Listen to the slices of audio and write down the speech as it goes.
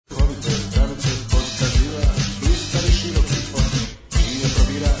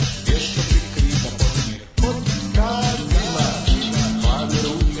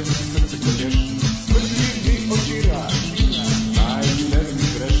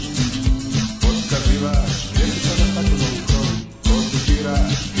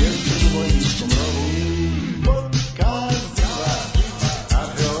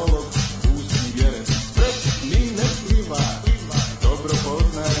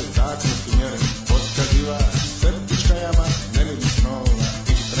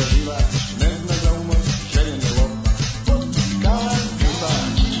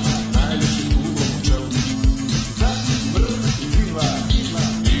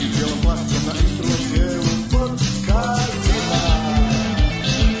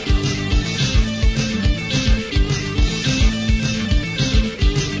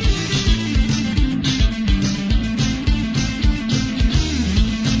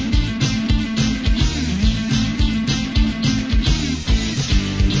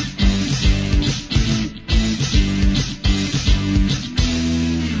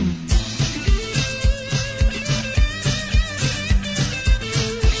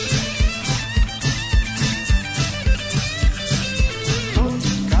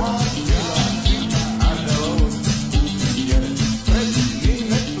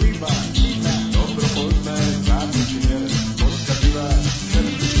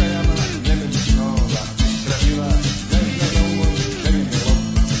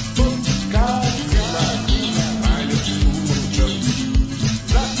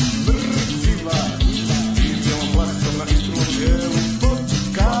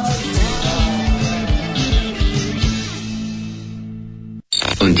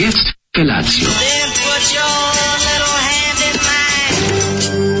Jetzt Felatio. Then put your little hand in mine.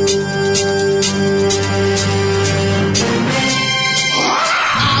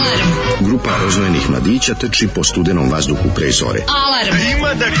 Grupa rozvojenih mladića trči po studenom vazduhu pre zore. Alarm.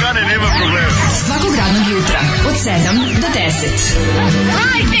 Ima da kane, nema problema. Svakog radnog jutra od 7 do 10.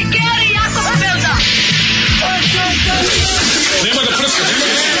 Hajde, Geri, jako se velda. Nema da prska, nema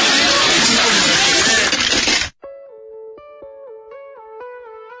da prska.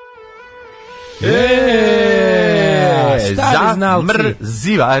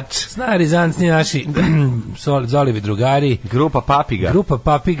 Zamrzivač. Stari zanci naši Zolivi drugari. Grupa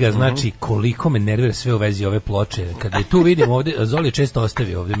Papiga. Znači koliko me nervira sve u vezi ove ploče. Kada je tu vidim ovde, Zoli je često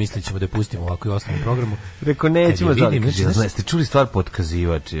ostavi ovde, mislit ćemo da je pustimo ovako i osnovnom programu. Reko nećemo Zoli. Ste čuli stvar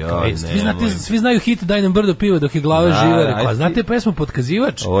Potkazivač? Svi znaju hit Daj nam brdo piva dok je glava živa. A znate pesmu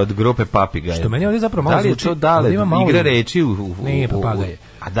Potkazivač? Od grupe Papiga. Što meni ovde zapravo malo zvuči. Da li je to dale igra reči u... Nije Papagaje.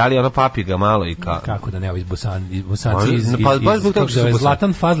 A da li je ono Papiga malo i kako da ne, iz Bosanci iz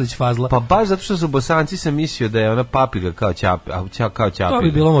Zlatan Fazlić Fazla. Pa baš zato što su Bosanci sam mislio da je ona Papiga kao Ćapiga. To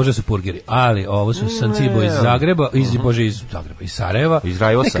bi bilo možda su purgeri, ali ovo su Sancibo iz Zagreba, iz Sarajeva. Iz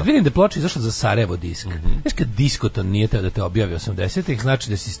Rajosa. Kad vidim da je ploča izašla za Sarajevo disk. Znaš kad Diskoton nije teo da te objavi 80-ih, znači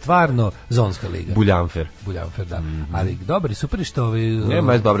da si stvarno zonska liga. Buljanfer, da. Ali dobri, super što ovi...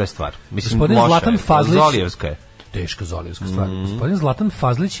 Nema je dobra stvar. Mislim, gospodin Zlatan Fazlić... Zolijevska je. Teška zolijevska stvar. Gospodin Zlatan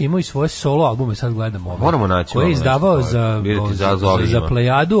Fazlić je imao i svoje solo albume, sad gledamo ovaj. Moramo naći. Koji je izdavao za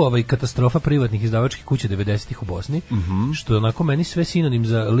Plejadu, katastrofa privatnih izdavačkih kuća 90-ih u Bosni, što je onako meni sve sinonim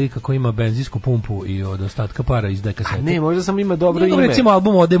za lika koji ima benzinsku pumpu i od ostatka para izdaje kasete. Ne, možda sam ima dobro ime. Recimo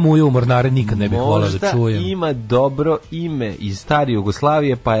album Ode muju u Mornare nikad ne bih volao da čujem. Možda ima dobro ime iz stare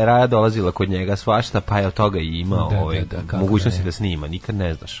Jugoslavije, pa je Raja dolazila kod njega svašta, pa je od toga i imao mogućnosti da snima, nikad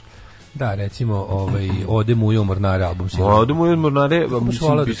ne znaš. Da, recimo, Ode muju u Mornare album. Ode muju u Mornare,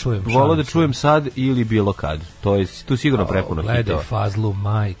 volao da čujem sad ili bilo kad. To je tu sigurno prepuno hitova. Gledaj Fazlu,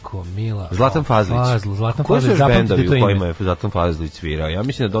 majko, mila. Zlatan Fazlić. Koji su još bendovi u kojima je Zlatan Fazlić svirao? Ja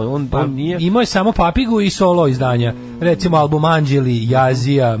mislim da on nije... Imao je samo Papigu i solo izdanja. Recimo album Anđeli,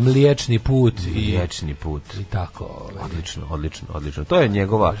 Jazija, Mliječni put. Mliječni put. I tako. Odlično. To je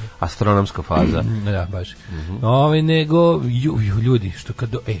njegova astronomska faza. Da, baš. Nego, ljudi, što kad...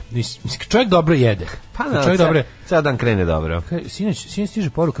 čovjek dobro jede. Pa ceo dan krene dobro. Sinoć stiže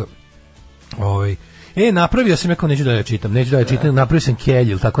poruka. Napravio sam, neću da ja čitam, napravio sam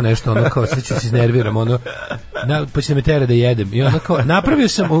kelj ili tako nešto, ono kao, sve ću se iznerviram, pa će me tera da jedem. I ono kao, napravio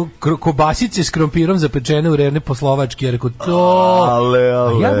sam kobasice s krompirom zapečene u revne po slovački, ja rekao, to... Ale.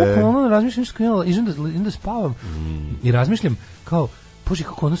 Ja bukvalno razmišljam što idem da spavam i razmišljam kao, bože,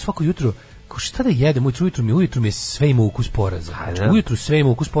 kako ono svako jutro, šta da jedem, ujutru mi je sve ima ukus poraza. Ujutru sve ima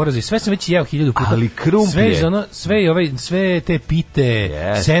ukus poraza i sve sam već jeo 1000 puta. Ali krumplje. Sve te pite,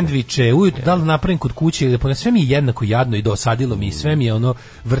 sendviče, ujutru da li napravim kod kuće, sve mi je jednako jadno i dosadilo mi, sve mi je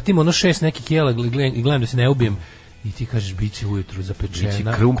vrtim 6 nekih kjela i gledam da se ne ubijem. I ti kažeš, bit će ujutru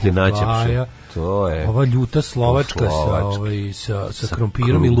zapečena krumplje naćepše. To je. Ova ljuta slovačka sa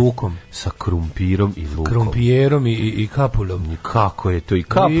krompirom i lukom. Sa krompirom i lukom. Krompirom i kapuljom. Kako je to? I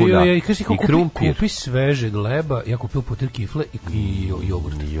kapulja i krompir. Kupi svežeg leba, ja kupio putir kifle i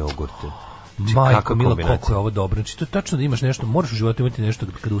jogurte. Majko, mila, koliko je ovo dobro. Znači, to je tačno da imaš nešto, moraš u životu imati nešto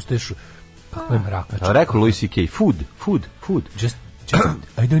kada ustaješ. Kako je mrak. Rekao Louis C.K. Food. Just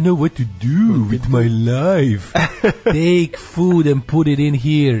I don't know what to do with my life. Take food and put it in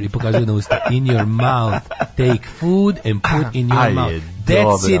here. I pokazuje na usta. In your mouth. Take food and put in your mouth.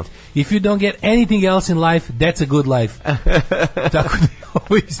 That's it. If you don't get anything else in life, that's a good life. Tako da je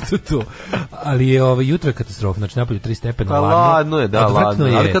ovo isto to. Ali je jutro je katastrofa. Znači napolju 3 stepena, ladno je, ladno.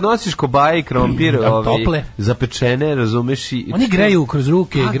 Ali kad nosiš kobaje i krompir, zapečene, razumeš i... Oni greju kroz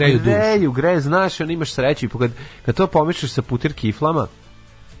ruke, greju dušu. Greju, znaš, imaš sreću. Kad to pomešaš sa putir kiflama,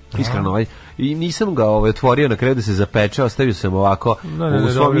 iskreno, i nisam ga otvorio na kraju da se zapeče, ostavio sam ovako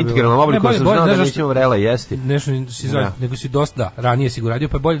u svom integralnom obliku, sam znao da nećemo vrela jesti. Nego si dosta, ranije si ga uradio,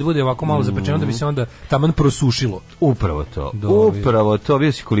 pa je bolje da bude ovako malo zapečeno, da bi se onda taman prosušilo. Upravo to,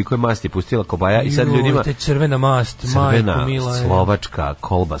 vidio si koliko je masti pustila kobaja i sad ljudima... Crvena mast, majko mila. Slovačka,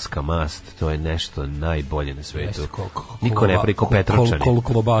 kolbaska mast, to je nešto najbolje na svetu. Niko ne pravi ko Petrovčani.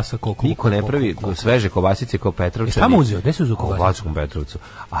 Niko ne pravi sveže kobasice ko Petrovčani. Tamo uzeo, gde se uzeo kobasice? U Petrovcu.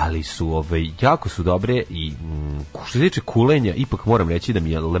 Ali su jako su dobre i što se tiče kulenja, ipak moram reći da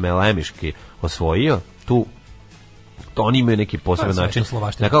mi je Lemeški osvojio tu To oni imaju neki poseban način.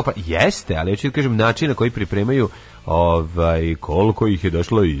 Pa jeste, ali hoću da kažem način na koji pripremaju koliko ih je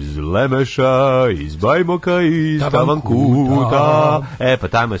došlo iz Lemeša, iz Bajmoka, iz Tavankuta. Pa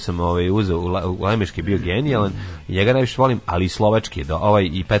tamo sam uzeo, u Lemeški je bio genijalan i njega najviše volim, ali i slovački je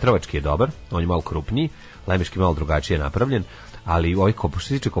i petrovački je dobar, on je malo krupniji, Lemeški je malo drugačije napravljen. Ali što se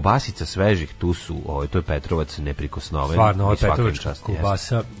tiče kobasica svežih, tu su, to je Petrovac neprikosnoven. Stvarno, ovo je Petrovačka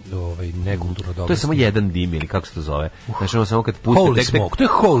kobasa, nekulturno dobro. To je samo jedan dim, ili kako se to zove? Znači, ono samo kad puste... Holy smoke, to je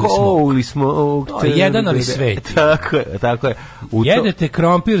holy smoke. Jedan, ali sveti. Tako je. Jedete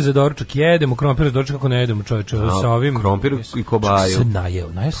krompir za doručak, jedemo krompir za doručak, kako ne jedemo, čovječe, sa ovim... Krompir i kobaju. Se najeo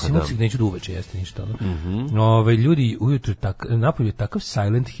sam neću da uveče jeste ništa. Ljudi, ujutru, napolju je takav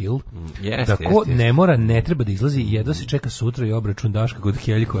Silent Hill, da ko ne mora, ne treba da izlazi, jedva se čeka sutra i obračun Daška kod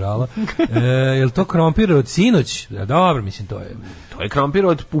Helji Korala. Jel to krompir od sinoć? Dobro, mislim, to je... To je krompir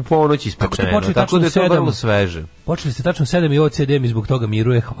od u ponoći ispečeno, tako da je to vrlo sveže. Počeli ste tačno 7 i OCD mi zbog toga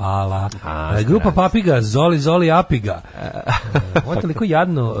miruje, hvala. Grupa Papiga, Zoli Apiga. Ovo je toliko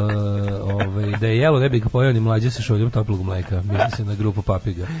jadno da je jelo, ne bi ga pojao ni Mlađa sa šoljom toplog mleka. Misli se na grupu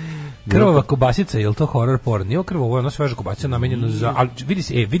Papiga. Krvava kobasica, je li to horror porn? Nije krvo, ovo je ona sveža kobasica namenjena za... Ali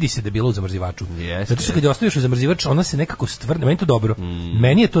vidi se da je bilo u zamrzivaču. Zato što kad je ostaviš u zamrzivač, ona se nekako stvrne. Meni je to dobro.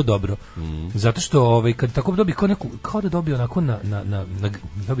 Meni je to dobro. Zato što kad tako dobi kao da dobije onako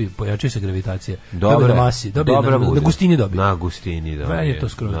dobije, pojačuje se gravitacija. Dobije na masi, dobije na gustini dobije. Na gustini, da. Meni je to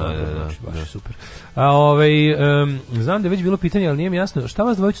skroz dobro, baš je super. Znam da je već bilo pitanje, ali nije mi jasno, šta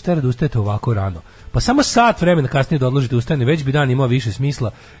vas dvojicu tera da ustajete ovako rano? Pa samo sat vremena kasnije da odložite ustajanje, već bi dan imao više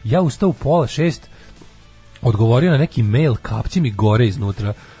smisla. Ja ustao u 5:30, odgovorio na neki mail, kapci mi gore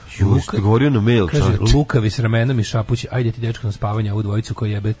iznutra. Govorio na mail, kaže, lukavi s ramenom i šapući, ajde ti dečko na spavanje, ovu dvojicu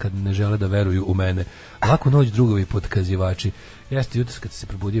koji jebe kad ne žele da veruju u mene. Laku noć, drugovi potkazivači. Jeste, jutros kad se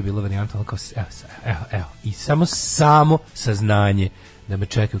probudio, bila varijanta, ali kao, evo, i samo saznanje da me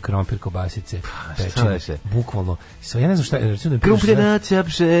čekaju krompir, kobasice, pečene, bukvalno. Ja ne znam šta, recimo da mi krumpljenacija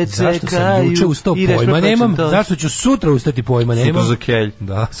pšecekaju. Zašto sam juče ustao, pojma nemam, zašto ću sutra ustati, pojma nemam. Sutra za kelj.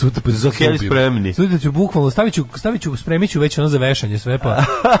 Da, sutra za kelj spremni. Sutra ću bukvalno, spremit ću već ono za vešanje sve, pa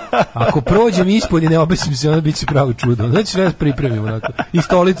ako prođem ispod i ne obesim se, onda bit će pravo čudo. Znači sve pripremim onako, i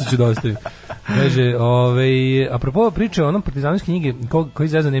stolicu ću da ostavim. Kaže, apropo priče o onom partizanskoj knjige koji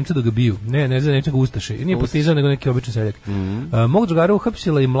zeza Nemca da ga biju. Ne zeza Nemca ga ustaše. Nije partizan, nego neki običan seljak. Mog drugara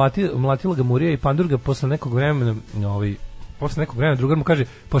uhapsila i mlatila ga Murija i Pandurga posle nekog vremena, drugar mu kaže,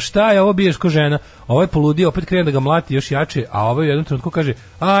 pa šta je ovo, biješ ko žena? Ovo je poludio, opet krene da ga mlati još jače, a ovaj u jednom trenutku kaže,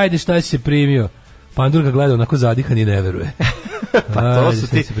 ajde šta si se primio? Pandurga gleda onako zadihan i ne veruje. Pa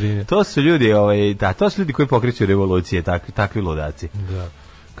to su ljudi, to su ljudi koji pokreću revolucije, takvi ludaci. Da.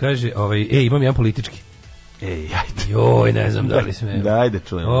 Kaže, imam jedan politički. Ajde. Joj, ne znam da li sme. Dajde,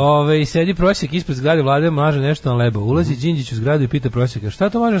 čujemo. Sedi prosjek ispred zgrade vlade, maže nešto na lebo. Ulazi Đinđić u zgradu i pita prosjeka, šta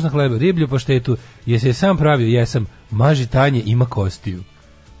to mažeš na hleba? Riblju paštetu. Jesi je sam pravio? Jesam. Maži tanje, ima kostiju.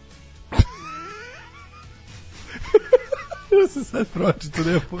 Ja sam sad pročito,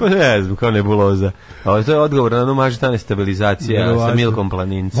 pa ne znam, kao nebuloza. Ali to je odgovor na mažitane stabilizacija sa Milkom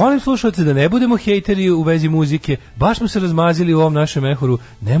Planinci. Molim slušalce da ne budemo hejteri u vezi muzike, baš smo se razmazili u ovom našem ehoru,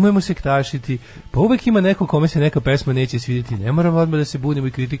 nemojmo se ktašiti, pa uvek ima neko kome se neka pesma neće svidjeti, ne moramo odmah da se budimo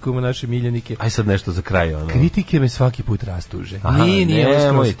i kritikujemo naše miljenike. Aj sad nešto za kraj. Kritike me svaki put rastuže.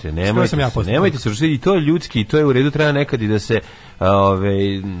 Nemojte se rušiti, i to je ljudski, i to je u redu, treba nekad i da se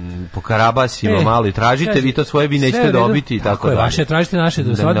po karabasima malo i tražite, vi to svoje vi nećete dobiti. Tako je, vaše tražite, naše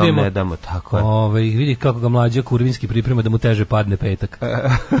da se odbijemo. Ne damo, tako je. Vidi kako ga Mlađa Kurvinski priprema da mu teže padne petak.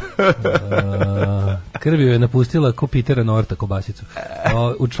 Krvio je napustila ko Pitera Norta kobasicu.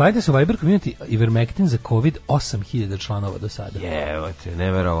 Učlanite se u Viber community Ivermectin za COVID 8000 članova do sada. Jevote,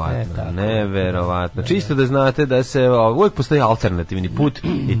 neverovatno. Čisto da znate da se uvijek postoji alternativni put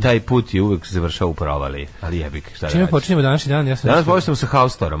i taj put je uvijek završao u provali. Ali jebik, šta da čime počinjemo današnji dan? Danas počnemo sa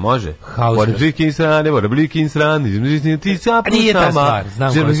Haustorom, može? Haustor. Nije ta stvar,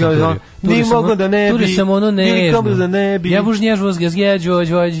 znam koja sam turio. Nije mogo da ne bi. Turio sam ono ne bi. Ja vužnježvo zgezgeđu,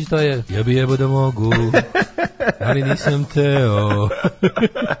 to je. Ja bi jebo da mogu, ali nisam teo.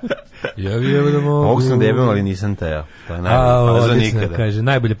 Ja bi jebo da mogu. Mogu sam da jebem, ali nisam teo. To je najbolje. Kaže,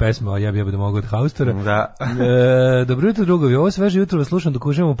 najbolje pesma, ja bi jebo da mogu od Haustora. Da. Dobro jutro, drugovi. Ovo sveže jutro vas slušam dok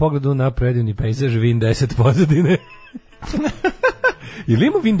uživamo u pogledu na predivni pejzaž Vin 10 pozadine. Ili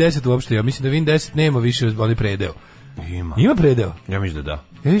ima Vin 10 uopšte? Ja mislim da Vin 10 nema više onaj predeo. Ima. Ima predeo? Ja mislim da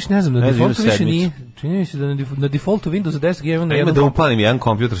da. Ja više ne znam, na defaultu više nije. Čini mi se da na defaultu Windows 10 je onda ima da upalim jedan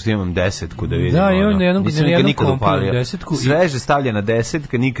kompjuter što imam 10-ku da vidim. Da, imam na jednom kompjuteru 10-ku. Sveže stavlja na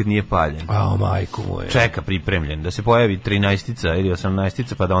 10, nikad nije paljen. A majko moja. Čeka pripremljen da se pojavi 13-ica ili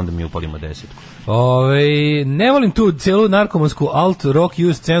 18-ica pa da onda mi upalimo 10-ku. Ne volim tu celu narkomansku alt rock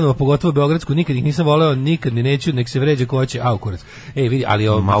you scenu, a pogotovo beogradsku, nikad ih nisam voleo, nikad ni neću, nek se vređe ko hoće, kurac. Vidi, ali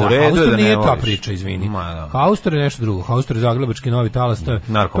Haustor nije ta priča, izvini. Haustor je nešto drugo. Haustor je zagrebački novi talas, to je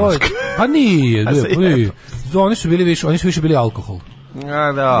narkomanski. Pa nije, oni su više bili alkohol.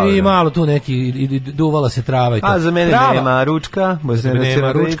 I malo tu neki duvala se trava i to. A za mene nema ručka,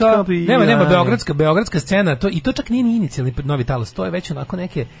 nema beogradska scena, to i to čak nije ni inicijalni novi talas, to je već onako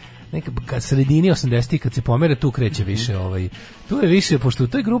neka sredini 80-ih kad se pomere tu kreće više tu je više pošto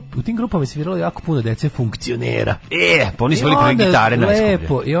u tim grupama je sviralo jako puno dece funkcionera. Pa oni su bili prvi gitare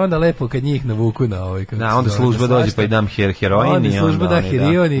najskuplje. I onda lepo kad njih navuku na onda služba dođe pa i dam heroin onda služba da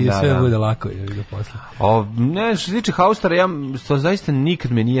heroin i sve bude lako ne, što se tiče Haustera, to zaista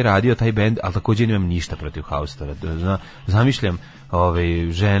nikad me nije radio taj bend, ali također nemam ništa protiv Haustera. Zamišljam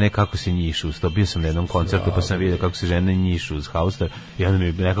žene kako se njišu, bio sam na jednom koncertu pa sam vidio kako se žene njišu uz Hauster i onda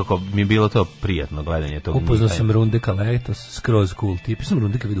mi je bilo to prijatno gledanje tog. Upoznao sam Rundeka Letos, skroz cool tip, sam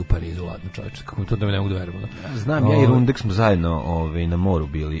Rundeka vidio u Parizu, ladno čovječe, kako to da me ne mogu da verujem. Znam, ja i Rundek smo zajedno na moru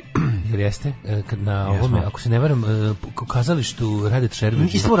bili. Jer jeste, na ovome, ako se ne varam, kazalištu Radet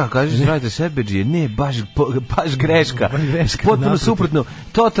Šerbeđi. Nismo kažeš Radet Šerbeđi, ne, baš greška, potpuno suprotno,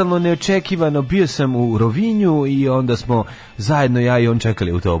 totalno neočekivano, bio sam u Rovinju i onda smo zajedno ja i on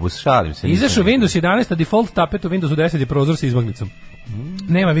čekali autobus, šalim se. Izašao Windows 11, a default tapet u Windowsu 10 je prozor sa izmaglicom.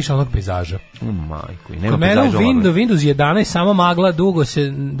 Nema više onog pejzaža. Majko, nema pejzaža. Kod mene u Windows 11 samo magla,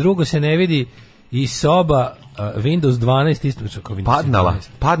 drugo se ne vidi i soba, Windows 12 isto.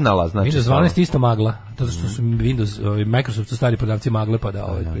 Padnala, znači. Windows 12 isto magla, to što su Windows, Microsoft su stari prodavci magle, pa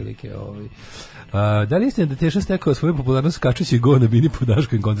da prilike. Da li istina da Teša stekao svoju popularnost skačući go na bini po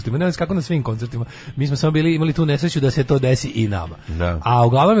Daškovim koncertima? Ne znam kako na svim koncertima. Mi smo samo imali tu nesreću da se to desi i nama. A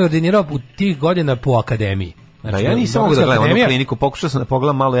uglavnom je ordinirao u tih godina po akademiji. Znači, ja nisam mogu da gledam onu kliniku, pokušao sam da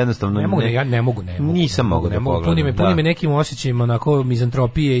pogledam malo jednostavno. Ne mogu. Nisam mogu da pogledam. Puni me nekim osjećajima onako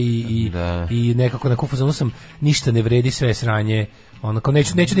mizantropije i nekako na kufazonu sam ništa ne vredi sve sranje. Onako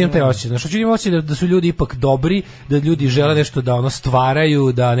neću da imam taj osjećaj. Znači, hoću da imam osjećaj da su ljudi ipak dobri, da ljudi žele nešto da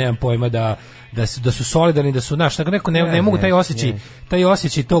stvaraju, da nemam pojma da su solidarni, da su tako ne mogu taj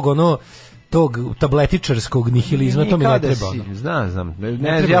osjećaj tog tabletičarskog nihilizma, to mi ne treba. Znam.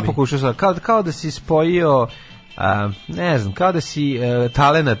 Ja pokušao kao da si spojio ne znam, kao da si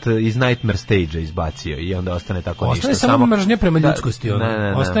talenat iz Nightmare Stage-a izbacio i onda ostane tako ništa. Ostane samo mržnja prema ljudskosti.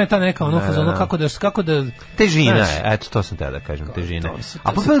 Ostane ta neka kako da... Težina je, eto, to sam te da kažem, težina.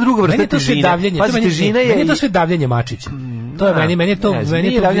 A potpuno druga vrsta težine. Meni je to sve davljenje mačića. To je meni je to...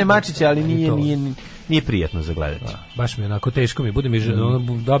 Nije davljenje mačića, ali nije prijatno za gledati. Baš mi je onako teško mi,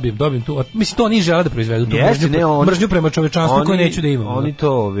 dobijem tu... Mislim, to oni žele da proizvedu tu mržnju prema čovečanstvu koju neću da imam. Oni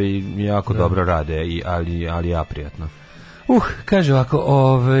to jako dobro rade, ali ja prijatno. Kaže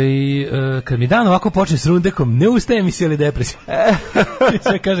ovako, kad mi dan ovako počne s Rundekom, ne ustaje mi sjeli depresija.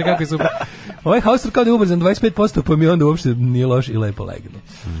 Sve kaže kako je super. Ovaj Hauster kao da je ubrzan 25%, pa mi onda uopšte nije loš i lepo legne.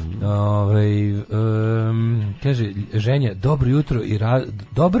 Kaže, ženja,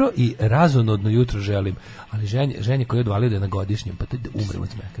 dobro i razonodno jutro želim, ali ženje koji je odvalio da je na godišnjem, pa to je da umrem od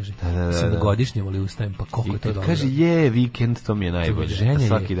smeka, kaže. Sam na godišnjem, ali ustajem, pa koliko je to dobro. Kaže, vikend, to mi je najbolje.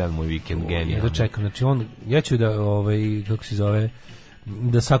 Svaki dan moj vikend, genijalno. Ja čekam, znači ja ću da, kako se zove,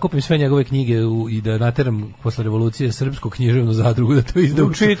 da sakupim sve njegove knjige i da nateram posle revolucije srpsku književnu zadrugu da to izda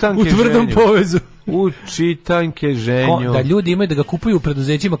u tvrdom povezu. U čitanke ženju. Da ljudi imaju da ga kupuju u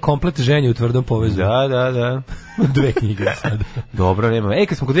preduzećima komplet ženje u tvrdom povezu. Da. 2 knjige sada. Dobro, nema.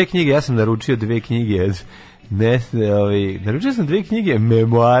 Kad smo kod 2 knjige, ja sam naručio 2 knjige. Naručio sam 2 knjige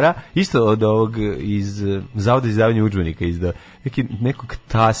memoara, isto od ovog iz Zavoda za izdavanje udžbenika, nekog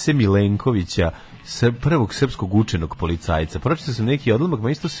Tase Milenkovića, prvog srpskog učenog policajca. Pročitao sam neki odlomak,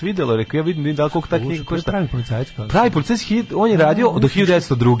 me isto svidelo, rekao ja vidim da koliko ta knjiga košta. Pravi policajac? Pravi policajac, on je radio do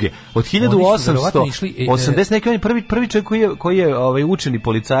 1902. Od 1880 neki on je prvi čovjek koji je učeni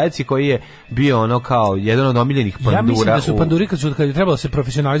policajac i koji je bio ono kao jedan od omiljenih pandura. Ja mislim da su panduri kad je trebalo se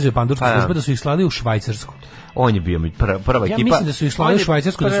profesionalizuje pandurska služba, da su ih slali u Švajcarsku. On je bio prva ekipa. Ja mislim da su ih slali u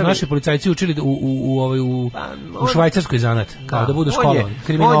Švajcarsku, da su naši policajci učili u Švajcarskoj zanat, kao da budu školovani,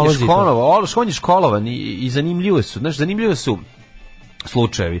 kriminolozi. On je školovan i zanimljivo su,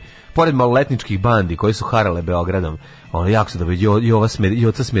 slučajevi. Pored maloletničkih bandi koji su harale Beogradom, ono jako se dobro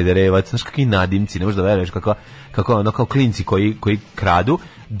Joca Smederevac, znaš kakvi nadimci, ne možeš da veruješ kako ono kao klinci koji kradu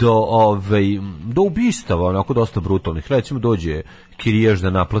do ubistava, onako dosta brutalnih. Recimo dođe kirijaš da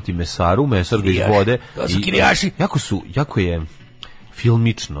naplati mesar ga izvode. To su kirijaši. Jako je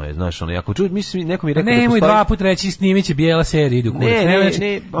filmično je, znaš, ono jako čuj, mislim neko mi rekao nemoj dva put reći snimiće bijela serija ide u kurac.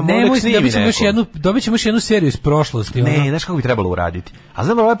 Dobićemo još jednu seriju iz prošlosti. Ne, znaš kako bi trebalo uraditi. A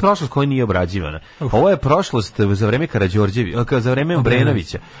znam, ovo je prošlost koja nije obrađivana. Ovo je prošlost za vreme Karađorđevića, za vreme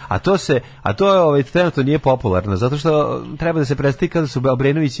Obrenovića. A to trenutno nije popularno, zato što treba da se predstavi kada su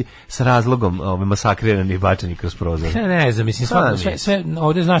Obrenovići sa razlogom masakrirani i bačeni kroz prozor. Ne znam, mislim, sve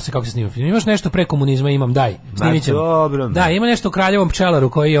ovde zna se kako se snima film. Imaš nešto pre komunizma, imam, daj, snimit ćemo. Da, ima nešto o kraljevom pčelaru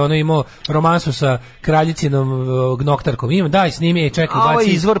koji je imao romansu sa kraljicinom Gnoktarkom. Ima, daj, snimi, čekaj, baci. Ovo je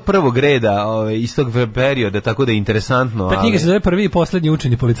izvor prvog reda iz tog perioda, tako da je interesantno. Ta knjiga se zove Prvi i poslednji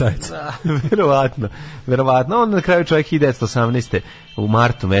učeni policajac. Verovatno. On na kraju čovjek 1918. u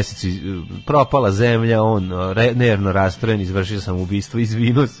martu mesecu propala zemlja, on nervno rastrojen, izvršio sam ubistvo,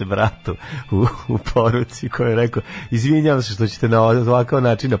 izvinuo se bratu u poruci koji je rekao, izvinjavam se što ćete na ovakav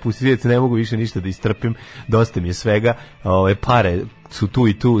način napustiti, ne mogu više ništa da istrpim, dosta mi je svega, pare su tu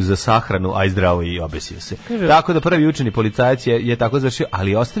i tu za sahranu, aj zdravo, i obesio se. Tako da prvi učeni policajac je tako završio,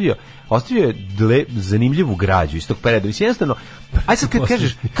 ali ostavio je zanimljivu građu iz tog perioda. Mislim, jednostavno, aj sad kad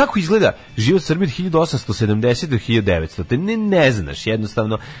kažeš kako izgleda život Srbije od 1870 do 1900, te ne znaš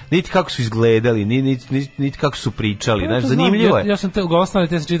jednostavno, niti kako su izgledali, niti kako su pričali, znaš, zanimljivo je. Ja sam te uglavnom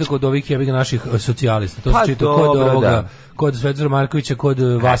te se čitao kod ovih naših socijalista, to se čitao kod ovoga, kod Svetozara Markovića, kod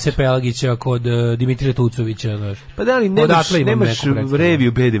Vase Pelagića, kod Dimitrija Tucovića, znaš. Pa da li nemaš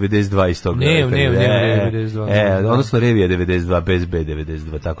reviju B92 iz tog? Ne, B92. Odnosno revija 92 bez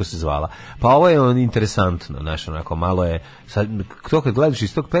B92, tako se zvala. Pa ovo je interesantno, znaš, onako malo je, sad, to kad gledaš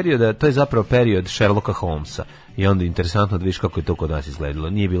iz tog perioda, to je zapravo period Sherlocka Holmesa. I onda interesantno da vidiš kako je to kod nas izgledalo.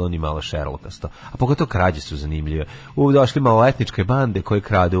 Nije bilo ni malo Sherlockasto. A pogotovo krađe su zanimljive. Došli maloletničke bande koje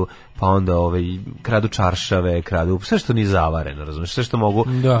kradu, pa onda kradu čaršave, kradu sve što nije zavareno, razumiješ, sve što mogu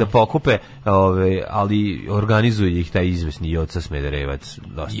da pokupe, ali organizuje ih taj izvesni Joca Smederevac.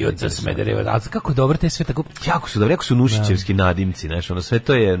 Joca Smederevac, a kako dobro te sve tako... Jako su nušićevski nadimci, znaš, sve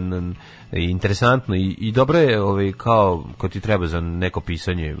to je interesantno i dobro je kao ti treba za neko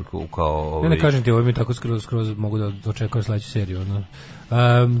pisanje kao ne kažem ti, ovo mi tako skroz mogu da očekujem sledeću seriju.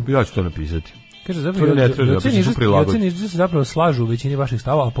 Ja ću to napisati. Kaže, zapravo se zapravo slažu u većini vaših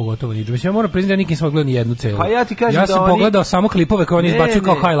stavova, a pogotovo niđe. Mislim, ja moram priznati da nikim sam gledao ni jednu celu. Pa ja ti kažem ja sam pogledao samo klipove koje oni izbacuju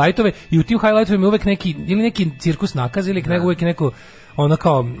kao highlightove i u tim highlightovima je uvek neki cirkus nakaz ili uvek neko ono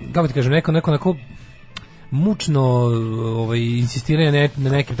kao, kako ti kažem, neko mučno insistiranje na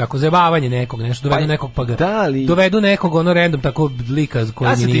nekim tako zajebavanje nekog, nešto dovedu nekog pa ga dovedu nekog random tako lika koji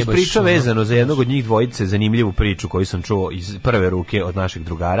mi nije baš. Ja sam ti pričao vezano za jednog od njih dvojice zanimljivu priču koju sam čuo iz prve ruke od našeg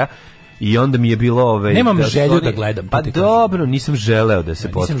drugara. I onda mi je bilo nemam želju da gledam. Pa dobro, nisam želeo da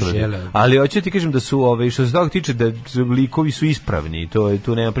se potkrade. Ali hoću ti kažem da su što se toga tiče da likovi su ispravni.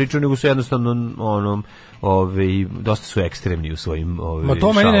 Tu nema priča, nego su jednostavno dosta su ekstremni u svojim ma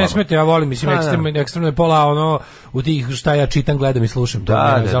to meni ne smete, ja volim, mislim, ekstremno je pola u tih šta ja čitam, gledam i slušam.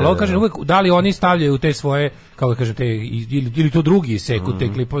 Kažem uvek, da li oni stavljaju te svoje, kako kažem, te ili to drugi seku,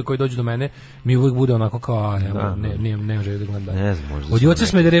 te klipove koji dođu do mene, mi uvek bude onako kao, nemam želju da gledam. Ne znam, možda. Od Joce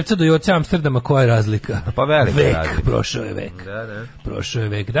Smederevca do Joce Amsterdama, koja je razlika? Pa velika razlika. Prošao je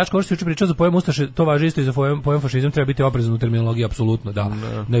vek. Daško, ovo što juče pričao za pojam ustaše, to važi isto i za pojam fašizam, treba biti oprezan u terminologiji, apsolutno, da.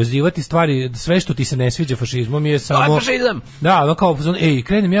 Ne uzivati stvari, sve što ti se ne sviđa fašizmom je samo... fašizam! Da, ono kao,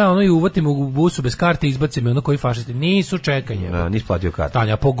 krenem ja, i uvatim u busu bez karte, izbacim me koji fašisti. Nisu čekanje. Nisi platio kartu.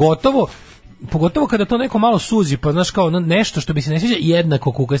 Tanja, pogotovo kada to neko malo suzi, pa znaš kao nešto što bi se ne sviđa,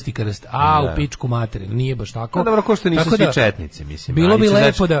 jednako kukasti krst. U pičku materinu, nije baš tako. Pa dobro, ko što nisu svi četnici, mislim. Bilo bi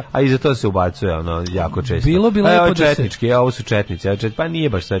lepo da... A i za to se ubacuje, jako često. Bilo bi lepo da se... četnički, ovo su četnici, pa nije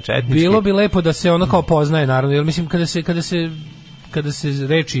baš sve četnički. Bilo bi lepo da se kao poznaje, naravno, jer mislim, kada se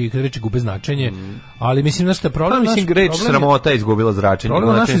reči gube značenje, ali mislim da problem reč sramota izgubila značenje.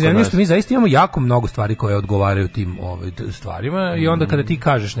 Problem naše zemlje što mi zaista imamo jako mnogo stvari koje odgovaraju tim stvarima i onda kada ti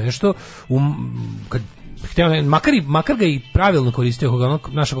kažeš nešto, makar ga i pravilno koristio,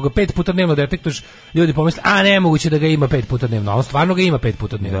 koga 5 puta dnevno detektuješ, ljudi pomisle, nemoguće da ga ima 5 puta dnevno, a on stvarno ga ima 5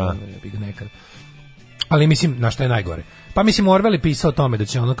 puta dnevno. Ali mislim, na šta je najgore? Pa mislim, Orwell je pisao o tome da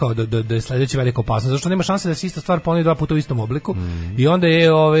će kao da je sledeća velika opasnost, zašto nema šanse da se ista stvar ponovi 2 puta u istom obliku i onda je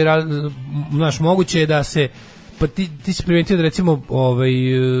moguće je da se, pa ti si primetio da recimo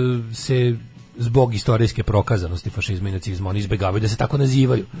se zbog istorijske prokazanosti fašizma i nacizma, oni izbegavaju da se tako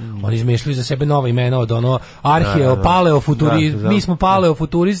nazivaju. Oni izmišljaju za sebe nova imena od ono paleofuturisti, mi smo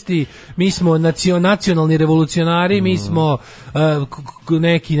paleofuturisti, mi smo nacionalni revolucionari, mi smo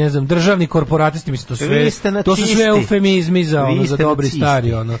neki, ne znam, državni korporatisti, mislim, to su sve eufemizmi za dobri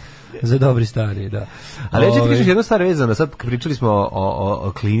stari, za dobri stari, da. Ali ja ću ti kažem jednu stvar vezano, sad pričali smo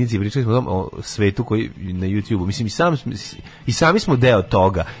o klinici, pričali smo o svetu koji na YouTube-u, mislim i sami smo deo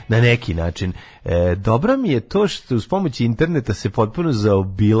toga na neki način. Dobro mi je to što uz pomoć interneta se potpuno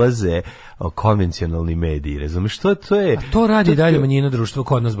zaobilaze konvencionalni mediji, razumiješ, to je... A to radi dalje manjina društva,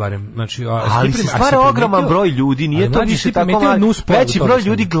 kod nas barem. Znači, ali se stvara ogroman broj ljudi, nije to više tako malo. Veći broj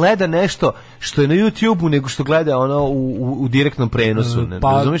ljudi gleda nešto što je na YouTube-u nego što gleda ono u direktnom prenosu,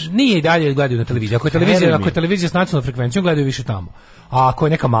 razumiješ? Nije i dalje gledaju na televiziji. Ako je televizija s nacionalnom frekvencijom, gledaju više tamo. A ako je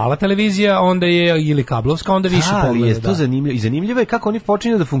neka mala televizija, onda je ili kablovska, onda više pogleda. Ali je to zanimljivo. I zanimljivo je kako oni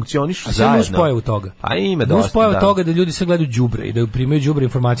počinju da funkcionišu zajedno. A sve nuspojave u toga. A ima dosta. Nuspojave u toga da ljudi sve gledaju đubre i da primaju đubre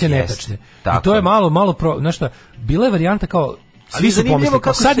informacije netačne. I to je malo znaš šta, bila je varijanta kao svi su pomislili,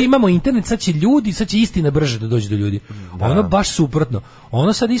 sad imamo internet, sad će istina brže da dođe do ljudi. Ono baš suprotno.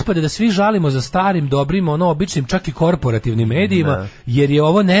 Ono sad ispade da svi žalimo za starim, dobrim, običnim, čak i korporativnim medijima, jer je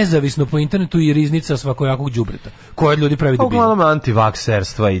ovo nezavisno po internetu i riznica svakojakog đubreta, koje ljudi pravi da bilo. Uglavnom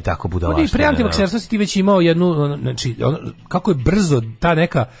antivakserstva i tako budalaštine. I pre antivakserstva si ti već imao jednu, znači, kako je brzo ta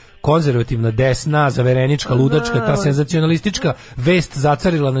neka konzervativna, desna, zaverenička, ludačka, ta senzacionalistička vest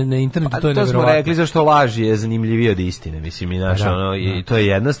zacarila na internetu, to je neverovatno. To smo rekli zašto laž je zanimljivije od istine, mislim, i i to je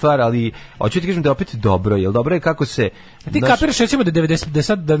jedna stvar, ali hoću ti kažem da je opet dobro, jer dobro je kako se... A ti kapiraš, recimo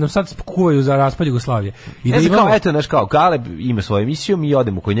da nam sad kuvaju za raspad Jugoslavije. I da imamo... Eto, znaš, kao Galeb ima svoju emisiju, mi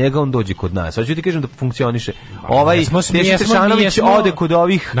odemo kod njega, on dođe kod nas. Hoću ti kažem da funkcioniše. Teši Tršanović ode kod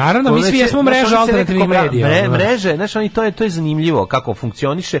ovih... Naravno, mi svi jesmo mreža alternativnih medija. Mreže, znaš, to je zanimljivo kako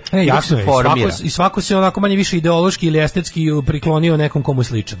funkcioniše. Jasno je, svako se onako manje više ideološki ili estetski priklonio nekom komu je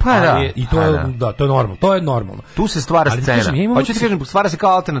sličan. I to je normalno, to je normalno. Tu se stvara scena. Hoću ti kažem, stvara se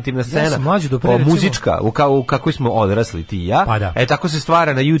kao alternativna scena. Muzička, u kakvoj smo odrasli ti i ja. Tako se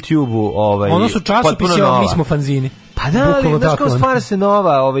stvara na YouTube-u. Ono su časopisi, mi smo fanzini. Pa da, ali znaš kao stvara se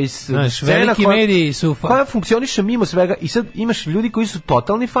nova scena koja funkcioniše mimo svega i sad imaš ljudi koji su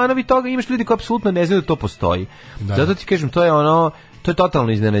totalni fanovi toga, imaš ljudi koji apsolutno ne znaju da to postoji. Zato ti kažem, to je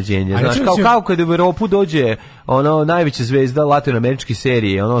totalno iznenađenje. Znaš, kao kada u Evropu dođe najveća zvezda latinoameričke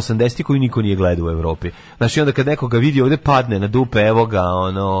serije, 80 koju niko nije gledao u Evropi. Znači, onda kad nekoga vidi ovde padne na dupe, evo ga,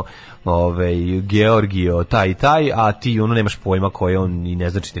 Georgio, taj, a ti nemaš pojma koje on i ne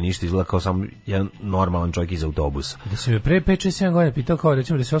znači te ništa, izgleda kao samo jedan normalan čovjek iz autobusa. Da se me pre 5-6 godina pitao kao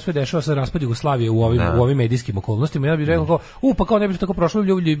recimo da se sve dešava sa raspad Jugoslavije u ovim medijskim okolnostima, ja bih rekao kao, pa kao ne bi tako prošlo,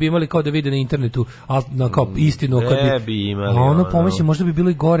 ljudi bi imali kao da vide na internetu kao istinu, kad bi imali. Pomislim, možda bi bilo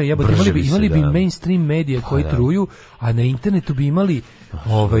i gore, imali bi mainstream medije koji truju, a na internetu bi imali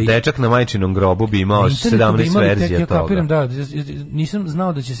dečak na majčinom grobu bi imao 17 verzija toga. Ja kapiram, da, nisam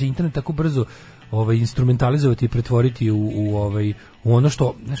znao da će se internet tako brzo instrumentalizovati i pretvoriti u ono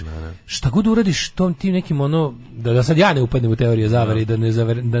što, znaš, šta god uradiš tom tim nekim da sad ja ne upadnem u teorije zavere i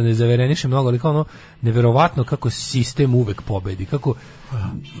da ne zaverenišem mnogo, ali kao neverovatno kako sistem uvek pobedi, kako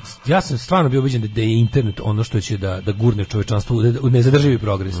ja sam stvarno bio ubeđen da je internet ono što će da gurne čovečanstvo u nezadrživi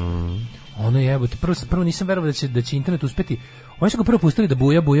progres. Ono je, prvo nisam verovao da će internet uspeti. Oni su ga prvo pustili da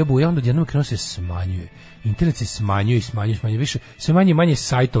buja, onda odjednom krenuo se smanjuje. Internet se smanjuje i smanjuje više. Sve manje i manje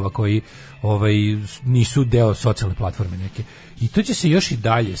sajtova koji nisu deo socijalne platforme neke. I to će se još i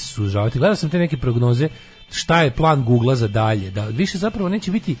dalje sužavati. Gledao sam te neke prognoze šta je plan Googlea za dalje. Da više zapravo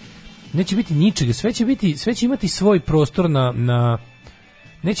neće biti ničega. Sve će imati svoj prostor na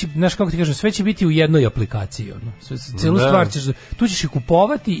neće, znaš kako ti kažem, sve će biti u jednoj aplikaciji, celu stvar ćeš, tu ćeš i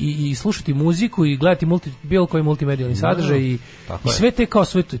kupovati i slušati muziku i gledati bilo koji multimedijalni sadržaj i sve te kao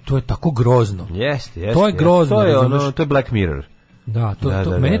sve, to je tako grozno. Jeste. To je grozno. To je Black Mirror. Da,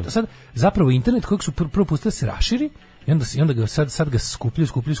 meni sad zapravo internet kojeg su prvo pustili se raširi i onda ga sad ga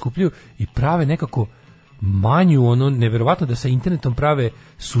skupljaju i prave nekako manju, neverovatno da sa internetom prave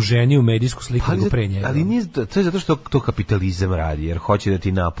suženiju medijsku sliku nego pre njega. Ali nije, to je zato što to kapitalizam radi, jer hoće da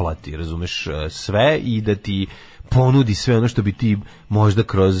ti naplati, razumeš, sve i da ti ponudi sve ono što bi ti možda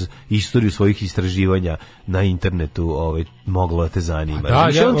kroz istoriju svojih istraživanja na internetu moglo da te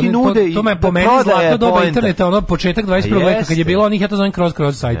zanima. To me po meni zlatno doba interneta, početak 21. veka, kad je bilo onih, ja to zovem kroz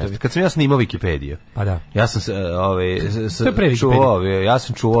sajtovi. Kad sam ja snimao Wikipediju. Pa da. Ja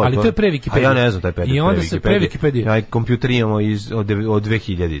sam čuo. Ali to je pre Wikipedije. A ja ne znam, taj I onda se pre Wikipedije. Ja kompjuter imamo od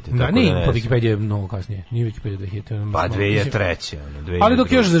 2000. Da, nije po Wikipedija je mnogo kasnije. Nije Wikipedija 2000. Pa 2003. Ali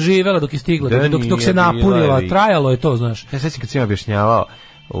dok je još zaživela, dok je stigla, dok se napunila, trajalo je to, znaš. Ja sećam kad sam objašnjavao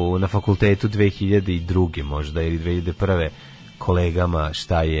na fakultetu 2002. možda ili 2001. kolegama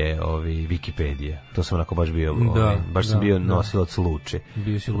šta je Wikipedija. To sam onako baš bio, baš sam bio nosilac Luče.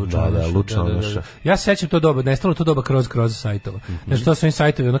 Bio si Luče. Da, Lučna Luša. Ja se sećam to doba, nestalo to doba kroz sajtova. Znači to su oni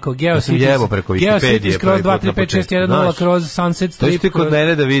sajtovi, onako GeoCities. Ja sam kroz Wikipedije. Kroz 23561 kroz Sunset Strip. Dođite kod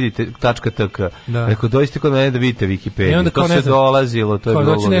mene da vidite .tk. Rekao, dođite kod mene da vidite Wikipediju. To se dolazilo, to je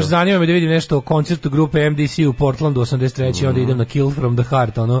bilo. Doći nešto, zanima me da vidim nešto o koncertu grupe MDC u Portlandu 83. Onda idem na Kill from the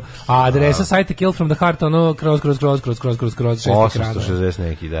Heart, ono. A adresa sajta Kill from the Heart, ono, kroz 860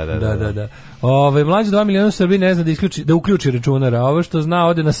 neki, da. Mlađe 2 miliona u Srbiji ne zna da uključi računar, a ovo što zna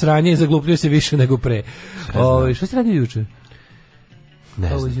ode na sranje i zaglupljuje se više nego pre. Što ste radili juče?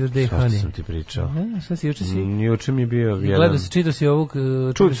 Ne znam, što sam ti pričao. Šta si juče si? Juče mi je bio jedan... Gledao se, čitao si ovog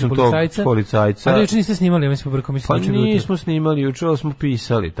policajca. Ali juče niste snimali, mi smo brko pa nismo snimali, juče smo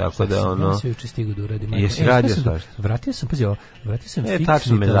pisali, tako da ono... Ja sam juče stigao da uradim. Jesi radio svašta? Vratio sam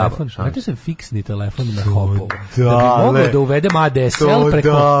fiksni telefon na Hopovo. Da bi mogao da uvedem ADSL preko...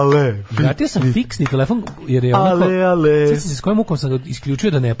 Vratio sam fiksni telefon, jer je onako... Sad sam se s kojom mukom sam ga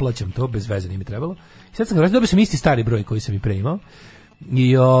isključio da ne plaćam to, bez veze nije mi trebalo. Sad sam ga vratio, dobio sam isti stari broj koji sam i pre imao.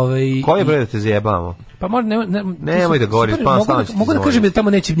 Koji je broj da te zajebamo? Pa možda nemoj da govoriš, mogu da kažem da tamo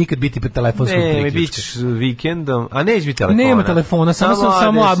neće nikad biti telefonskog priključka. Ne, bit ćeš vikendom, a neće biti telefona. Nema telefona, samo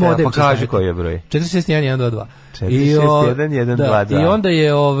modem. Pa kaži koji je broj. 461 122. 461 122. I onda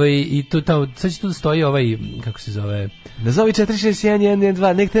je i tu tamo sad će tu da stoji kako se zove. Nazovi 461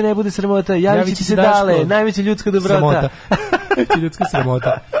 112, nek te ne bude sramota. Javit će se Dale, najveća ljudska dobrota. Sramota. Ljudska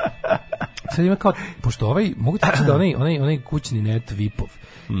sramota. Sad ima kao, pošto mogu ti reći da onaj kućni net VIP-ov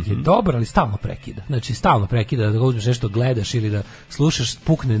je dobar, ali stalno prekida. Znači, stalno prekida, da uzmeš nešto gledaš ili da slušaš,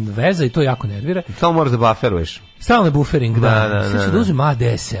 pukne veza i to jako nervira. Stalno moraš da bufferuješ. Stalno je buffering, da. Sve ću da uzmem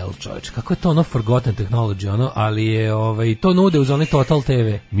ADSL, čovječ. Kako je to ono forgotten technology, ali je to nude uz onaj Total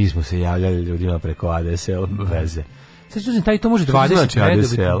TV. Mi smo se javljali ljudima preko ADSL veze. Sad ću uzem, to može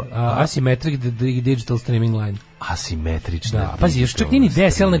 20 asymmetric digital streaming line. Asimetrična. Da, pazi, još čak nije ni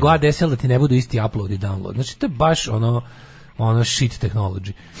DSL nego ADSL da ti ne budu isti upload i download. Znači, to je baš ono shit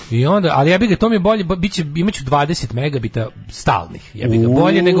technology. I onda, ali ja bih ga, to mi je bolje, imaću 20 megabita stalnih. Ja bih ga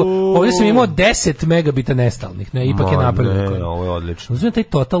bolje nego, ovdje sam imao 10 megabita nestalnih. Ne, ipak je napravljeno. Ne, ovo je odlično. Uzmem taj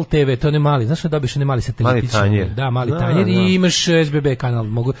Total TV, to ne mali, znaš da dobiš ne mali satelitić. Mali tanjer. Da, mali tanjer i imaš SBB kanal.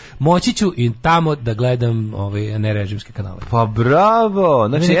 Moći ću i tamo da gledam nerežimske kanale. Pa bravo!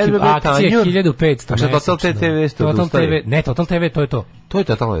 Znači, SBB tanjer. Akcije 1500. A što Total TV ste odustali? Ne, Total TV, to je to. To je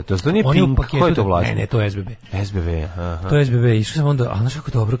Total TV, to nije Pink, ko je to vlasnik? Ne, to je SBB. SBB, aha. To je SBB, išao sam onda, a znaš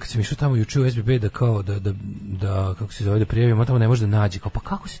kako dobro, kad sam išao tamo juče u SBB da kao, da kako se zove, da prijavimo, tamo ne može da nađe, kao pa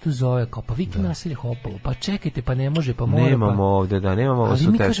kako se to zove, kao pa Viki naselje Hopovo, pa čekajte, pa ne može, pa mora, nemamo ovde, nemamo ovo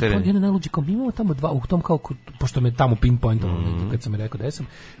su tešeri. Ali mi kaže, najluđi, kao mi imamo tamo dva, u tom kao, pošto me tamo pinpointovalo, kad sam mi rekao da sam,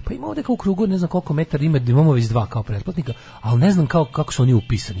 pa ima ovde kao u krugu, ne znam koliko metara ima, da imamo već dva kao pretplatnika, ali ne znam kako su oni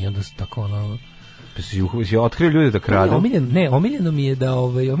upisani, onda su tako ono... Si otkrio ljudi da kradu? Omiljeno mi je da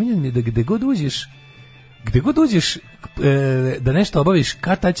gde god uđeš da nešto obaviš,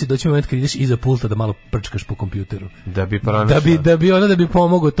 kad će doći moment kad ideš iza pulta da malo prčkaš po kompjuteru. Da bi pronašao. Da bi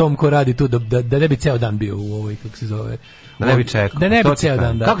pomogao tom ko radi tu, da ne bi ceo dan bio u ovoj, kako se zove. Da ne bi čekao. Da ne bi ceo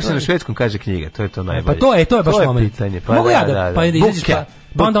dan, da. Kako se na švedskom kaže knjiga? To je to najbolje. Pa to je baš moment. Mogu ja da, pa izađeš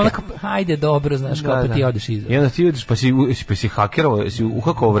pa onda onako, hajde dobro, znaš, kao pa ti odeš iza. I onda ti odeš, pa si hakerovo, si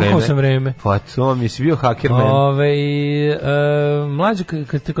uhakovao vreme. Uhakao sam vreme. Pa to mi si bio hakerman. Mlađe,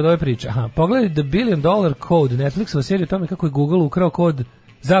 kad ste kod ove priče, pogledaj The $1 billion Code, Netflixova serija o tome kako je Google ukrao kod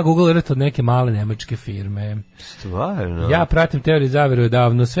za Google Earth od neke male nemačke firme. Stvarno? Ja pratim teoriju zavere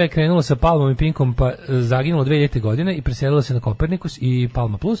odavno. Sve je krenulo sa Palmom i Pinkom, pa zaginulo 2000. godine i preselilo se na Kopernikus i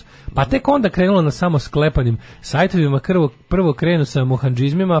Palma Plus, pa tek onda krenulo na samo sklepanim sajtovima, prvo krenu sa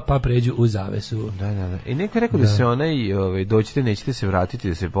mohandžizmima, pa pređu u zavesu. Da. I neko je rekao da se doćete, nećete se vratiti,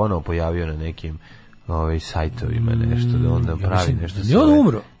 da se ponovo pojavio na nekim sajtovima nešto, da onda pravi nešto. Nije on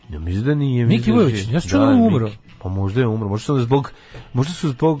umro? Ja mislim da nije. Miki Vujović, ja sam čuo da je umro. Pa možda je umro, možda su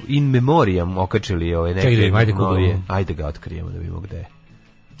zbog in memoriam okačili neke novije. Ajde ga otkrijemo da vidimo gde je.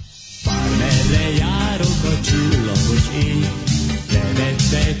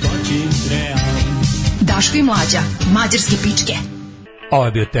 Daško i Mlađa, mađarske pičke. Ovo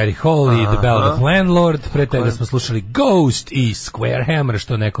je bio Terry Hall i The Ballad of Landlord, pre toga smo slušali Ghost i Square Hammer,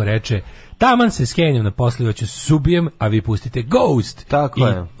 što neko reče, taman se skenjam na poslu, hoću subijem, a vi pustite Ghost. Tako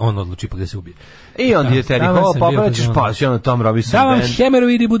je. I on odluči pa gde se ubije. I on ide tebi, pa ćeš pa ono Tom Robinson da vam band.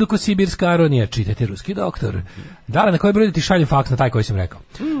 hemeroidi budu ko sibirska aronija, čitajte Ruski doktor. Da, na koji broj da ti šaljem faks na taj koji sam rekao.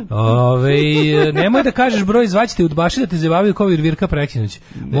 Nemoj da kažeš broj, zvaćete udbaši da te zabavaju kao Virvirka prekinuć.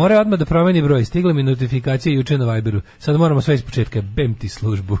 Mora odmah da promeni broj, stigla mi notifikacija juče na Viberu. Sad moramo sve iz početka, bem ti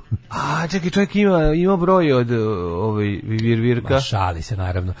službu. A, čekaj, čovjek ima broj od Virvirka. Šali se,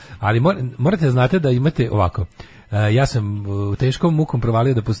 naravno. Ali morate da znate da imate ovako. Ja sam u teškom mukom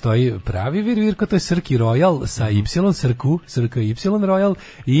provalio da postoji pravi Virvirko, to je Srki Royal sa Y, Srka Y Royal,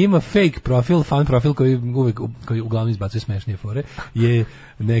 i ima fake profil, fan profil koji uglavnom izbacuje smešnije fore, je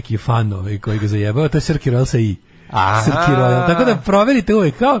neki fan koji ga zajebao, to je Srki Royal sa I. Srki Royal. Tako da proverite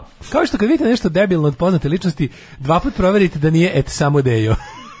uvek, kao što kad vidite nešto debilno od poznate ličnosti, 2 puta proverite da nije et samo Dejo.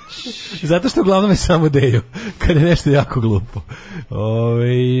 Zato što uglavnom je samo Dejo, kad je nešto jako glupo.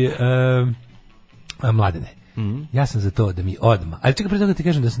 Mladene. Ja sam za to da mi odmah. Ali čekaj, pre toga ti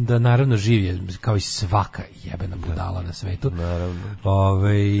kažem da naravno živje kao i svaka jebena budala na svetu. Naravno.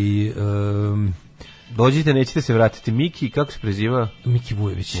 Dođite, nećete se vratiti. Miki, kako se preziva? Miki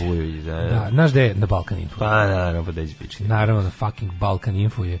Vujović. Da. Znaš gde je na Balkan Info? Pa naravno, pa deći biti. Naravno, na fucking Balkan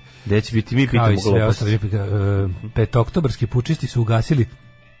Info je. Gde će biti, mi pitamo gluposti. Petoktobarski pučisti su ugasili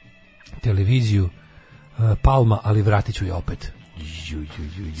televiziju Palma, ali vratit ću je opet.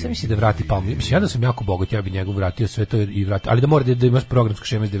 Sve misli da vrati Palmu. Mislim, ja da sam jako bogat, ja bi njegov vratio sve to i vratio. Ali da mora da imaš programsku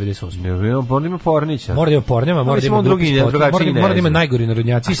šemu iz 98. Mora da ima Pornića. Mora da ima Pornjama, mora da ima mora da ima najgori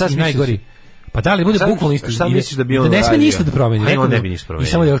narodnjaci i najgori. Pa da li bude bukvalno isto? Šta misliš da bi on da ne sme ništa da promeni? Ajmo, ne bi ništa promenio.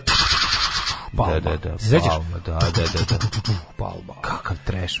 I samo da Palma. Da. Palma. Kakav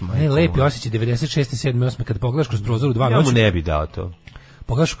trash, majko. Lepi osjećaj 96. 7. 8. kad pogledaš kroz prozor u 2 noći. Ja mu ne bi dao to.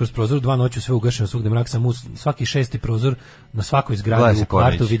 Pogledaš kroz prozor u 2 noći, sve ugašeno, svugde mrak, samo svaki 6. prozor na svakoj zgradi u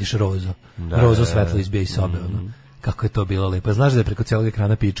kvartu vidiš rozo. Rozo svetlo izbija iz sobe. Kako je to bilo lepo. Znaš da je preko celog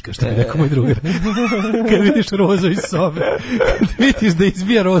ekrana pička, što bi rekao moj drugar. Kad vidiš rozo iz sobe, kad vidiš da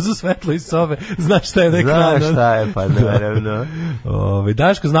izbija rozo svetlo iz sobe, znaš šta je na ekranu. Znaš šta je, pa naravno.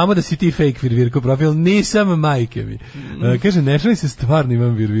 Daško, znamo da si ti fake Virvirko profil, nisam, majke mi. Kaže, ne šali se, stvarno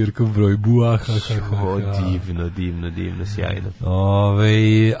imam Virvirko broj, buaha. Divno, sjajno.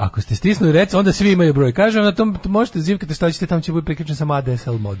 Ako ste stisnuli rec, onda svi imaju broj. Kažem, na tom možete zivkati šta ćete, tamo će biti priključen sam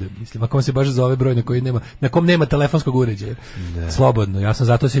ADSL modem. Mislim, ako vam se baš zove broj na kom nema telefonskog uređaja. Slobodno, ja sam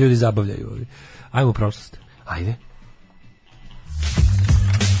zato se ljudi zabavljaju. Ajmo u prošlost. Ajde.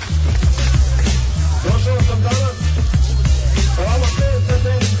 Došao sam danas, sa vama 5 da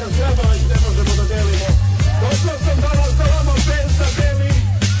delim, kad treba ih ne možemo da delimo. Došao sam danas, sa vama 5 da delim,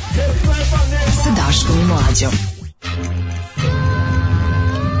 jer hleba nema. Sa Daškom i Mlađom.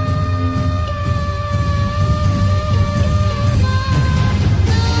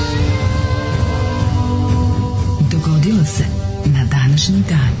 Dogodilo se na današnji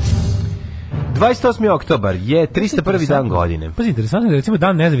dan. 28. oktobar je 301. dan godine. Pazi, interesantno je da recimo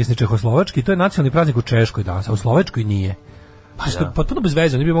dan nezavisne Čehoslovačke, to je nacionalni praznik u Češkoj danas, a u Slovačkoj nije. Potpuno bez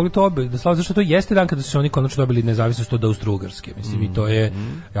veze, oni bi mogli to da slave, zašto to jeste dan kada su oni konačno dobili nezavisnost od Austro-Ugarske. Mislim, i to je,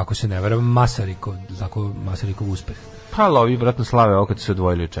 ako se ne verujem, Masarikov uspeh. Pa ovi vratno slave ovo kad su se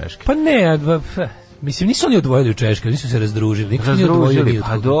odvojili u Češke. Pa ne, mislim, nisu oni odvojili u Češke, nisu se razdružili.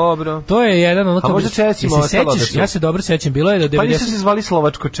 Pa dobro. To je jedan ono... A možda Česima ostalo da su... Ja se dobro sećam, bilo je da... Pa nisu se zvali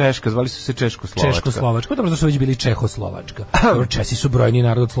Slovačko-Češka, zvali su se Češko-Slovačka. Češko-Slovačka, dobro, zašto već bili Čehoslovačka. Česi su brojni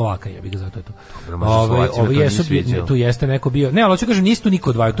narod od Slovaka, jebi ga, zato je to. Ovi jesu, tu jeste neko bio... Ne, ali hoću kažem, nisu tu niko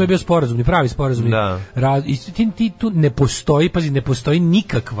odvajao, to je bio sporazumni, pravi sporazumni. I tu ne postoji, pazi, ne postoji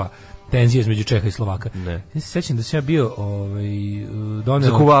nikakva tenzije između Čeha i Slovaka. Ne. Ja se sećam da sam ja bio doneo...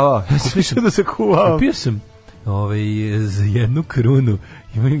 Zakuvavao. Kupio sam za jednu krunu.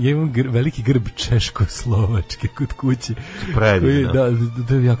 Imam veliki grb Češko-Slovačke kod kuće. Predivno.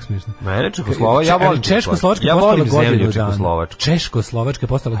 Da je jako smiješno. Mene Češko-Slovačka, ja volim Češko-Slovačka je postala godinu dana. Češko-Slovačka je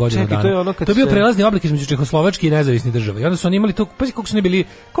postala godinu dana. To je bio prelazni oblik između Čehoslovačke i nezavisne države. I onda su oni imali to, pazi koliko su ne bili,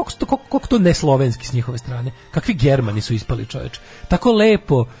 koliko to neslovenski s njihove strane. Kakvi Germani su ispali, čoveče. Tako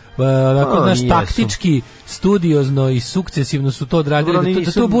lepo, naš taktički, studiozno i sukcesivno su to odradili,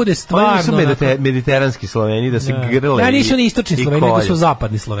 da to bude stvarno... Oni su mediteranski Sloveni, da se grle. Ja, nisu oni istočni Sloveni, nego su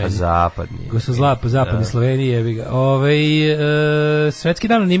zapadni Sloveni. Zapadni. Ko su zapadni Sloveni, jebi ga. Svetski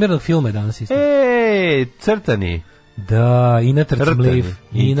dan animiranog filma je danas isto. Crtani. Da, Inatrcmliv.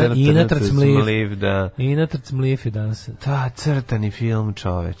 Inatrcmliv, da. Inatrcmliv je danas. Da, crtani film,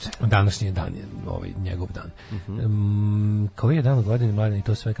 čoveče. Današnji dan je njegov dan. Koji je dan u godini, Mladen, i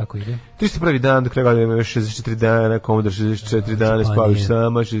to sve kako ide? 301. dan, do kraja godine ima još 64 dana, Komodor 64 dana, spavaš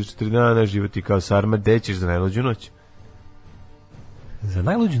sama, 64 dana, život ti kao sarma, gde ćeš za najluđu noć? Za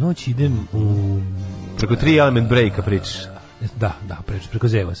najluđu noć idem u... Preko 3 element breaka pričaš. Da, preko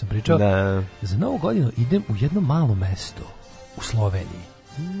Zeva sam pričao. Da. Za Novu godinu idem u jedno malo mesto u Sloveniji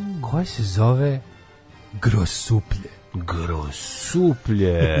koje se zove Grosuplje.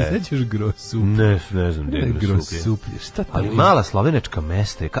 Grosuplje. Sećaš Grosuplje? Ne znam gde je Grosuplje. Šta to? Ali mala slovenačka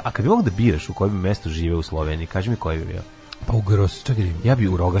mesta. A kad bi mogu da biraš u kojem mestu žive u Sloveniji, kaži mi koji bi bio? Pa u čekaj. Ja bi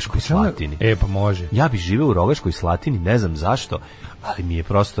u Rogaškoj Slatini. Pa može. Ja bi živeo u Rogaškoj Slatini, ne znam zašto, ali mi je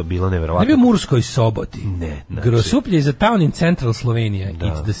prosto bilo neverovatno. Ne bi u Murskoj Soboti. Ne. Znači, Grosuplje is a town in central Slovenija. Da.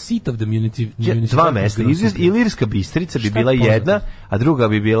 It's the seat of the municipality. Dva mesta. Ilirska Bistrica bi bila jedna, a druga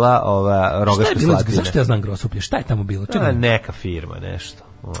bi bila Rogaška Slatina. Zašto ja znam Grosuplje? Šta je tamo bilo? Neka firma, nešto.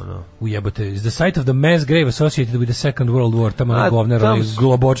 Ujebote, is the site of the mass grave associated with the Second World War, tamo je govner,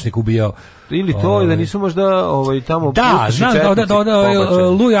 globočnik ubijao. Ili to, ili da nisu možda tamo... Da, znam,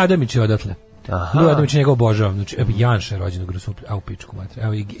 Luj Adamić je odatle. Luj Adamić je njegov obožavam. Znači, Janša je rođen u Grosuplju, a u pičku mater.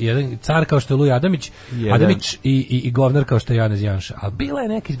 Evo, jedan car kao što je Luj Adamić i govner kao što je Janez Janša. A bila je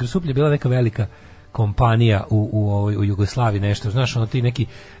neka iz Grosuplja, bila neka velika kompanija u Jugoslaviji, nešto, znaš, ono ti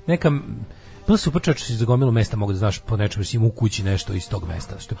neka... Bilo super čovječ si za gomilu mesta mogu da znaš po nečemu, si im u kući nešto iz tog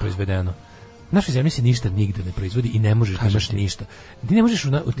mesta što je proizvedeno. U našoj zemlji se ništa nigde ne proizvodi i ne možeš da imaš ništa. Ti ne možeš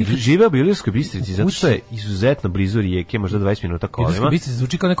žive u Ilirskoj Bistrici zato što je izuzetno blizu rijeke, možda 20 minuta kolima. Ilirska Bistrica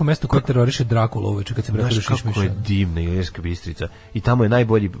zvuči kao neko mesto koje teroriše Drakula uveče kad se pretvoriš Išmiša. Kako je divna Ilirska Bistrica. I tamo je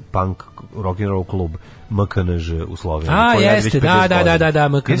najbolji punk rock and roll klub MKNŽ u Sloveniji. A jeste, da,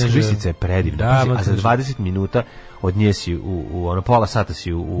 MKNŽ. Ilirska Bistrica je predivna. A za 20 minuta od nje si u pola sata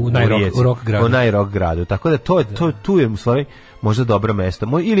si u rijeci, u najrock gradu. Tako da tu je u stvari možda dobro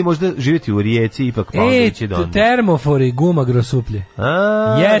mesto. Ili možda živjeti u rijeci ipak pa ići do onda. Termofori, guma Grosuplje.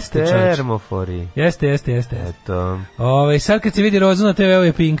 Jeste, termofori. Jeste. Eto. Sad kad se vidi Rozu na TV-u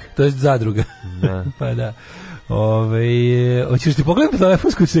je Pink, to je zadruga. Da. Pa da. Hoćeš ti pogledati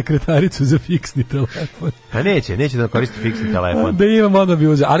telefonsku sekretaricu za fiksni telefon? A neće da koristi fiksni telefon. Da imam, onda bi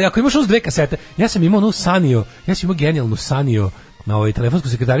uzeo. Ali ako imaš uz 2 kasete, ja sam imao genijalnu Sanio na telefonsku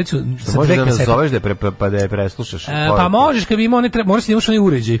sekretaricu sa 2 kasete. Možeš da nas zoveš pa da je preslušaš. Pa možeš, kad bi imao moraš da imaš onaj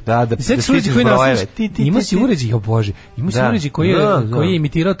uređaj. Da stičeš brojeve. Ima si uređaj, bože. Ima si uređaj koji je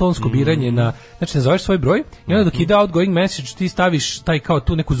imitirao tonsko biranje na... Znači, ne zoveš svoj broj i onda dok ide outgoing message ti staviš taj kao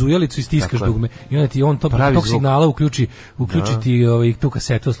tu neku zujelicu i stiskaš dugme. I onda ti on tog signala uključi ti tu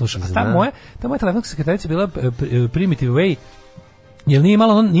kasetu sluša. A ta moja telefonska sekretarica bila primitive way, jer nije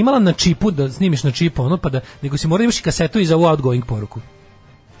imala na čipu da snimiš na čipu nego si morao imaš i kasetu i za outgoing poruku.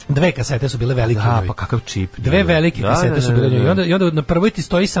 2 kasete su bile velike. Da, pa kakav čip. 2 velike kasete su bile. I onda na prvoj ti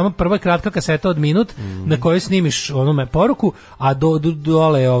stoji samo prva kratka kaseta od minut na kojoj snimiš poruku, a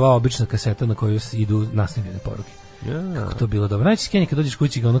dole je ova obična kaseta na kojoj idu nasnimljene poruke. Kako to bilo dobro. Najčešće Kenji kad dođeš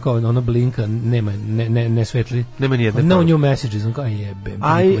kući ono blinka, nema, ne svetli. Nema ni jedne no poruke. new messages, on kao jebe.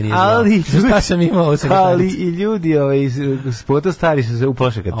 Ali šta sam imao ali i ljudi spota stari su se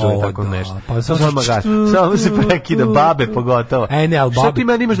uplaše kad čuje tako nešto. Pa samo se prekida, babe pogotovo. Ne, ali šta ti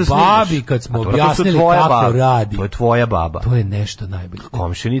meni imaš da snimaš? Babi kad smo objasnili kako radi. To je tvoja baba. To je nešto najbolje.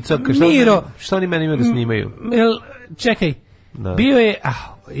 Komšinica, šta oni meni imaju da snimaju? Čekaj, bio je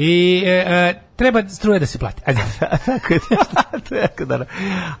treba struje da se plati.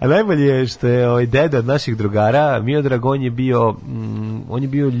 A najbolje je što je deda od naših drugara, Miodrag, on je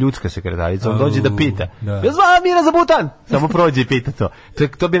bio ljudska sekretarica, on dođe da pita. Ja zvao Mira za butan! Samo prođe i pita to.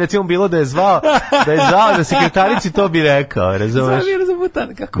 To bi recimo bilo da je zvao na sekretarici, to bi rekao, razumeš? Zvao Mira za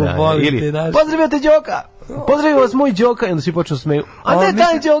butan, kako volite naš. Pozdravite Đoka! Pozdravio vas moj Đoka, i onda svi počnu smeju. A ne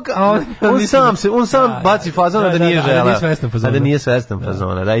taj Đoka! On sam baci fazona da nije želeo. A da nije svestan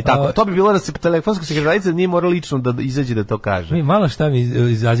fazona. Da, i tako. To bi bilo da se telefonska sekretarica nije mora lično da izađe da to kaže. Malo šta mi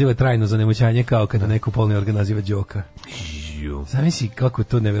izaziva trajno zanemoćanje kao kada neko polni organ naziva Đoka. Zamisli kako je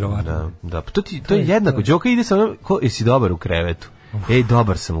to neverovatno. Da, to je jednako. Đoka ide sa onom, jesi dobar u krevetu.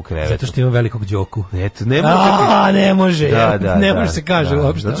 Dobar sam u krevetu. Zato što ima velikog Đoku. Eto, ne može. Ne može. Ne može se kaže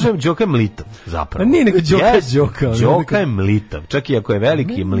uopšte. Zato što Đoka je mlitav, zapravo. Nije nego Đoka je Đoka. Đoka je mlitav. Čak i ako je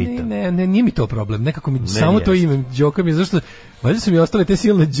veliki je mlitav. Ne, nije mi to problem. Nekako mi samo to ime Đoka mi, zašto valjda su mi ostale te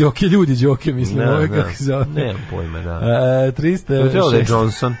silne Đoke, ljudi Đoke, mislim, kako se zove. Nemam pojma, da. 306. je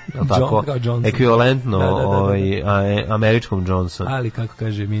Johnson, tako, ekvivalentno američkom Johnson. Ali, kako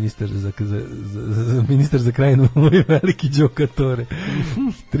kaže ministar za krajinu, moj veliki Đoka Tore.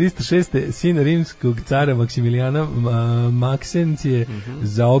 306. sin rimskog cara Maksimilijana Maksenc je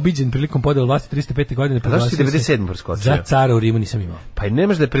zaobiđen prilikom podela vlasti 305. godine. Zašto si 97. preskočio? Za cara u Rimu nisam imao. Pa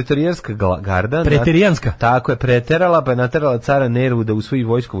nemaš da je pretorijanska garda. Preterijanska? Tako je, preterala, pa je naterala cara Neru da usvoji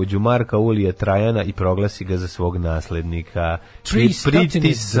vojskovođu Marka Ulija Trajana i proglasi ga za svog naslednika.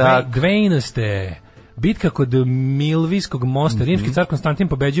 Pritisak. Dvejnaste. Bitka kod Milvijskog mosta. Rimski car Konstantin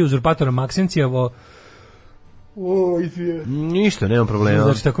pobeđuje uzurpatora Maksencijevo. Ništa, nemam problema.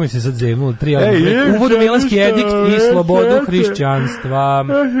 Znači, tako mi se sad zevnulo. Uvod u Milanski edikt i slobodu hrišćanstva.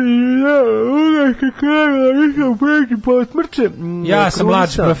 Ja sam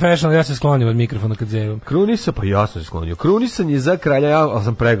mlad profesional, ja se sklonim od mikrofona kad zevam. Krunisa, pa ja sam se sklonio. Krunisan je za kralja, ja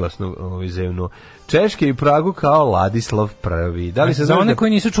sam preglasno zevnuo. Češke i Pragu kao Ladislav I. Da li se za one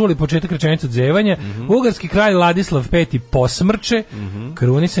koji nisu čuli početak rečenice od zevanja, ugarski kralj Ladislav V posmrče,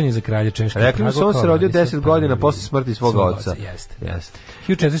 krunisan je za kralja Češke i Pragu. Rekli mu, on se rodio 10 godina posle smrti svoga oca. Jeste.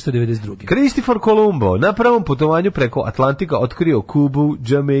 1492. Kristofor Kolumbo na prvom putovanju preko Atlantika otkrio Kubu,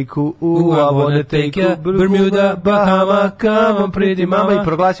 Jamaiku, Avonetejku, Bermuda, Bahama, come on pretty mama i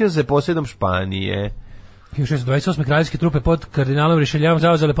proglasio se posjedom Španije. 1628. kraljevske trupe pod kardinalom Richelieuom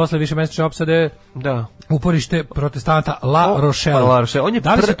zauzele posle višemesečne opsade uporište protestanta La Rochelle. On je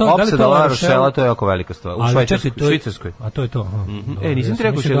opsada La Rochelle, to je jako velika stvar. U Švajcarskoj. A to je to. Nisam ti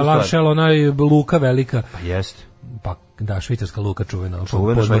rekao što je La Rochelle, onaj luka velika. Pa jeste. Pa da, švicarska luka čuvena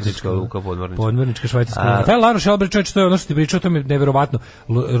švajcarska luka, podmornička švajcarska luka. Taj La Rochelle, to je ono što ti pričao, to mi je neverovatno.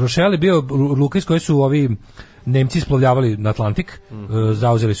 Rochelle je bio luka iz koje su ovi Nemci isplovljavali na Atlantik,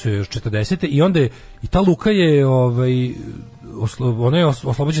 zauzeli su je još 40. i onda i ta luka je ona je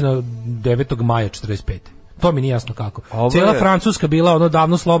oslobođena 9. maja 45. To mi nije jasno kako. Cijela Francuska bila ono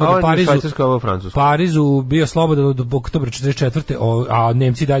davno slobodna, Parizu bio slobodan od oktobra 44. a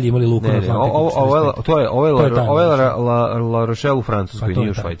Nemci dalje imali luku na Atlantiku. Ovo je La Rochelle u Francuskoj,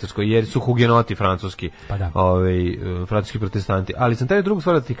 nije u Švajcarskoj, jer su hugenoti francuski, francuski protestanti. Ali sam taj drugu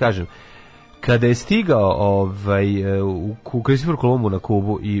stvar da ti kažem. Kada je stigao Kristofor Kolumbo na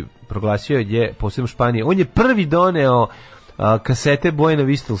Kubu i proglasio je posebno Španije, on je prvi doneo kasete Buena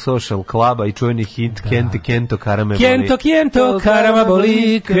Vista Social Cluba i čuveni hit Kente Kento Karame Boli. Kento Karama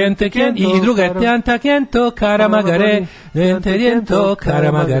Boli, Kente Kento i druga je Tjanta Kento Karama Gare, Kento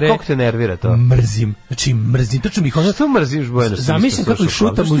Karama Gare. Kako te nervira to? Mrzim, točno mi ih ono... Što mrziš Buena Vista? Zamislim kako ih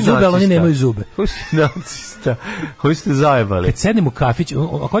šutam u zube, ali oni nemaju zube. Koji si nacista? Koji ste zajebali? Kad sednem u kafić,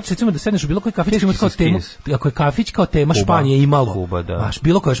 ako hoćeš recimo da sedneš u bilo koji kafić, kao temu, ako je kafić kao tema Španije imalo, Kuba, da. Baš,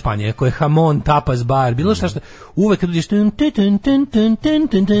 bilo koja Španija, ako je hamon, tapas bar, bilo šta, uvek kad uđeš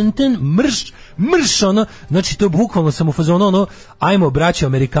mrš, ono, znači to je bukvalno sam u fazonu, ono, ajmo braće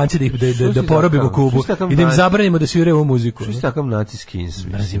Amerikanci da porobimo Kubu i da im zabranimo da sviraju ovu muziku. Što si takav naciski ins?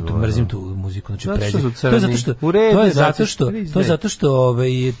 Mrzim tu muziku, znači to je zato što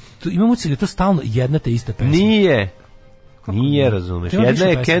imamo cilj, to stalno jedna te ista pesma. Nije, razumeš. Jedna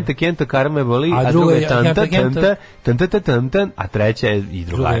je Kenta Karame Boli, a druga je Tanta, a treća je i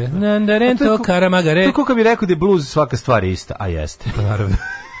druga. Nandarento Karama Gare. To kako bi rekao da je blues svaka stvar je ista, a jeste. Pa naravno.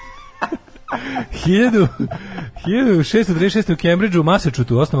 1636. u Cambridgeu, u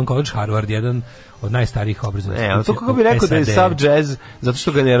Massachusettsu, osnovan college Harvard, jedan od najstarijih obrazovnih institucija. To kako bi rekao da je sav džez, zato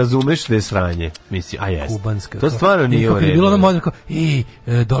što ga ne razumeš da je sranje. Mislim, a jeste. Kubanska. To stvarno nije u redu. Bilo ono moderno kao,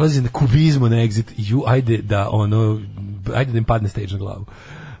 dolazi na kubizmu na exit, ajde da im padne stage na glavu.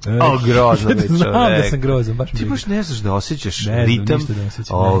 Grozno mi čovek. Znam da sam grozan, baš mi. Ti baš ne znaš da osjećaš ritam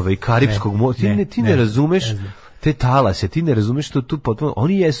karipskog mora. Ti ne razumeš te talase, ti ne razumeš što tu potpuno,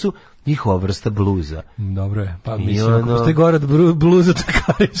 oni jesu njihova vrsta bluza. Dobro je, pa mislim, ako postoji gore od bluza, to je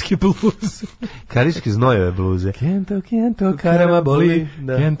karibski bluz. Karibski znojeve bluze. Kento, karama boli,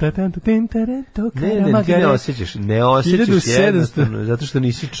 kenta, karama ti ne osjećaš jednostavno, zato što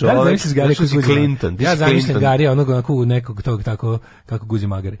nisi čovek, zato što si Clinton. Ja zamišljam Garija, nekog tog tako, kako guzi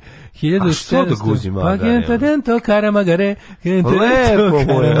magare. A što da guzi magare? Kento, karama gare,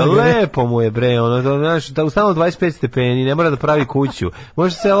 lepo mu je, bre, da ustano 25 stepeni, ne mora da pravi kuću,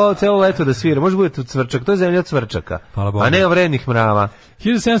 može celo leto da svira, može bude cvrčak, to je zemlja cvrčaka, a ne vrednih mrava.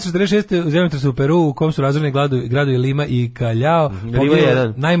 1746. u zemljotresu u Peru, u kom su razoreni gradovi Lima i Callao,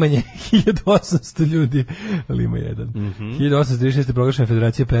 najmanje 1800 ljudi, Lima 1. 1836. proglašena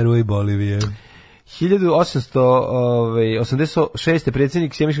Federacija Peru i Bolivije. 1886.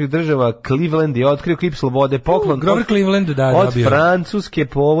 predsjednik Sjedinjenih Država Cleveland je otkrio kip slobode, poklon od Francuske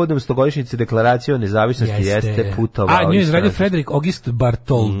povodom 100-godišnjice deklaracije o nezavisnosti jeste putovao. Nju je izradio Frederick Auguste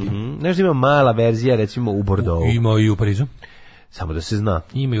Bartholdi. Znaš da ima mala verzija recimo u Bordeaux. Ima i u Parizu. Samo da se zna.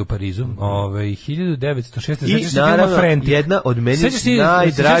 Ima i u Parizu. 1906. I naravno jedna od meni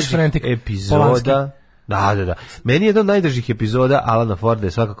najdražih epizoda. Da. Meni je jedan od najdražih epizoda Alana Forda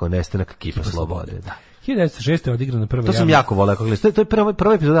je svakako nestanak kipa slobode. Da. 1906. je odigrana prva. To sam jako voleo. To je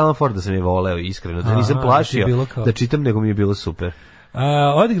prva epizoda Alana Forda sam je voleo iskreno. Da nisam plašio da čitam, nego mi je bilo super.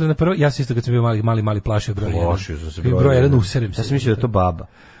 Odigrana prva, ja sam isto kad sam bio mali plašio broj 1. Plašio sam se broj 1 userem se. Ja sam mislio da je to baba.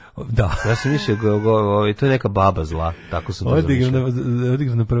 Da. Ja sam mislio, to je neka baba zla, tako sam to zamišljao.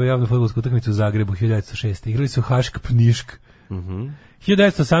 Odigrao na prvu javnu fudbalsku utakmicu u Zagrebu 1906. Igrali su Hašk Pnišk.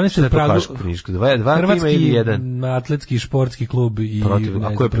 1918. u Pragu Hrvatski atletski športski klub i protiv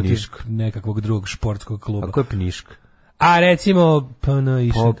nekakvog drugog športskog kluba. A ko je Pnišk? A recimo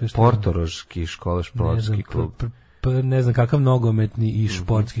Portoroški škola športski klub. Ne znam kakav nogometni i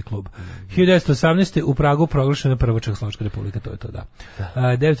športski klub. 1918. u Pragu proglašena prva Čehoslovačka republika, to je to, da.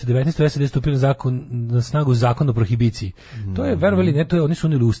 1919. SAD stupio na snagu zakon o prohibiciji. To je, verovali ne, oni su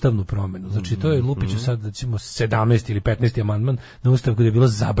unijeli ustavnu promenu. Znači, to je Lupiću sad, recimo, 17. ili 15. amandman na ustav gdje je bilo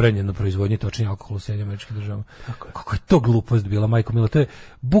zabranjeno proizvodnje i točenje alkohola u Sjedinjenim Američkim Državama. Kako je to glupost bila, majko mila. To je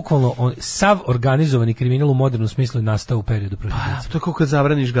bukvalno sav organizovani kriminal u modernom smislu je nastao u periodu prohibicije. To je kao kad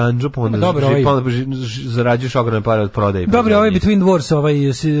zabraniš gandžu, pa onda zarađuješ ogromne pare od prodaje. Dobro, ovaj Between Wars,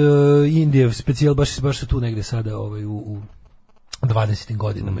 Indijev specijal, baš su tu negde sada u 20.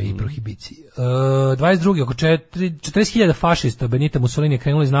 godinama i prohibiciji. 22. oko 40.000 fašista Benita Mussolini je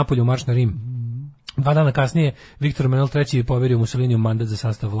krenulo iz Napolja u marš na Rim. 2 dana kasnije Viktor Emanuel III je poverio Mussoliniju mandat za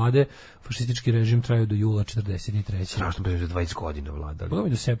sastav vlade. Fašistički režim trajao do jula 43. Strašno bilo 20 godina vladali. Bilo mi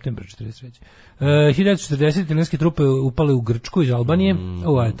do septembra 43. 1940 italijanske trupe upale u Grčku iz Albanije.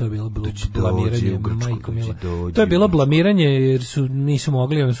 To je bilo blamiranje, majko mila. To je bilo blamiranje jer nisu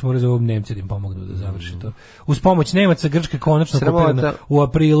mogli, oni su morali za ovog Nemce da im pomognu da završi to. Uz pomoć Nemaca Grčka konačno okupirana u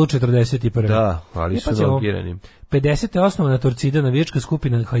aprilu 41. Da, ali su blokirani. 50. je osnovana Torcida, navijačka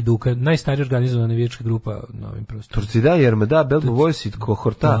skupina Hajduka, najstarija organizovana navijačka grupa na ovim prostorima. Torcida, Jermada, Belbo Vojsit,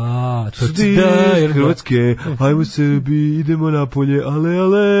 Kohorta. Torcida, Hrvatske, ajmo Srbi, idemo napolje,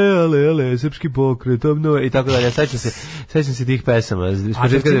 ale, srpski pokret, obnove, i tako dalje. Sećam se tih pesama iz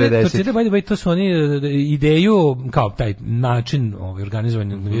početka 90. Torcida, by to su oni ideju, kao taj način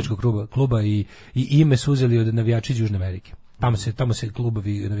organizovanja navijačkog kluba i ime su uzeli od navijača iz Južne Amerike. Tamo se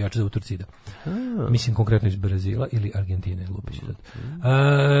klubovi navijača zovu Torcida. Mislim konkretno iz Brazila ili Argentine, lupić.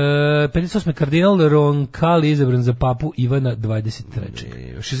 58. kardinal Roncalli izabran za papu Ivana 23.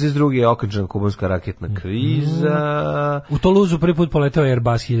 62. je okončana kubanska raketna kriza. U Toulouseu prvi put poletao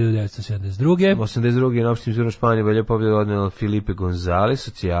Airbus 1972. 82. je na opštim izboru Španije velja pobjeda odnela Felipe González,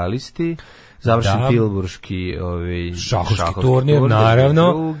 socijalisti. Završen Pilburški šahovski turnir,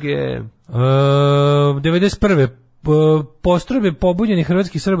 naravno. 91. Postrojbe pobunjenih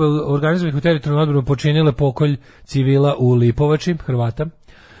hrvatskih Srba organizovanih u teritorijalnu odbranu počinile pokolj civila u Lipovači, Hrvata.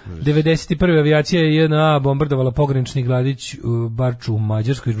 91. avijacija je JNA bombardovala pogranični gradić Barču u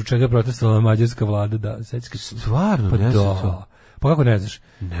Mađarskoj, zbog čega je protestovala mađarska vlada. Da, stvarno, ne znam to. Pa kako ne znaš?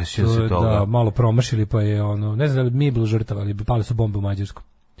 Ne sjećam se toga. Da, malo promašili, pa je ne znam da li mi je bilo žrtava, ali pale su bombe u Mađarsku.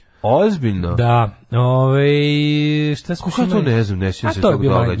 Ozbiljno? Da, šta smo imali? To ne znam, ne sjećam se tog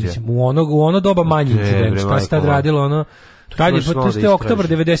događaja. U ono doba manji incident, šta se tad radilo, to je oktobar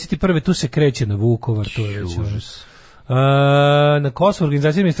 91. tu se kreće na Vukovar, to je već na Kosovo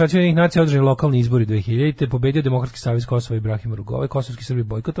organizacija administracije Ujedinjenih nacija održani lokalni izbori 2000. Pobedio Demokratski savez Kosova i Ibrahima Rugove, kosovski Srbi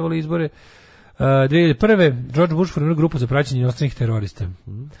bojkotovali izbore. 2001. George Bush formirao grupu za praćenje inostranih terorista.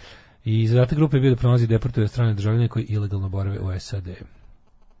 I zadatak grupe je bio da pronalazi deportuje strane državljane koji ilegalno borave u SAD.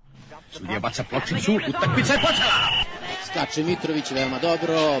 Sudija baca pločicu, utakmica je počela! Skače Mitrović veoma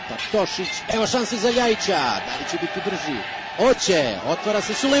dobro, pa Tošić, evo šanse za Ljajića, da li će biti brži? Hoće, otvara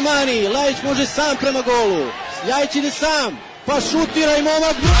se Sulejmani, Ljajić može sam prema golu, Ljajić ide sam, pa šutira i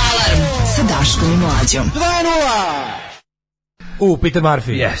momak! Alarm sa Daškom i Mlađom. 2:0! Peter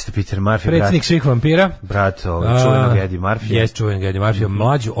Murphy. Jeste, Peter Murphy. Predsjednik svih vampira. Brat čuvenog Eddie Murphy. Jeste, čuvenog Eddie Murphy.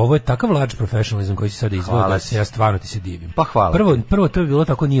 Mlađu, ovo je takav large professionalizam koji se sada izgleda da se ja stvarno ti se divim. Pa hvala. Prvo to je bilo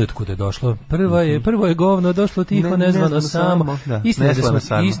tako nijotkuda je došlo. Prvo je govno došlo tiho, nezvano samo.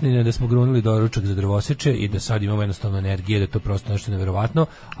 Istina je da smo grunili doručak za drvoseče i da sad imamo jednostavno energije, da to prosto nešto neverovatno.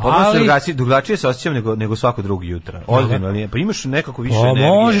 Ali drugačije se osjećam nego svako drugo jutra. Ozbiljno, ali pa imaš nekako više energije.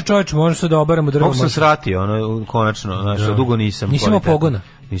 Može čovječe, može se da obaramo drvo. Kako sam sratio, konačno, znači dugo nisam. Nisi imao pogona.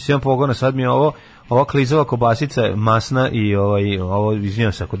 Nisam imao pogona, sad mi je ova klizava kobasica masna i ovo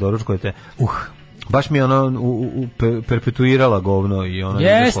izvinjam se ako doručkujete. Baš mi je perpetuirala govno i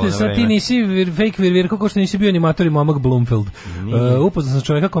jeste, sad ti nisi fake virvir, kako što nisi bio animator i momak Blumfeld. Upoznao sam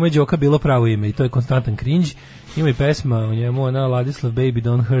čovjeka kome je Đoka bilo pravo ime i to je konstantan cringe. Ima i pesma o njemu, Ladislav, baby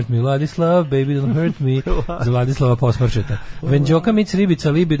don't hurt me, Ladislav, baby don't hurt me, za Ladislava Posmrčeta. When Đoka meets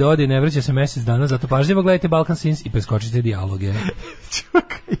ribica, libido odi, ne vraća se mjesec dana, zato pažljivo gledajte Balkan Sins i preskočite dijaloge.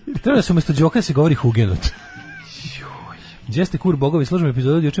 Treba da se umjesto Đoka se govori Hugenot. Gdje ste kur bogovi, služim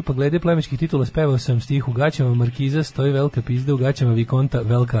epizodu od juče, pa glede plemičkih titula spevao sam stih u gaćama Markiza, stoji velika pizda, u gaćama Vikonta,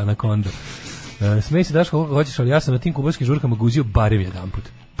 velika anakonda. Smej se Daško koliko hoćeš, ali ja sam na tim kubarskim žurkama guzio barem jedanput.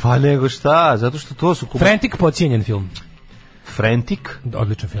 Pa nego šta, zato što to su Frantic, podcijenjen film. Frantic.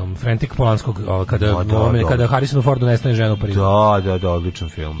 Odličan film. Frantic Polanskog, kada Harrisonu Fordu nestane žena u Parizu. Da, odličan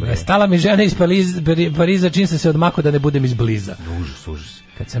film. Nestala mi žena iz Pariza, čim sam se odmakao da ne budem izbliza. Užas.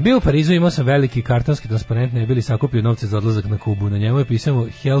 Kad sam bio u Parizu, imao sam veliki kartonski transparent, ne bili sakupio novce za odlazak na Kubu. Na njemu je pisano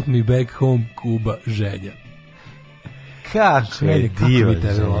Help me back home, Kuba, ženja. Kako je divan.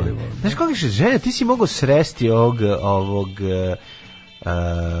 Znaš kako je ženja, ti si mogao sresti ovog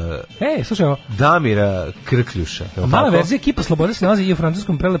slušaj ovo. Damira Krkljuša. Mala verzija Kipa Slobode se nalazi i u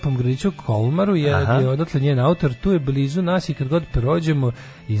francuskom prelepom gradiću Kolmaru, je odatle njen autor, tu je blizu nas i kad god prođemo,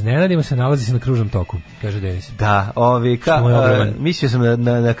 iznenadimo se, nalazi se na kružnom toku, kaže Denis. Da, mislio sam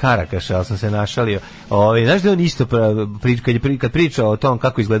na Karakaša, ali sam se našalio. Znaš da je on isto, kad priča o tom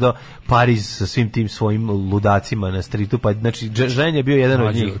kako izgledao Pariz sa svim tim svojim ludacima na stritu, pa znači ženja je bio jedan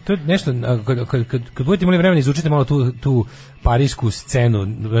od njih. To je nešto, kad budete imali vremena, izučite malo tu parijsku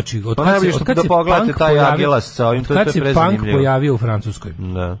scenu, znači od kad se punk pojavio u Francuskoj.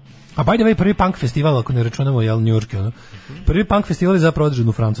 Da. A by the way, prvi punk festival, ako ne računamo njujorski, prvi punk festival je zapravo održan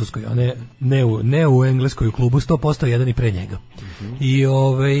u Francuskoj, a ne u Engleskoj, u klubu 100% jedan i pre njega. I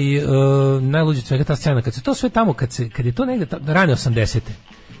najluđe svega ta scena, kad se to sve tamo, kad je to negde rane 80-te,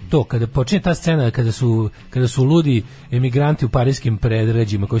 to, kada počinje ta scena, kada su ludi emigranti u parijskim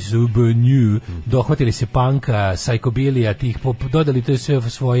predređima koji su se Benju, dohvatili se panka, sajkobilija, tih, dodali to sve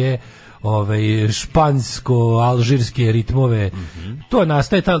svoje špansko-alžirske ritmove. To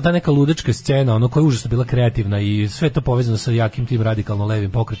nastaje ta neka ludačka scena, koja je užasno bila kreativna i sve to povezano sa jakim tim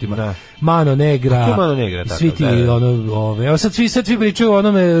radikalno-levim pokretima. Da. Mano Negra, svi ti, evo sad svi pričaju o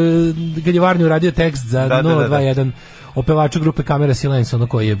onome, kad je Varnju radio tekst za 021, o pevaču grupe Kamera Silence,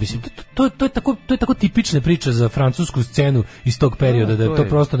 koji je, mislim, to je tako tipična priča za francusku scenu iz tog perioda, da je to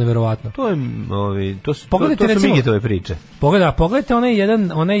prosto neverovatno. To su Migitove priče. Pogledajte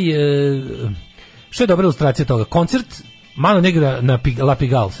što je dobra ilustracija toga. Koncert Mano Negra na La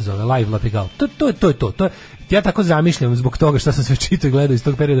Pigalle se zove, Live La Pigalle. To je, ja tako zamišljam zbog toga što sam sve čitao i gledao iz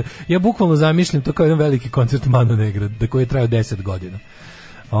tog perioda. Ja bukvalno zamišljam to kao jedan veliki koncert Mano Negra, koji je trajao 10 godina.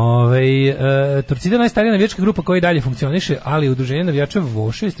 Torcida je najstarija navijačka grupa koja i dalje funkcioniše, ali udruženje navijača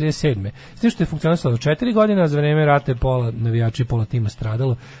Voše iz 37. S tim što je funkcionisalo 4 godine, a za vreme rata je pola navijača i pola tima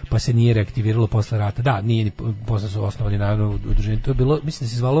stradalo, pa se nije reaktiviralo posle rata. Da, nije ni posle su osnovani naravno udruženje. To je bilo, mislim da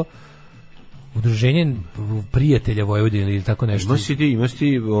se zvalo Udruženje prijatelja Vojvodine ili tako nešto. Imaš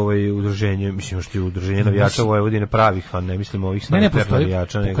ti udruženje, mislim imaš ti udruženje navijača Vojvodine pravih, a ne mislim ovih snajper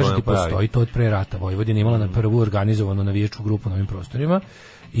navijača, nego pravih. Postoji to od pre rata. Vojvodina imala na prvu organizovanu navijačku grupu na ovim prostorima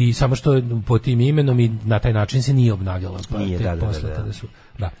i samo što po tim imenom i na taj način se nije obnavljala.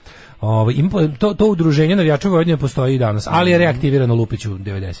 To udruženje navijača Vojvodine postoji i danas, ali je reaktivirano Lupiću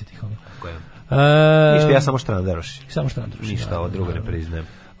 90-ih. Ništa, ja samo Štrandaroši. Ništa, ovo drugo ne priznajem.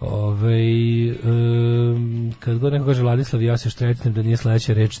 Kad god neko kaže Ladislav, ja se štrecnem da nije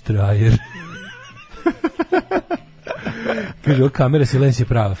sledeća reč trajer. Kaže, Kamera Silence je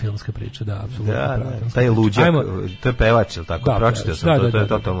prava filmska priča, da, apsolutno prava. Taj je luđak, to je pevač, ili tako? Pročitao sam, to je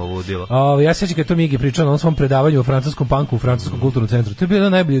totalno ludilo. Ja sećam kad to Migi pričao na onom svom predavanju o francuskom punku u Francuskom kulturnom centru. To je bio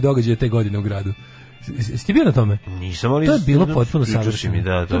jedan najbolji događaj te godine u gradu. Jeste bio na tome? Nisam, ali to je bilo potpuno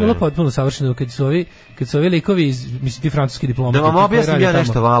savršeno. To je bilo potpuno savršeno kad su ovi likovi, mislim ti francuski diplomati. Da vam objasnim ja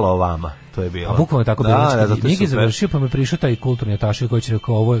nešto malo o vama. To je bilo. A bukvalno tako bilo. Migi završio, pa me prišao taj kulturni ataše koji će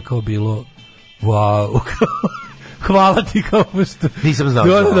rekao, ovo je kao bilo wow. Hvala ti kao što. Nisam znao.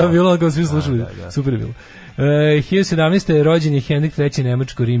 Da, bilo kao svi slušali. Super je bilo. 1017. rođen je Henrik III.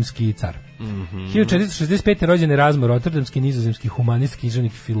 Nemačko-rimski car. 1465. rođen je Razmo Rotterdamski, nizozemski humanist,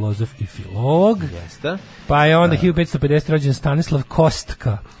 književnik, filozof i filolog. Jeste. Pa je onda 1550. rođen Stanislav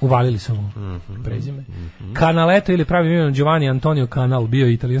Kostka. Uvalili su mu prezime. Canaletto ili pravim imenom Giovanni Antonio Canal, bio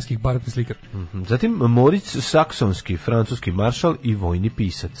je italijanski barokni slikar. Zatim Moritz Saksonski, francuski maršal i vojni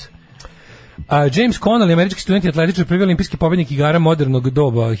pisac. James Connolly, američki student i atletičar, prvi olimpijski pobjednik igara modernog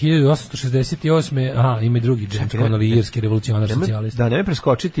doba, 1868. Ima i drugi James Connolly, irski revolucionar, socijalista. Da, ne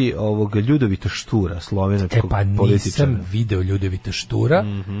preskočiti ovog Ljudovita Štura, slovenačkog političara. Nisam video Ljudovita Štura,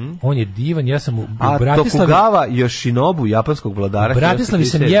 on je divan, ja sam u Bratislavi... Tokugava Yoshinobu, japanskog vladara. U Bratislavi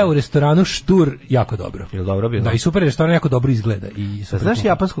sam jeo u restoranu Štur, jako dobro. Je li dobro bilo? Da, i super restoran, jako dobro izgleda. Znaš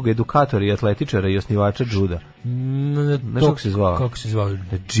japanskog edukatora i atletičara i osnivača juda? Znaš kako se zvao? Kako se zvao?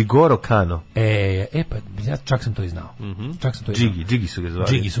 Jigoro Kano. Pa ja čak sam to i znao. Džigi su ga zvali.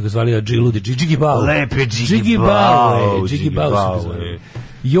 Džigi su ga zvali, Džigi Bao. Lepe Džigi Bao. Džigi Bao su ga zvali.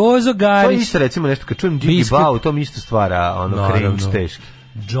 Jozo Garić. To isto recimo nešto, kad čujem Džigi Bao, to mi isto stvara cringe teški.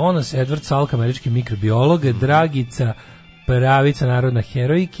 Jonas Edward Salk, američki mikrobiolog, Dragica pravica narodna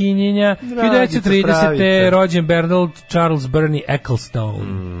herojkinjenja. 1930. rođen Bernard Charles Bernie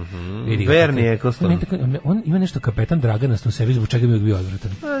Ecclestone. Bernie Ecclestone. On ima nešto kapetan Draganasto u sebi, zbog čega mi je bio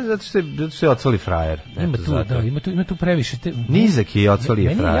odvratan. Zato što je ocvali frajer. Ima tu previše. Nizak je ocvali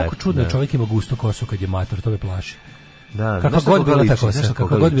frajer. Meni je jako čudno da čovjek ima gusto kosu kad je mator, to me plaši. Da, kakva god bila ta kosa.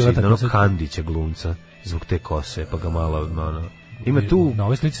 Kakva god bila ta kosa. Kandića glumca, zbog te kose, pa ga malo... Ima tu... Na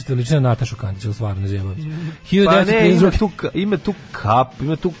ovoj slici ste liči na Natašu Kandić, ali stvarno ne zjebam. Pa ne, ima tu kap,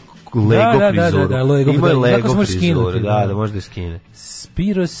 ima tu Lego frizuru. Ima Lego frizuru, da može da skine.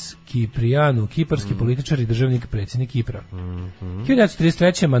 Spiros Kiprianu, kiparski političar i državnik, predsjednik Kipra.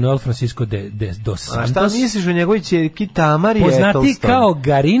 1933. Manuel Francisco dos Santos. A šta misliš o njegovoj ćerki Tamari Ecclestone? Poznati kao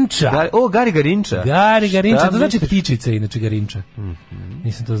Garinča. Gari Garinča. Gari Garinča, to znači ptičica, inače Garinča.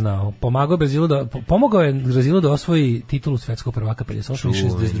 Nisam to znao. Pomogao je Brazilu da osvoji titulu svetskog prvaka 58 i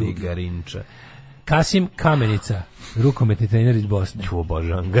 62. Garinča. Kasim Kamenica, rukometni trener iz Bosne.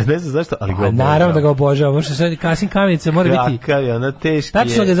 Obožavam ga, ne znam zašto, ali ga obožavam. Naravno da ga obožavam, Kasim Kamenica mora biti... Kakav je, ona teški je.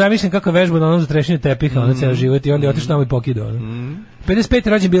 Tačno ga zamišljam kako vežba na onom za trešenje tepiha, ona ceo život i onda je otišao tamo i pokidao. 55.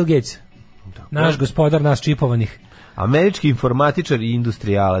 rođen Bill Gates, naš gospodar, nas čipovanih. Američki informatičar i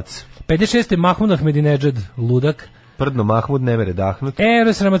industrijalac. 56. Mahmud Ahmedinejad, ludak. Prdno Mahmud ne mere dahnut.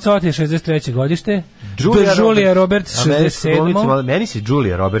 Eros Ramazzotti, 63. godište. Julia Roberts, 67. Meni se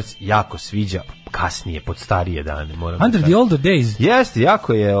Julia Roberts jako sviđa kasnije, pod starije dane. Under the older days. Jeste,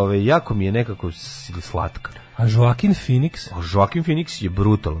 jako mi je nekako slatka. A Joaquin Phoenix? Joaquin Phoenix je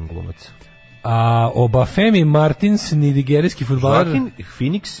brutalan glumac. A Obafemi Martins, nigerijski fudbaler. Joaquin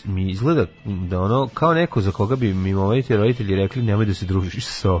Phoenix mi izgleda da ono kao neko za koga bi mi roditelji rekli nemoj da se družiš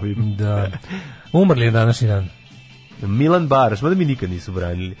s ovim. Da. Umrli je današnji dan. Milan Baraš, mada mi nikad nisu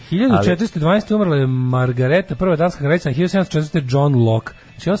branili. 1412. umrla je Margareta, prva danska kraljica, 1740. John Locke.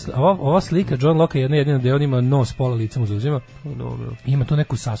 Znači, ova slika John Locke je jedina da on ima nos pola lica mu zauzima. Ima tu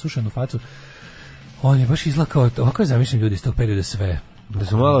neku sasušenu facu. On je baš izlakao, ovako je zamišljen ljudi iz tog perioda sve. Da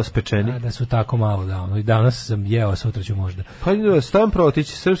su malo spečeni. Da su tako malo, da. Ono, i danas sam jeo, sutra ću možda. Pa Stojan Protić,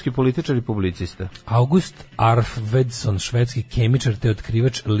 srpski političar i publicista. August Arfvedson, švedski kemičar te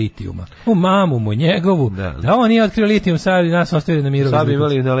otkrivač litijuma. U mamu mu njegovu. Da on nije otkrio litijum, sad nas ostavili na miru. Sad bi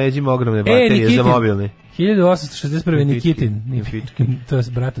imali na leđima ogromne baterije za mobilni. 1861. Nikitin. To je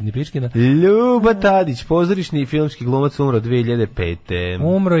brat od Nipičkina. Ljuba Tadić, pozorišni i filmski glumac, umro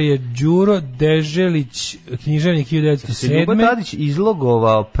 2005. Umro je Đuro Deželić, književnik 1907. Ljuba Tadić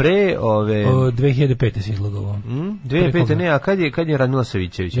izlogovao pre ove... 2005. se izlogovao. 2005. ne, a kad je Radmila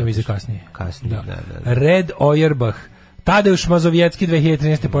Savićević? Ja mislim kasnije. Kasnije, da. Red Ojerbah, Tadeuš Mazovjetski,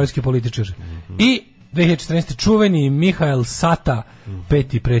 2013. poljski političar. I 2014. čuveni Mihael Sata,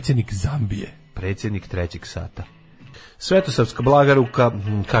 peti predsjednik Zambije. Predsjednik trećeg sata. Svetosavska blagaruka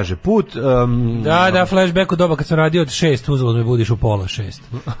kaže put. Da, flashback u doba kad sam radio od 6, uzelo me budiš u pola 6.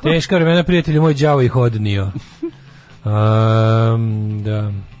 Teška vremena, prijatelju moj, đavo ih odnio.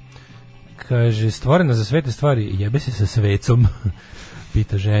 Da. Kaže, stvorena za sve te stvari, jebe se sa svecom.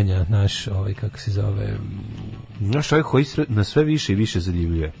 Pita ženja, naš, kako se zove... Naš čovjek koji na sve više i više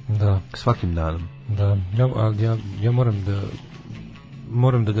zadivljuje. Da. Svakim danom. Da, ja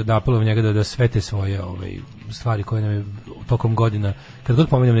moram da apelujem njega da sve te svoje stvari koje nam je tokom godina, kad god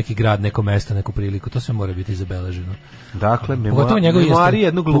pomenem neki grad, neko mesto, neku priliku, to sve mora biti zabeleženo. Dakle, memoari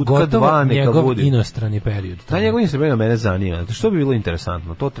jednog lutka, dva neka njegov bude. Inostrani period. Da, njegov inostrani period mene zanima. Što bi bilo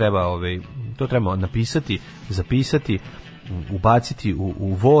interesantno? To treba napisati, zapisati, ubaciti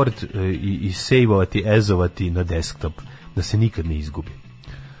u Word i sejvovati, ezovati na desktop, da se nikad ne izgubi.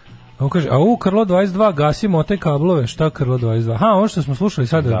 On kaže, Krlo 22, gasimo te kablove, šta Krlo 22? Ono što smo slušali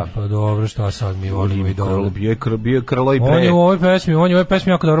sada, da. Pa dobro, šta sad mi volimo i dobro. Bio je Krlo i pre. On je u ovoj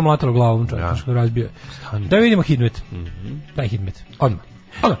pesmi jako dobro mlatalo glavom, što razbio. Da vidimo Hidmet. Daj Hidmet, odmah.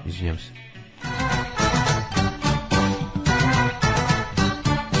 Izvinjam se.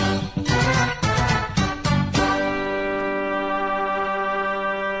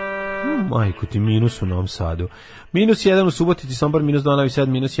 Majko ti, minus u Novom Sadu. -1 u Subotici, Sombor, -2 Novi Sad,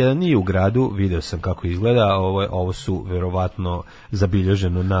 -1 nije u gradu. Video sam kako izgleda. Ovo su verovatno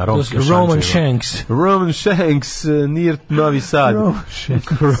zabilježeno na romskim šančevima. Roman Shanks, near Novi Sad.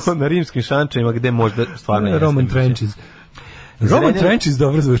 Na rimskim šančevima gde možda stvarno jeste. Roman Trenches. Roman Trenches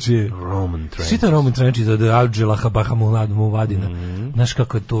dobro zvuči. Roman Trenches. Šita Roman Trenches od Avdželaha Bahamuladu Vadina. Znaš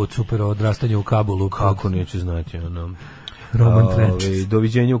kako je to super odrastanje u Kabulu. Kako neću znati, ono. Roman Trenčes.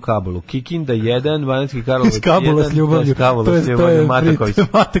 Doviđenje u Kabulu. Kikinda 1, Banatski Karlovac 1. Kabula s ljubavlju. To je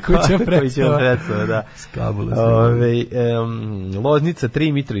Matakovića predstava. Da. Loznica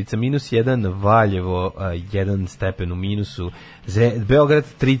 3, Mitrovica -1, Valjevo 1 stepen u minusu, Beograd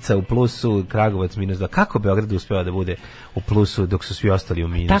 3 u plusu, Kragovac -2. Kako Beograd uspeva da bude u plusu dok su svi ostali u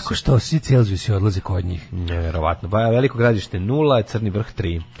minusu? Tako što svi Celzijusi odlaze kod njih. Neverovatno. Veliko Gradište 0, Crni vrh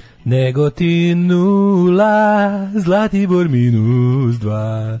 3. Negotin 0, Zlatibor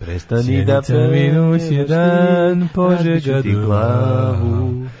 -2, Prestani da -1, Požega do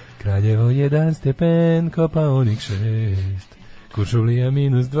glavu, Kraljevo 1 stepen, Kopaonik 6, Kuršumlija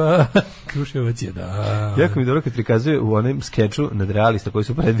 -2, Kruševac 1. Jako mi dobro kad prikazuje u onem skeču nadrealista koji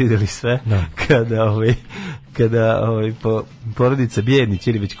su predvideli sve, kada porodica Bjednić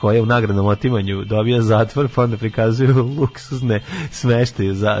ili već koja u nagradnom otimanju dobija zatvor, pa onda prikazuju luksuzne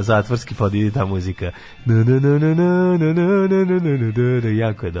smeštaje za zatvorski, pa ide ta muzika.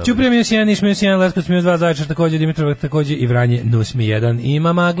 Jako je dobro. Ćuprije -1, Niš -1, Leskovac -2, Zaječar takođe, Dimitrov takođe i Vranje -1.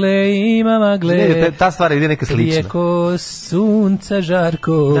 Ima magle. Ne, ta stvar ide neka slična. Lijeko sunca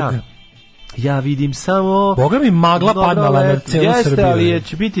žarkog. Da. Ja vidim samo... Boga mi magla padnala na celu Srbiju. Jeste, ali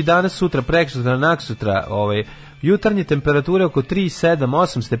će biti danas, sutra, preksutra, naksutra, jutarnje temperature oko 3, 7,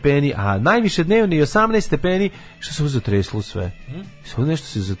 8 stepeni, a najviše dnevni 18 stepeni. Što se zatreslo sve? Sve nešto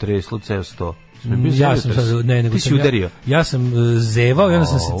se zatreslo, ceo 100. Ja sam sad, ti si udario. Ja sam zevao i onda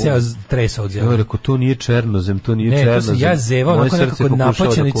sam se ceo tresao od zeva. Ja rekao, to nije černozem, to nije černozem. Ja zevao, onako nekako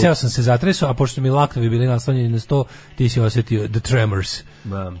napaćen i ceo sam se zatresao, a pošto mi laktovi bili nastavljeni na 100, ti si osjetio the tremors.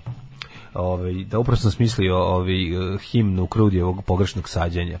 Da upravo sam smislio himnu Krudijevog pogrešnog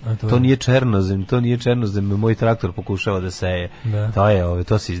sađenja. To nije černozem, moj traktor pokušava da seje.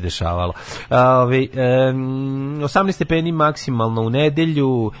 To se izdešavalo. 18 stepeni maksimalno u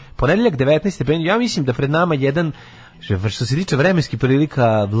nedelju, ponedeljak 19 stepeni. Ja mislim da pred nama jedan, što se tiče vremenskih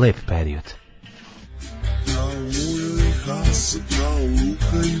prilika, lep period. Kao Mujo i Haso, kao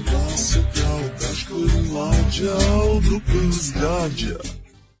Luka i Vaso, kao Daško i Mladja, od rupe uzgađa.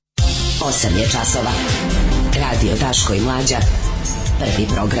 8 je časova. Radio Daško i Mlađa. Prvi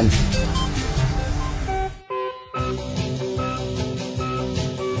program.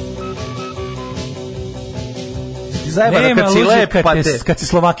 Nema luže kad se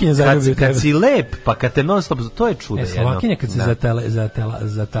Slovakinja zaljubi. Kad si lep, pa kad te non stop, to je čudo. Slovakinja kad se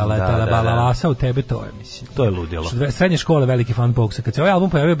zatalalasa u tebe, to je, mislim. To je ludilo. Srednje škole veliki fan Poksa. Kad se ovaj album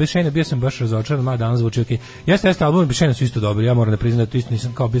pojavio bez Šejna, bio sam baš razočaran, mada danas zvuči okej. Jeste, albumi bez Šejna su isto dobri, ja moram da priznam da to isto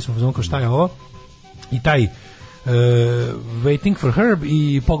nisam kao bio sam fazon kao šta je ovo. I taj Waiting for Herb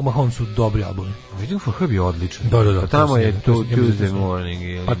i Pog Mahon su dobri albumi. Waiting for Herb je odličan. Da. Tamo je Tuesday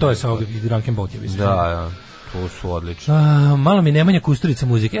Morning. Pa to je sa ovdje Drunken Boat. Da. To su odlično. Malo mi Nemanja Kusturica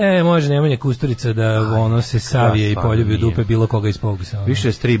muzike. Može Nemanja Kusturica da ono se savije i poljubi u dupe bilo koga iz Pogsa. Više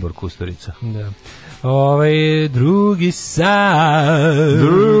je Stribor Kusturica. Da. Drugi sat,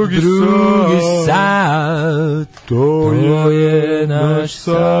 to je naš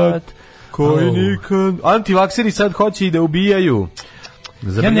sat. Koji nikad... Antivakseri sad hoće i da ubijaju.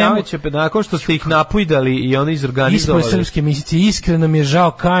 Zabrinjavajuće, nakon što ste ih napujdali i oni izorganizovali. Ispod srpske misice, iskreno mi je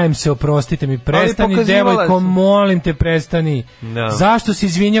žao, kajem se, oprostite mi, prestani, devojko, molim te, prestani. No. Zašto se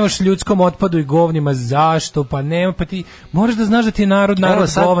izvinjavaš ljudskom otpadu i govnima, zašto? Pa nema, pa ti moraš da znaš da ti je narod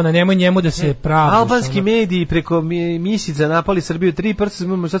govana, nemoj njemu da se pravi. Albanski mediji preko misica napali Srbiju 3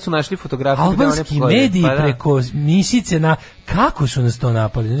 prsta, sad su našli fotografiju. Albanski mediji preko misice kako su nas to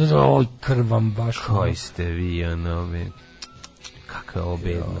napali? Oj, krvam baš. Koji ste vi, kao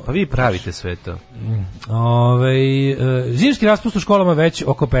bedno. Pa vi pravite sve to. Zimski raspust u školama već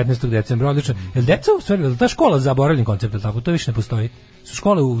oko 15. decembra. Odlično. Jel deca u stvari, ta škola zaboravljen koncept, tako? To više ne postoji. Su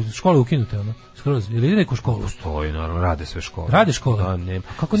škole ukinute, ono? Skroz. Ili ide neku školu? Postoji, naravno, rade sve škole. Rade škole? Da, nema.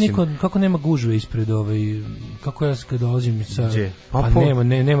 Kako nema gužve ispred kako ja kad dolazim sa... Gdje? Pa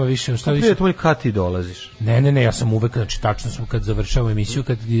nema više. Šta više? Tvoj kad ti dolaziš? Ne, ja sam uvek, znači tačno sam kad završavam emisiju,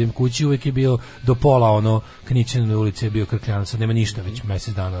 kad idem kući, uvek je bio do pola, Knićenoj ulici je bio Krkljanac, sad nema ništa već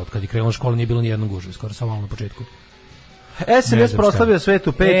mesec dana, od kad je krenula škola nije bilo ni jednog gužve, skoro samo na početku. SMS proslavio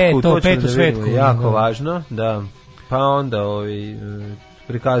svetu petku, to ćemo da vidimo, jako važno, da. Pa onda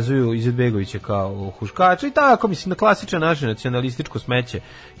prikazuju Izetbegovića kao huškača i tako, mislim, na klasično naše nacionalističko smeće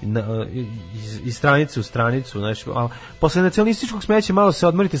iz stranice u stranicu, znači, posle nacionalističkog smeća malo se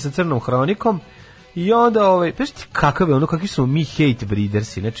odmorite sa Crnom hronikom I onda, znaš ti kakav je ono, kakvi su mi hate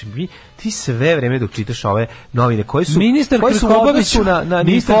breedersi, znači ti sve vreme dok čitaš ove novine koje su na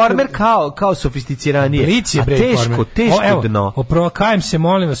Informer kao sofisticiranije, a teško dno. Kajem se,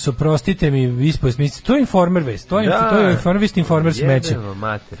 molim vas, oprostite mi, ispovest, to je Informer vest, to je Informer vest, Informer smeće.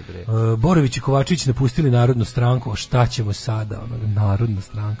 Borović i Kovačević napustili Narodnu stranku, šta ćemo sada? Narodna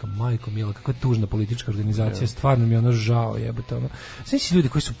stranka, majko mila, kakva tužna politička organizacija, stvarno mi je ono žao, jebote, ono. Znači ljudi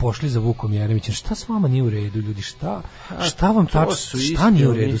koji su pošli za Vukom Jeremićem, šta s vama nije u redu, ljudi, šta vam tačno, šta nije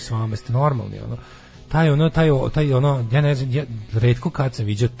u redu s vama, ste normalni, ono. Taj ono, ja ne znam, retko kad sam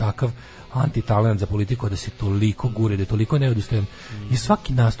vidio takav antitalent za politiku da se toliko gure, da je toliko neodostojan. I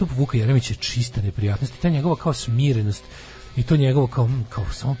svaki nastup Vuka Jeremića je čista neprijatnost i ta njegova kao smirenost i to njegovo kao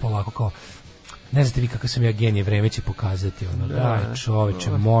samo polako, kao ne znate vi kakav sam ja genije, vreme će pokazati, ono, daj čoveče,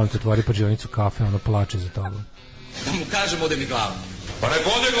 molim te, otvori pađionicu kafe, ono, plače za tobom. Da mu kažem, ode mi glava. Pa nek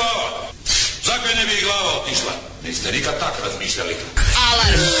ode glava. Zakaj ne bi i glava otišla? Niste nikad tak razmišljali.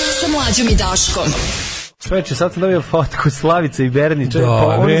 Alarm sa Mlađom i Daškom. Čoveče, sad sam dobio fotku Slavice i Berniče,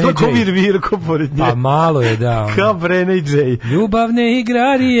 on je tako Virko pored nje. Pa malo je, da. Kao Brene i Džej. Ljubavne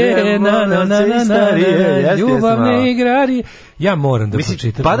igrarije, ljubavne igrarije. Ja moram da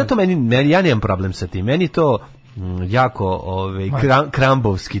pročitam. Pa da to meni, ja nemam problem sa tim, meni to jako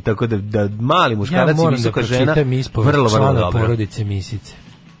krambovski, tako da mali muškarac i visoka žena vrlo dobro. Porodice Misice.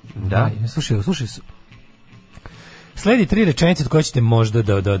 Da. Slušaj. Sledi 3 rečenice od koje ćete možda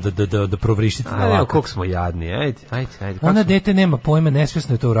da provrištite na lako. Koliko smo jadni, ajde. Ona dete nema pojma,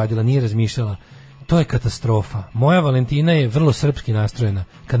 nesvjesno je to uradila, nije razmišljala. To je katastrofa. Moja Valentina je vrlo srpski nastrojena.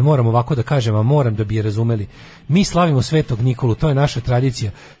 Kad moram ovako da kažem, a moram da bi je razumeli. Mi slavimo Svetog Nikolu, to je naša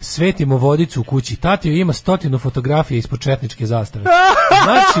tradicija. Svetimo vodicu u kući. Tatio ima 100 fotografija ispod četničke zastave.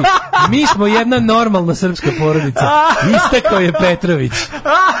 Znači, mi smo jedna normalna srpska porodica. Istekao je Petrović.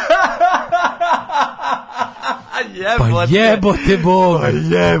 Pa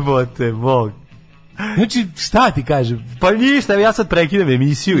jebote Bog. Znači, šta ti kažem? Pa ništa, ja sad prekidam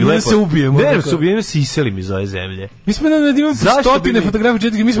emisiju i lepo se ubijemo. Ne, se ubijemo, se iselim iz ove zemlje. Mi smo imamo 100 fotografije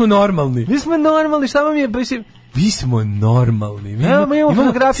četvrtke, mi smo normalni. Šta vam je, mi smo normalni. Mi imamo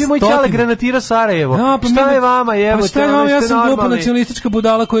fotografiju moj ćale granatira Sarajevo. Šta je vama, jebote? Pa šta je vama, ja sam glupa nacionalistička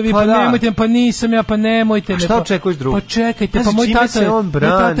budala koju vi, pa nemojte, pa nisam ja, pa nemojte. Šta očekuješ drugo? Pa čekajte, pa moj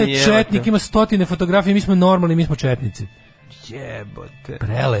tata je četnik, ima 100 fotografije, mi smo normalni, mi smo četnici. Jebote.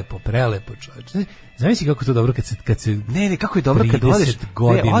 Prelepo, čovječe. Znaš si kako to dobro kad se Ne, kako je dobro kad odeš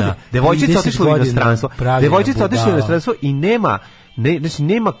godina. Devojčica otišla u inostranstvo i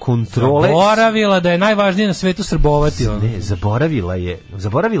nema kontrole. Zaboravila da je najvažnije na svetu srbovati. Ne,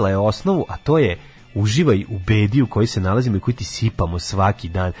 zaboravila je osnovu, a to je uživaj u bedi u kojoj se nalazimo i koju ti sipamo svaki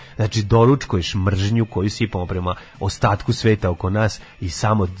dan. Znači, doručkuješ mržnju koju sipamo prema ostatku sveta oko nas i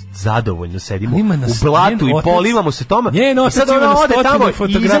samo zadovoljno sedimo u blatu i polivamo se tome. I sad ona ode tamo i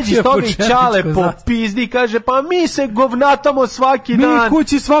izađe iz toga i ćale po pizdi i kaže, pa mi se govnatamo svaki dan. Mi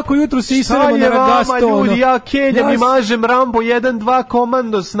kući svako jutro se iseremo na ragasto. Šta je vama, ljudi, ja keljam i mažem Rambo 1-2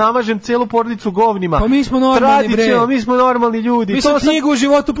 komandos, namažem celu porodicu govnima. Pa mi smo normalni, bre. Mi smo normalni ljudi. Mi sam knjigu u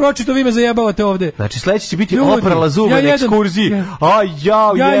životu pročitao, vi me zajebavate ovde. Znači, sledeći će biti oprala zuba na ekskurziji.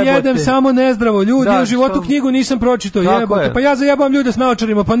 Ja jedem samo nezdravo. Ljudi, u životu knjigu nisam pročitao. Jebote. Pa ja zajebavam ljude s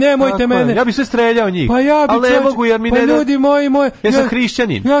naočarima, pa nemojte mene. Ja bi sve streljao njih. Pa ja bi, ali ne mogu jer mi ne da. Ljudi moji, ja sam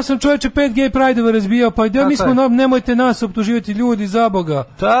hrišćanin. Ja sam čoveče 5 gay pride-ova razbijao, pa mi smo, nemojte nas optuživati, ljudi, za Boga.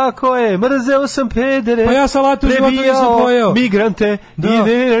 Tako je, mrzeo sam pedere. Pa ja salatu u životu nisam pojeo. Migrante.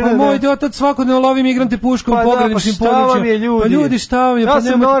 Pa moj otac svakodnevno lovi migrante puškom u pograničnim područjima. Pa ljudi, šta vam je? Ja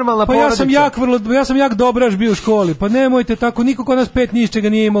sam normalna porodica. Pa ja sam jak dobraš bio u školi, pa nemojte tako, niko kod nas 5 ničega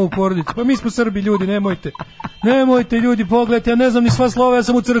nije imao u porodici, pa mi smo Srbi, ljudi, nemojte ljudi, pogledajte, ja ne znam ni sva slova, ja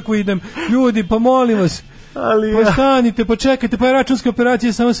sam u crkvu idem, ljudi, pa molim vas, pa stanite, pa čekajte, pa je računske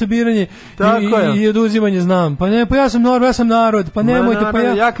operacije samo sabiranje i oduzimanje, znam, pa ne, pa ja sam narod, pa nemojte, pa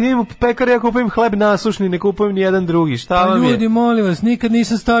ja kad idem u pekar, ja kupujem hleb nasušni, ne kupujem ni jedan drugi, šta vam je? Ljudi, molim vas, nikad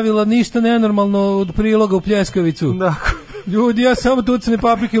nisam stavila ništa nenormalno od priloga u pljeskavicu. Ljudi, ja samo tucane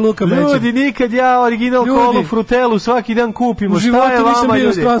paprike i luka mećem. Ljudi, nikad ja original kolu frutelu svaki dan kupimo. Šta je vama, ljudi? U životu nisam bio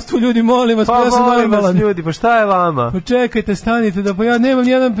u stranstvu, ljudi, molim vas, pa ja sam normalan. Ljudi, pa šta je vama? Pa čekajte, stanite, da pa ja nemam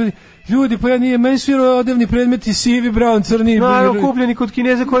nijedan... Ljudi, pa ja nije, meni su odevni predmeti sivi, brown, crni. Naravno, kupljeni kod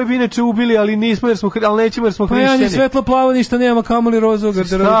Kineza koji bi inače ubili, ali nismo, ali nećemo jer smo hrišćani. Pa ja ni svetlo plavo ništa nema, kamoli rozu u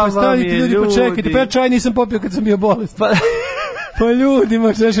garderobi. Pa stanite, ljudi, pa čekajte, pa ja čaj nisam popio kad sam bio bolest. Pa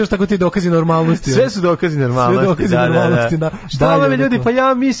ljudima, znaš još tako ti dokazi normalnosti. Sve su dokazi normalnosti. Sve dokazi normalnosti, da. Šta vam je ljudi,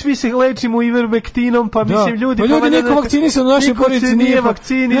 pa mi svi se lečimo ivermektinom, pa mislim ljudi... Pa ljudi niko vakcinisan u našoj porodici nije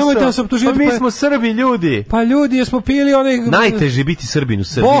vakcinisan. Nemojte nas optužiti. Pa mi smo Srbi, ljudi. Pa ljudi, smo pili onaj... Najteže biti Srbin u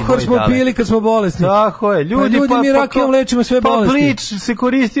Srbiji. Bohor smo pili kad smo bolesni. Tako je. Ljudi, mi rakijom lečimo sve bolesti. Pa blič se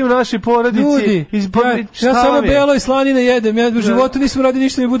koristi u našoj porodici. Ljudi, ja samo belo i slanine jedem. Ja u životu nisam radio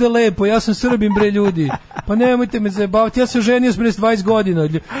ništa mi bude lepo. Ja sam Srbin, bre, ljudi. Pa nemojte me zajebavati. Ja sam ženio s 20 godina.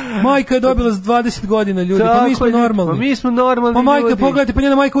 Majka je dobila za 20 godina, ljudi. Pa mi smo normalni. Pa mi smo normalni. Pa majka, pogledajte, pa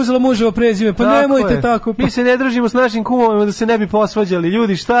njena majka uzela muževo prezime. Pa nemojte tako. Mi se ne družimo s našim kumovima da se ne bi posvađali.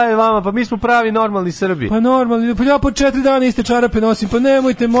 Ljudi, šta je vama? Pa mi smo pravi normalni Srbi. Pa normalni. Pa ja po 4 dana iste čarape nosim. Pa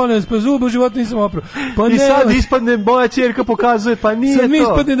nemojte, molim vas, pa zube u životu nisam oprao. Pa i sad ispadne moja ćerka pokazuje, pa nije sad to. Sad mi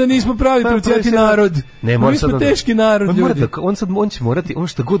ispadne da nismo pravi procijati narod. Ne, mi smo teški narod, ljudi. On će morati, on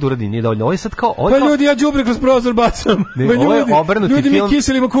što god uradi nije dovoljno. Ovo je sad kao... Pa ljudi, ja đubre kroz prozor bacam. Ovo je obrnuti film. Ljudi mi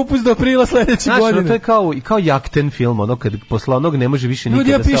kiselimo kupus do aprila sledeće godine. To je kao jakten film, ono kad posle onog ne može više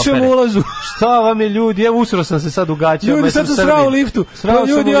nikada da se opere. Ljudi, ja pišem ulazu. Šta vam je, ljudi? Evo, usro sam se sad ugaćao. Ljudi, sad sam srao u liftu. Pa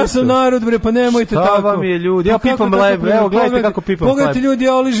ljudi, ja sam narod, bre, pa nemojte tako. Šta vam je, ljudi? Ja pipam hleb. Evo, gledajte kako pipam hleb. Pogledajte, ljudi,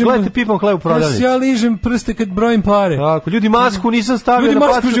 ja ližem. Gledajte, pipam hleb u prodavnici. Ja ližem prste kad brojim pare. Tako, ljudi, masku nisam stavio na pacu.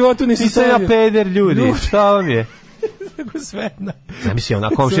 Ljudi, masku u životu nisam stavio. Nisam ja peder, ljudi. Šta vam je? Tako svetna. Zamisli, ona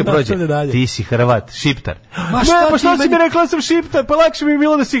komšija prođe, ti si Hrvat, Šiptar. Pa šta si mi rekla da sam Šiptar? Pa lakše mi je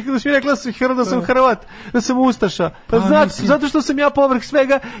bilo da si mi rekla da sam Hrvat, da sam Ustaša. Pa zato što sam ja povrh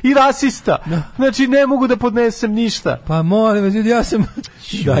svega i rasista. Znači, ne mogu da podnesem ništa. Pa molim vas, ljudi, ja sam...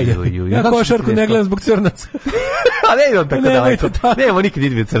 Ja košarku ne gledam zbog crnaca. A ne idem tako daleko. Nemo nikad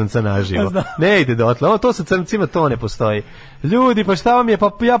idvi crnca naživo. Ne ide dotle. To sa crncima, to ne postoji. Ljudi, pa šta vam je?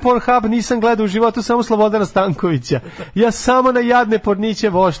 Pa ja Pornhub nisam gledao u životu, samo Slobodana Stankovića. Ja samo na jadne porniće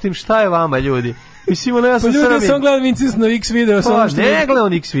voštim. Šta je vama, ljudi? Mislim, ja sam ljudi, ja sam gledam incestno X video. Pa ne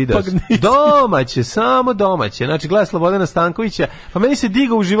gledam X video. Domaće, samo domaće. Znači, gleda Slobodana Stankovića. Pa meni se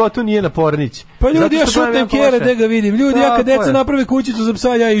diga u životu, nije na pornić. Pa ljudi, ja šutam kjere da ga vidim. Ljudi, ja kad deca naprave kućicu za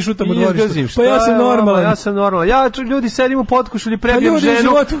psa, ja i šutam u dvorištu. Pa ja sam normalan. Ja sam normalan. Ja, ljudi, sedim u potkušulji, prebijem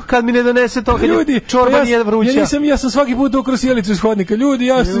ženu kad mi ne donese to, kad je čorba nije vruća. Ja sam svaki put ukro sjelicu iz hodnika. Ljudi,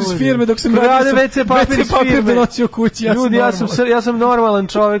 ja sam iz firme dok sam radio WC papir donosio kući. Ljudi, ja sam normalan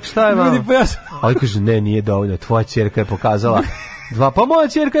čovjek. Šta je vam? Ali kaže, ne, nije dovoljno, tvoja ćerka je pokazala. Pa moja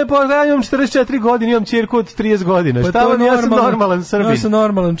ćerka je pokazala, ja imam 44 godine, imam ćerku od 30 godina. Šta vam, ja sam normalan Srbin. Ja sam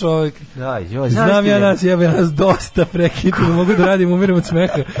normalan čovjek. Znam ja nas dosta prekitu, da mogu da radim, umiram od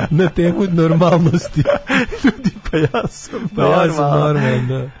smeha na temu normalnosti. Ljudi, pa ja sam normalan,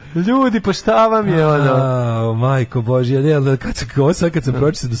 da. Ljudi, pa šta vam je ono? Majko Božja, kad sam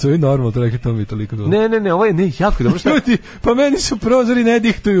pročitao da su ovi normalno, to mi je toliko dobro. Ne, ovo je jako dobro. Ljudi, pa meni su prozori ne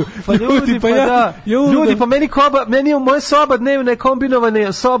dihtuju. Pa ljudi, pa da. Ljudi, pa meni je moja soba dnevna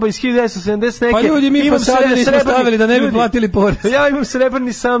kombinovane soba iz 1970 neke. Pa ljudi, mi fasade nismo stavili da ne bi platili porez. Ja imam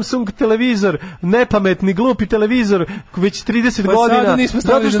srebrni Samsung televizor, nepametni, glupi televizor, već 30 godina.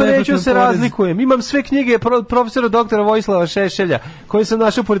 Zato što neću se razlikujem. Imam sve knjige profesora doktora Vojislava Šešelja, koje sam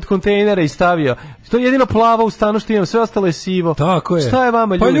našao pored kontejnera i stavio. To je jedino plavo u stanu što imam, sve ostalo je sivo. Tako je. Šta je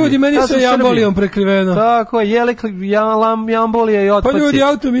vama, ljudi? Pa ljudi, meni se jambolijom prekriveno. Tako je, jambolija i otpaci. Pa ljudi,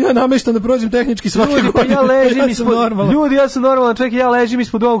 auto mi ja nameštam da prođem tehnički svaki godin. Pa ja ležim ispod... Ljudi, ja sam normalan čovjek, ja ležim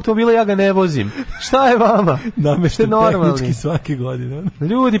ispod automobila, ja ga ne vozim. Šta je vama? Nameštam tehnički svaki godin.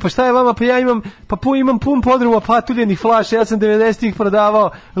 Ljudi, pa šta je vama? Pa ja imam pun podruva patuljenih flaša, ja sam 90-ih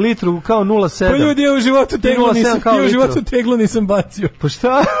prodavao litru kao 0,7. Pa ljudi, ja u životu teglu nisam bacio. Pa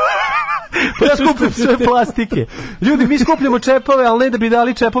šta? Pa ja skupljam sve plastike. Ljudi, mi skupljamo čepove, ali ne da bi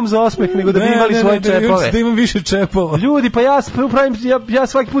dali čepom za osmeh, nego da bi imali svoje čepove. Da imam više čepova. Ljudi, pa ja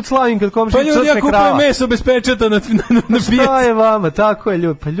svaki put slavim kad komšin crkne krava. Pa ljudi, ja kupujem meso bez pečeta na pijaci. Šta je vama? Tako je,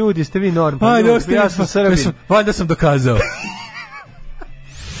 ljudi. Pa ljudi, ste vi normalni. Ja sam Srbin. Valjda sam dokazao.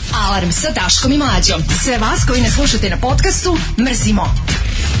 Alarm sa Daškom i Mlađom. Sve vas koji ne slušate na podcastu, mrzimo.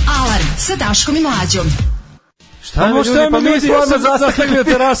 Alarm sa Daškom i Mlađom. Šta mi ljudi, pa mi smo odmah zastakli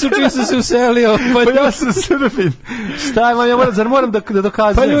terasu čim sam se uselio. Pa ja sam Srbin. Šta je, zar moram da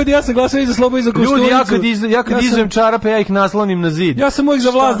dokazujem? Pa ljudi, ja sam glasao i za Slobu i za Koštunicu. Ljudi, ja kad izvem čarape, ja ih naslonim na zid. Ja sam uvijek za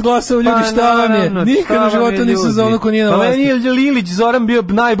vlast glasao, ljudi, šta vam je? Nikad u životu nisam za ono ko nije na vlasti. Pa meni je Lilić Zoran bio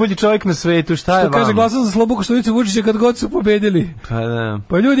najbolji čovjek na svetu, šta je vama? Što kaže, glasao za Slobu, Koštunicu, Vučića kad god su pobedili. Pa da.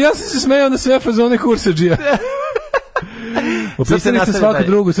 Pa ljudi, ja sam se smejao na sve fazone kursadžija. Opisali ste svaku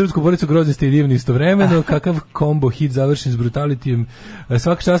drugu srpsku porodicu, grozni ste i divni istovremeno, kakav kombo hit završen s brutalitijem.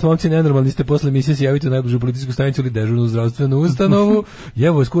 Svaka čast, momci, nenormalni ste, posle emisije se javite u najbližu policijsku stanicu ili dežurnu zdravstvenu ustanovu.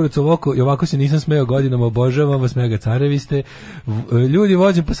 Jevo, skurac ovako se nisam smeo godinama, obožavam vas, mega carevi ste. Ljudi,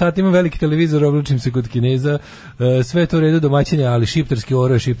 vođem po satima, veliki televizor, oblačim se kod Kineza, sve to u redu domaćinja, ali šiptarski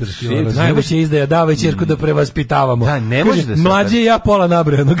oro je šiptarski oro. Najveća izdaja, davaj ćerku da prevaspitavamo. Da, ne može da se... Mlađe i ja pola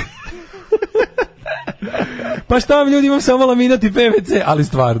nabrojanog. Pa šta vam ljudi, imam samo laminat i PVC, ali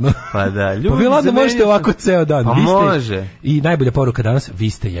stvarno. Pa da, ljudi. Pa vi ladno možete ovako ceo dan. Pa može. I najbolja poruka danas, vi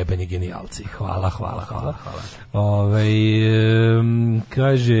ste jebeni genijalci. Hvala.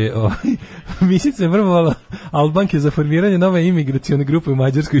 Kaže, Misica je vrbovala Albanke za formiranje nove imigracione grupe u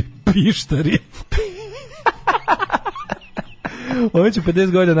Mađarskoj, pištari. Ovo će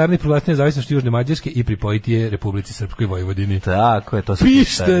 50 godina narodnih proglasnija zavisnosti Južne Mađarske i pripojiti je Republici Srpskoj Vojvodini. Tako je, to su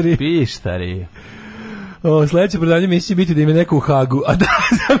pištari. Sledeće predanje misli će biti da im je neko u Hagu. A da,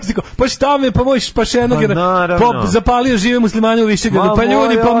 pa šta me, pa moj špašenog zapalio žive muslimane u Višegradu. Pa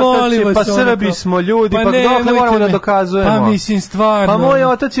ljudi, pa molim vas. Pa Srbi smo ljudi, pa dokle moramo da dokazujemo. Pa mislim, stvarno. Pa moj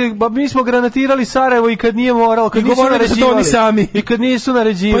otac je, mi smo granatirali Sarajevo i kad nije moralo, kad nisu naređivali. I kad nisu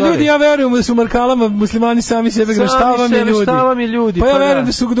naređivali. Pa ljudi, ja verujem da su u Markalama muslimani sami sebe granatirali. Šta vam je ljudi? Pa ja verujem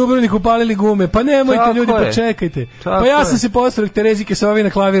da su u Dubrovniku upalili gume. Pa nemojte ljudi, pa čekajte. Pa ja sam se postavio Terezike Sovi na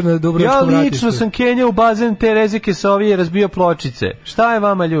klavir na Dubrovačkom ratištu. Ja lično sam Kenjao u bazen Terezike Sovije, razbio pločice. Šta je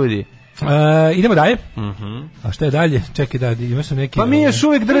vama, ljudi? Idemo dalje. A šta je dalje? Čekaj, da imaš sam neki... Pa mi još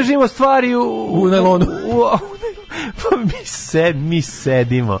uvijek držimo stvari u nailonu. Pa mi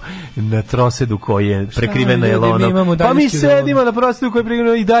sedimo na trosedu koji je prekriven najlonom. Pa mi sedimo na trosedu koji je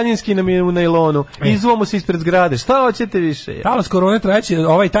prekriven i daljinski u najlonu. Izvamo se ispred zgrade. Šta hoćete više? Talas korone trajeće,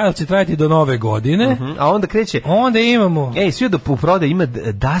 ovaj talas će trajati do nove godine. A onda kreće... Onda imamo... Svi do prodaje ima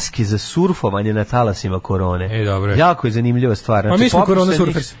daske za surfovanje na talasima korone. Dobro. Jako je zanimljiva stvar. Pa mi smo korona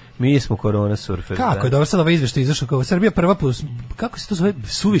surfers. Mi smo korona surfers. Kako je dobro, sad ovaj izveštaj izašao kao Srbija prva kako se to zove,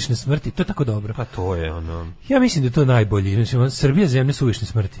 suvišne smrti, to je tako dobro. Pa to je ono. Ja mislim da je to najbolji. Znači, Srbija zemlja suvišne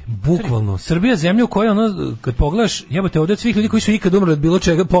smrti. Bukvalno. Srbija zemlja u kojoj ono, kad pogledaš, jebote, ovdje od svih ljudi koji su ikad umrli od bilo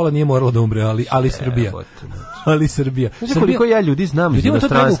čega, pola nije moralo da umre, ali Srbija. Ali Srbija. Znači, koliko ja ljudi znam iz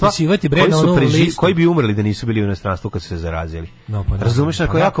inostranstva koji bi umrli da nisu bili u inostranstvu kad su se zarazili. Razumeš,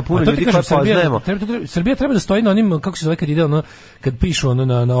 ako jako puno ljudi koji poznajemo. Srbija treba da stoji na onim, kako se zove kad ide ono, kad pišu ono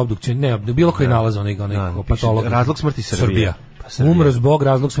na obdukciju, ne, bilo koji nalaz onaj patolog. Razlog smrti Srbija. Umro zbog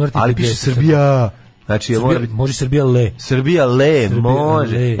razlog smrti. Ali piše Srbija. Znači, može Srbija le. Srbija le,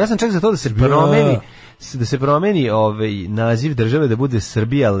 može. Ja sam čak za to da se promeni naziv države, da bude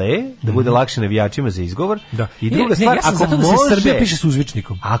Srbija le, da bude lakše navijačima za izgovor. Da. I druga stvar, ako može... Da Srbija piše s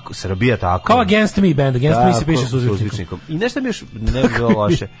uzvičnikom. Ako Srbija tako. Kao Against Me band, Against Me se piše s uzvičnikom. I nešto mi još ne bi bilo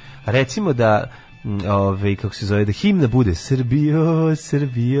loše. Recimo da kako se zove, da himna bude Srbijo,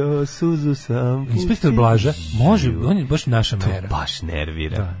 Srbijo, suzu sam. Inspektor Blaža, može, on je baš naša mera. To baš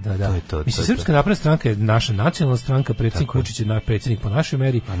nervira. Da. Mislim, Srpska napredna stranka je naša nacionalna stranka, predsjednik Vučić je predsjednik po našoj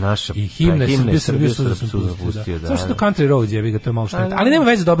meri. I himna je Srbijo, suzu sam pustio. Samo što to Country Roads je, to je malo šteta. Ali nema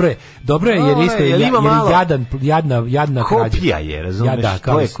veze, dobro je, jer isto je jadna krađa. Kopija je, razumeš?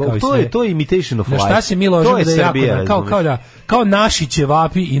 To je imitation of life. Na šta se mi ložimo da je jako, kao naši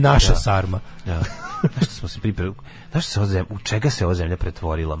ćevapi i naša sarma. Da. Zašto smo se pripremili? U čega se ova zemlja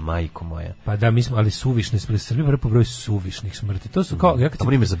pretvorila, majko moja? Pa da, mi smo, ali suvišne smrti. Srbija prvo po broju suvišnih smrti. To su kao...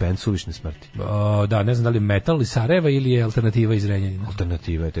 Dobro ime za band, suvišne smrti. Da, ne znam da li je metal iz Sarajeva ili je alternativa iz Zrenjanina.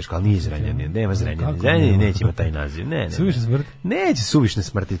 Alternativa je teška, ali nije iz Zrenjanina. Nema Zrenjanina. Zrenjanin neće ima taj naziv. Ne. Suvišne smrti? Neće suvišne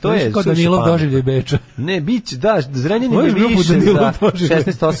smrti. To je kao Danilov doživljaj Beča. Ne, biće, da, Zrenjanin je više za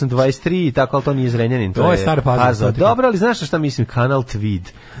 16.8.23 i tako, ali to nije Zrenjanin. To je star Pazov. Dobro, ali znaš šta mislim? Kanal Tweed.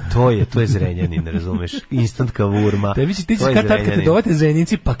 To je Zrenjanin, razumeš? Instant kavurma. Ti ćeš kad te dovete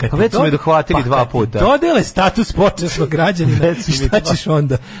Zrenjinci, pa kad već su me dohvatili dva puta. Dodele status počasnog građanina, šta ćeš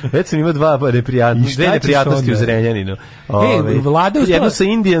onda? Već sam imao dve neprijatnosti u Zrenjaninu. Jednu sa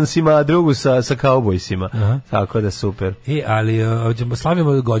Indijansima, a drugu sa kaubojsima. Tako da super. Ali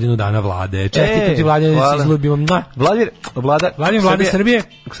slavimo godinu dana vlade. Čestite ti vlade, da se izlubimo. Vlade Srbije.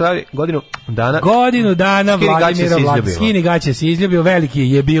 Godinu dana. Godinu dana Vladimira Vlade. Skini gaće se izljubio, veliki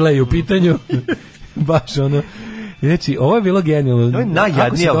je bilej u pitanju. Baš ono. Znači, ovo je bilo genijalno. Ovo je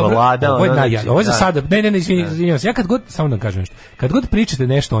najjadnija vlada. Ovo je za sada. Ne, izvinjavam se. Ja kad god, samo da kažem nešto. Kad god pričate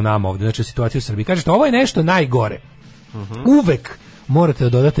nešto o nama ovdje, znači o situaciji u Srbiji, kažete ovo je nešto najgore. Uvek morate da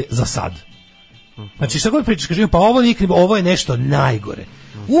dodate za sad. Znači, šta god pričaš, kažem, pa ovo je nešto najgore.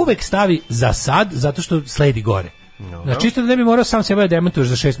 Uvek stavi za sad, zato što sledi gore. Znači, čisto da ne bi morao sam sebe da demantuješ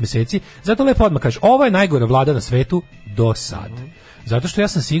za 6 mjeseci, zato lepo odmah kažeš, ovo je najgora vlada na svetu do sad. Zato što ja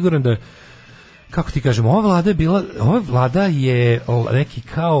sam siguran da kako ti kažem, ova vlada je neki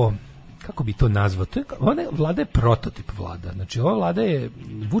kao, kako bi to nazvao, ova vlada je prototip vlada, znači ova vlada je,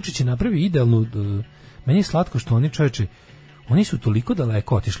 Vučić je napravio idealnu, meni je slatko što oni čoveče, oni su toliko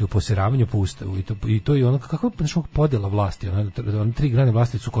daleko otišli u poseravanju po ustavu i to je ono, kako podela vlasti, one 3 grane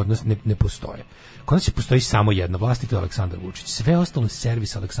vlasti su kod nas ne postoje. Kod nas postoji samo jedna vlast i to je Aleksandar Vučić. Sve ostalo je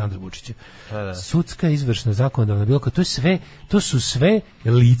servis Aleksandra Vučića. Sudska, izvršna, zakonodavna, bilo kao, to su sve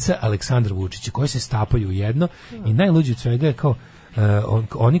lica Aleksandra Vučića koje se stapaju u jedno i najluđe od svega je kao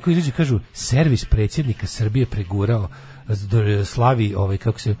oni koji izađu kažu servis predsjednika Srbije pregurao, slavi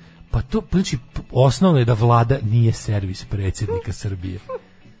kako se, pa to znači osnovno je da vlada nije servis predsjednika Srbije.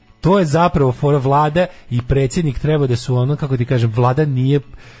 To je zapravo fora, vlada i predsjednik treba da su ono, kako ti kažem, vlada nije,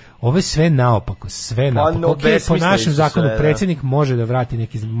 ovo je sve naopako, po našem zakonu predsjednik može da vrati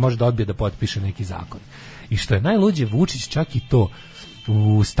može da odbije da potpiše neki zakon. I što je najluđe, Vučić čak i to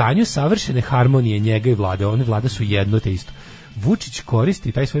u stanju savršene harmonije njega i vlade, one vlada su jedno te isto. Vučić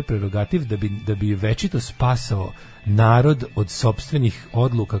koristi taj svoj prerogativ da bi večito spasao narod od sopstvenih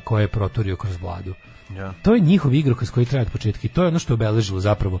odluka koje je proturio kroz vladu. Ja. To je njihov igrokaz koji traje od početka i to je ono što je obeležilo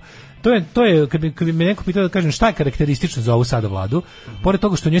zapravo. To je kad bi me neko pitao da kažem šta je karakteristično za ovu sada vladu, pored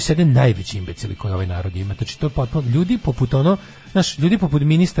toga što u njoj sede najveći imbecili koji ovaj narod ima. Znači to je potpuno ljudi poput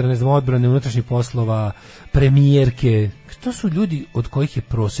ministra, ne znam, odbrane, unutrašnjih poslova, premijerke, to su ljudi od kojih je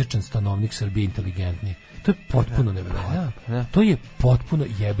prosječan stanovnik Srbije inteligentniji. To je potpuno neverovatno. To je potpuno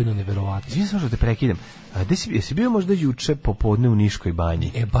jebeno neverovatno. Izvini samo što te prekidam. A jesi bio možda juče popodne u Niškoj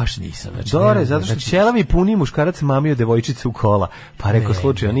banji? Baš nisam. Znači, Dore, zato što ćelavi puni muškarac mamio devojčicu u kola. Pa rekao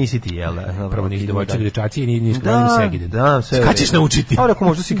slučajno, nisi ti, jel? Prvo nisi devojčica dečaci i nisi krenuo Segedin. Da, sve. Kad ćeš naučiti? Pa rekao,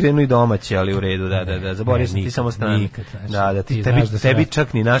 možda si krenuo i domaći, ali u redu, da. Zaboravio sam ti samo strani. Da, tebi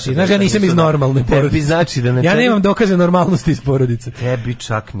čak ni naši. Znaš, ja nisam iz normalne porodice. Znači da ja nemam dokaze normalnosti iz porodice. Tebi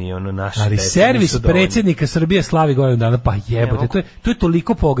čak ni ono naše. Ali servis predsjednika Srbije slavi godinu dana, pa jebote, to je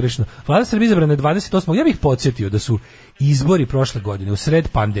toliko pogrešno. Vlada Srbije izabrana 28. Ja bih podsjetio da su izbori prošle godine u sred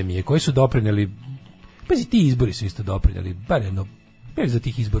pandemije koji su doprineli, pa i ti izbori su isto doprineli, bar jedno, za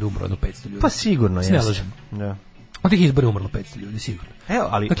tih izbora umrlo 500 ljudi. Pa sigurno jeste. Ne lažem. Da. Od tih izbora umrlo 500 ljudi, sigurno. Evo,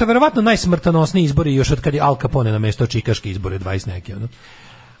 ali dakle, verovatno najsmrtonosniji izbori još od kad je Al Capone nameštao čikaške izbore 20 neke, ono.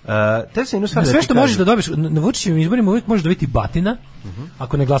 Sve što možeš da dobiš na Vučićevim izborima uvijek možeš dobiti batina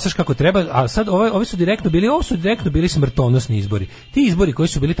ako ne glasaš kako treba, a sad ovi su direktno bili smrtonosni izbori. Ti izbori koji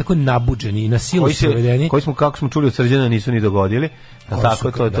su bili tako nabuđeni i na silu sprovedeni, koji smo, kako smo čuli od Srđana, nisu ni dogodili.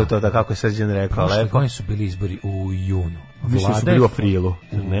 Tako to kako je Srđan rekao, lepo. Koji su bili izbori u junu? Mislim su bili u aprilu,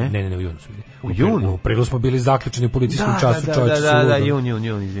 ne? Ne, u junu su bili. U junu? U aprilu smo bili zaključeni u policijskom času, čovječe. Da,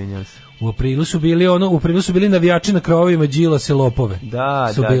 jun, izvinjam se. U aprilu su bili navijači na krovovima Đilase lopove.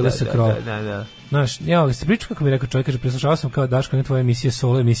 Da. Znaš, ja se pričam kako mi rekao čovjek, kaže, preslušao sam kao Daško, ne tvoje emisije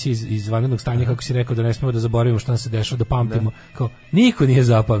solo, emisije iz vanrednog stanja, kako si rekao da ne smemo da zaboravimo šta nam se dešava, da pamtimo. Kao, niko nije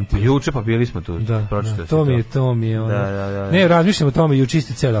zapamtio. Juče pa bili smo tu. Da, to mi je ono. Ne, razmišljam o tome, juče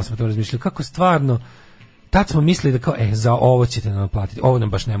isti ceo dan smo to razmišljali. Kako stvarno, tad smo mislili da kao, za ovo ćete nam platiti, ovo nam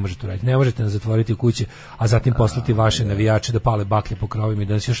baš ne možete uraditi, ne možete nas zatvoriti u kući, a zatim poslati vaše navijače da pale baklje po krovima i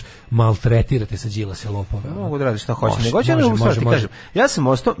da nas još maltretirate sa Đilase lopove. Mogu da radi šta hoće, nego će ne kažem.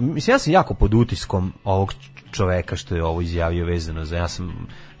 Ja sam jako pod utiskom ovog čoveka što je ovo izjavio vezano za,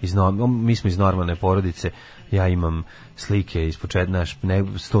 mi smo iz normalne porodice, ja imam slike ispod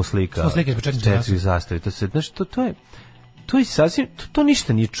 100 slika, 4 zastave, to je sasvim, to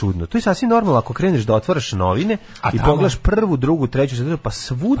ništa nije čudno. To je sasvim normalno ako kreneš da otvaraš novine i pogledaš prvu, drugu, treću, četvrtu, pa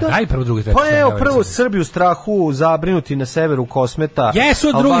svuda. Daj prvu, drugu, treću. Pa evo, prvo Srbiju u strahu, zabrinuti na severu Kosmeta. Jesu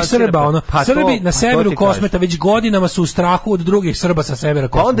od drugih Srba, ono. Srbi na severu Kosmeta već godinama su u strahu od drugih Srba sa severa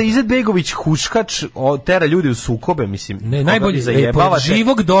Kosmeta. Pa onda Izetbegović huškač tera ljudi u sukobe, mislim. Ne, najbolje pored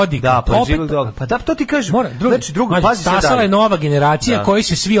živog Dodika. Da, pored živog Dodika. Pa da, to ti kažem. Znači, drugo, pazi se dalje. Stasala je nova generacija koji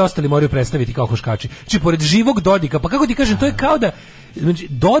se svi ostali moraju predstaviti kao huškači. Znači, pored živog Dodika, pa kako ti kažem, to je kao da, znači,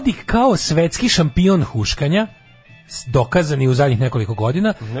 Dodik kao svetski šampion huškanja, dokazani u zadnjih nekoliko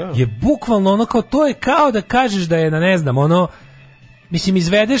godina, je bukvalno ono kao, to je kao da kažeš da je, ne znam, ono, mislim,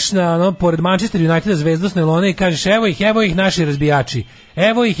 izvedeš na, ono, pored Manchester Uniteda zvezdosne lone i kažeš, evo ih naši razbijači,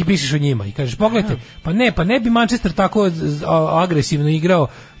 evo ih i pišeš o njima i kažeš, pogledajte, pa ne bi Manchester tako agresivno igrao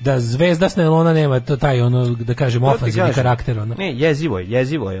da zvezdasna lona nema taj, ono, da kažem, ofanzivni karakter, ono. Ne, jezivo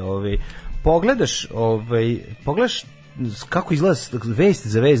je, pogledaš kako izgleda vest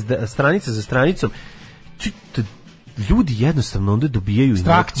za vest, stranica za stranicom, ljudi jednostavno onda dobijaju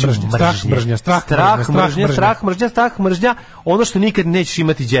strah mržnja, ono što nikad nećeš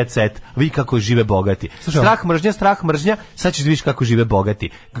imati jet set, vi kako žive bogati. Strah mržnja, sad ćeš da vidiš kako žive bogati,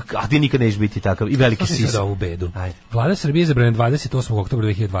 a ti nikad nećeš biti takav i veliki sis. Ovu bedu. Vlada Srbije izabrana 28. oktobra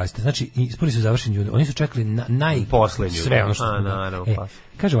 2020. Znači, izbori su završeni juni. Oni su čekali poslednju. Sve ono što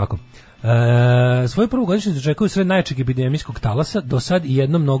kaže ovako. Svoju prvu godišnjicu očekuju sred najjačeg epidemijskog talasa, do sad i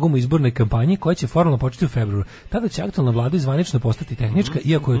jednom nogom u izbornoj kampanji koja će formalno početi u februaru. Tada će aktualna vlada zvanično postati tehnička,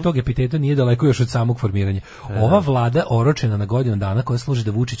 iako je tog epiteta nije daleko još od samog formiranja. Ova vlada oročena na godinu dana koja služi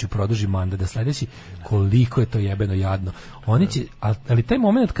da Vučiću produži mandat, da sledeći koliko je to jebeno jadno. Oni će, ali taj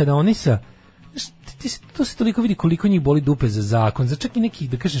moment kada oni to se toliko vidi koliko njih boli dupe za zakon, za čak i neki,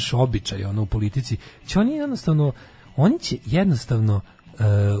 da kažeš, običaj u politici, oni će jednostavno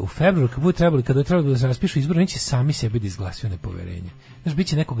u februaru kada trebalo da se raspišu izbori, oni će sami sebi da izglasaju nepoverenje. Znaš, bit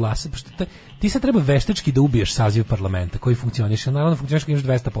će neko glasa, pošto ti sad treba veštački da ubiješ saziv parlamenta koji funkcioniše, naravno funkcioniše kad imaš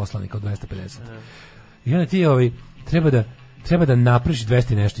 200 poslanika od 250. I onda ti treba da napraviš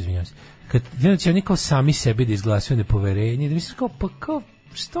 200 nešto, izvinjavam se. Onda će oni kao sami sebi da izglasaju nepoverenje, da misliš kao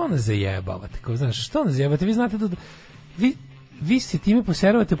što nas zajebavate, što nas zajebavate, vi znate da vi se time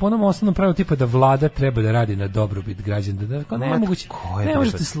poseravate po onom osnovnom pravilu tipa da vlada treba da radi na dobrobit građana, ne možete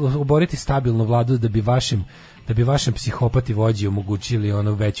oboriti stabilnu vladu da bi vašem psihopati vođi omogućili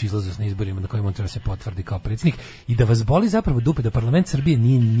ono veću izlaznost na izborima na kojima on treba se potvrdi kao predsjednik i da vas boli zapravo dupe da parlament Srbije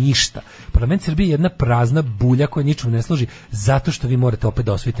nije ništa. Parlament Srbije je jedna prazna bulja koja ničemu ne služi zato što vi morate opet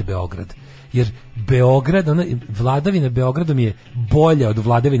da osvojite Beograd. Jer Beograd, vladavina Beogradom je bolja od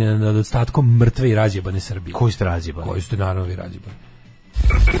vladavine nad ostatkom mrtve i razjebane Srbije. Koji ste razjebani? Koji ste naravno vi razjebani.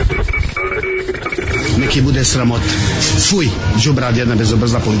 Neki bude sramot. Fuj, đubrad jedna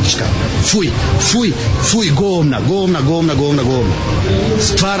bezobrazna politička. Fuj, govna.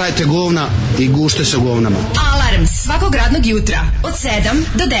 Stvarajte govna i gušte se govnama. Alarm svakog radnog jutra od 7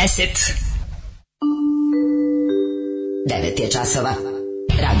 do 10. 9 je časova.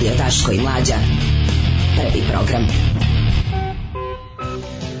 Radio Dasko i Mladja. Prvi program.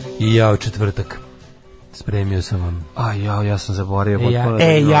 I ja u četvrtak. Spremio sam vam. Ja sam zaboravio.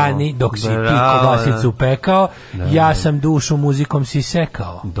 Dok si ti kobasicu pekao, ja sam dušu muzikom si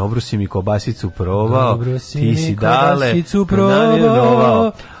sekao. Dobro si mi kobasicu probao. Ti si kobasicu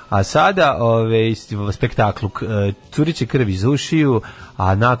probao. A sada spektaklu Curiće krv iz ušiju,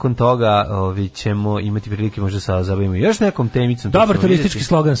 a nakon toga ćemo imati prilike možda sa zabavimo još nekom temicom. Dobar turistički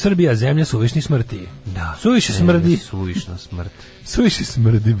slogan: Srbija, zemlja suvišnih smrti. Da. Suviše smrdi. Suvišna smrt. Suviše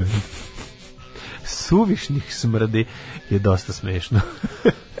smrdi, be. Suvišnih smrdi je dosta smešno.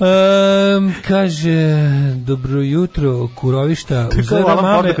 Kaže, dobro jutro, Kurovišta. Uzera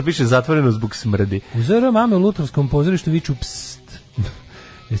mame, kad piše zatvoreno zbog smrdi. Uzera mame u Lutrovskom pozorištu viču pst.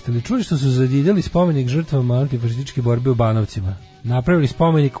 Jeste li čuli što su zadidjeli spomenik žrtvama antifašističke borbe u Banovcima? Napravili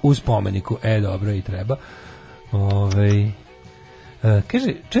spomenik u spomeniku. Dobro, i treba.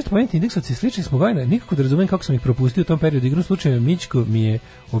 Kaže, često pomenuti indeksovci slični smo godina, nikako da razumijem kako sam ih propustio u tom periodu. Igru slučaja Mićko mi je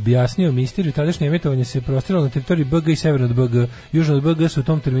objasnio misteriju, tadašnje emitovanje se prostiralo na teritoriji BG i severno od BG. Južno od BG su u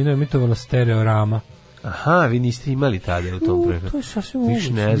tom terminu emitovala stereorama. Aha, vi niste imali tada u tom projektu. To je sasvim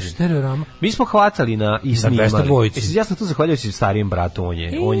moguće, stereorama. Mi smo hvatali i snimali. Ja sam tu zahvaljujući starijem bratu,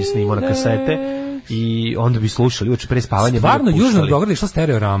 on je snimao na kasete i onda bi slušali uoči pre spavanja. Stvarno, južno od Beograda išla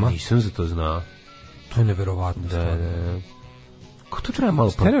stereorama? Nisam za to znao. To je neverovatno. Da. Kako to treba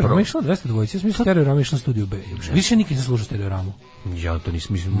malo stereorama išla 202, ja sam mislila stereorama išla na studiju B. Više nikad ne slušao stereoramu. Ja to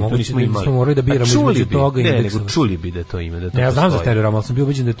nismo imali. Smo morali da biramo između toga i indeksa. Ne, nego čuli bi da to ima. Ja znam za stereoramu, ali sam bio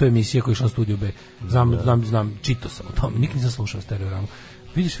ubeđen da je to emisija koja išla na studiju B. Znam, čitao sam o tome, nikad nisam slušao stereoramu.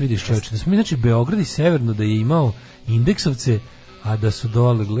 Vidiš čovječe, da smo mi, znači, Beograd i severno da je imao indeksovce, a da su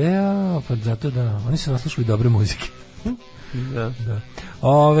dole, pa zato da, oni su naslušali dobre muzike. Da.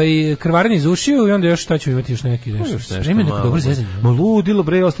 Krvarenje iz ušiju i onda još šta ćemo imati još neki nešto. Spremi neko dobro zezanje. Ma ludilo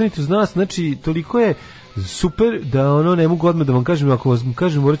bre, ostanite uz nas, znači toliko je super da ne mogu odmah da vam kažem, ako vam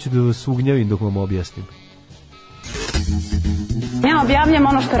kažem morat ću da vas ugnjavim dok vam objasnim. Ja objavljam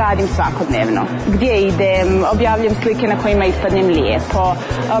ono što radim svakodnevno. Gdje idem, objavljam slike na kojima ispadnem lijepo,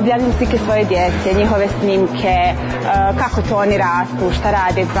 objavljam slike svoje djece, njihove snimke, kako to oni rastu, šta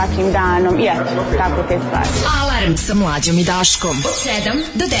rade svakim danom i eto, tako te stvari. Alarm sa Mlađom i Daškom od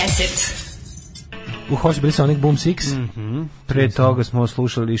 7 do 10. Hoće bili Sonic Boom 6. Pre toga smo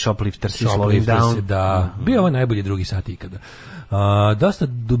slušali Shoplifters i Slowing Down. Da, bio ovo najbolji drugi sat ikada. Dosta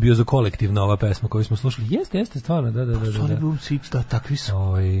dubiozo kolektivna ova pesma koju smo slušali. Jeste, stvarno, da. Sonic Boom 6, da, takvi su.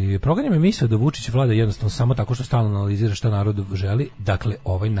 Program je mislio da Vučić vlada jednostavno samo tako što stalno analizira šta narod želi. Dakle,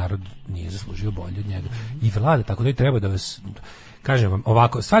 ovaj narod nije zaslužio bolje od njega. I vlada, tako da i treba da vas... kažem vam,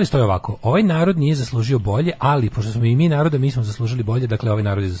 ovako, stvari stoje ovako, ovaj narod nije zaslužio bolje, ali pošto smo i mi naroda, mi smo zaslužili bolje, dakle ovaj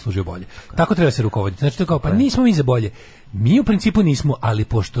narod je zaslužio bolje. Tako treba se rukovoditi. Znači to kao, pa nismo mi za bolje. Mi u principu nismo, ali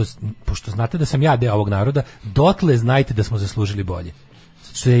pošto znate da sam ja deo ovog naroda, dotle znajte da smo zaslužili bolje.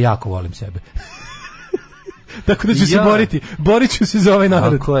 Zato što ja jako volim sebe. Tako da ću se borit ću se za ovaj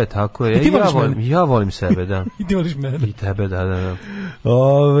narod. Tako je. Ja volim sebe, da. I ti voliš mene. I tebe, da.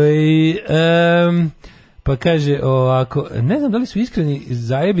 Pa kaže ovako, ne znam da li su iskreni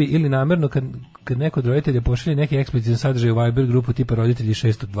zajebi ili namerno kad neko od roditelja pošalje neki eksplicitni sadržaj u Viber grupu tipa roditelji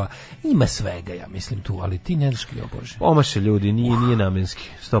 602. Ima svega, ja mislim tu, ali ti ne znaš klio, Bože. Omaše ljudi, nije namenski,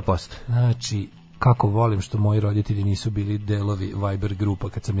 100%. Znači, kako volim što moji roditelji nisu bili delovi Viber grupa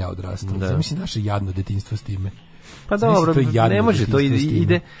kad sam ja odrastao. Zamisli naše jadno detinjstvo s time. Pa dobro, ne može, to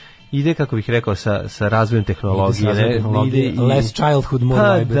ide kako bih rekao sa razvojem tehnologije, less childhood,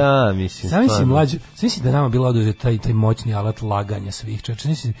 more Viber. Da, mislim. Zamisli da nama bila oduzeta taj moćni alat laganja svih.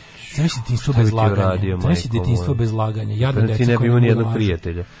 Zamisli detinjstvo bez laganja. Zamisli detinjstvo bez laganja. Jadno deca. Ti ne bi imao nijednog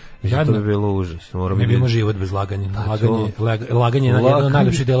prijatelja. To bi bilo užas. Ne bi imao život bez laganja. Laganje je jedan od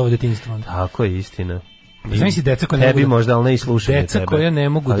najlepših delova detinjstva. Tako je, istina. Zamisli deca koja ne mogu možda, ali ne i slušanje tebe. Deca koja ne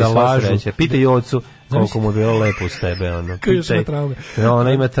mogu da lažu. Pitaj ocu koliko mu je bilo lepo uz tebe.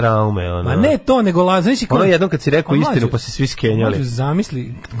 Ona ima traume. Ma ne to, nego lažu. Ono jednom kad si rekao istinu pa se svi skenjali.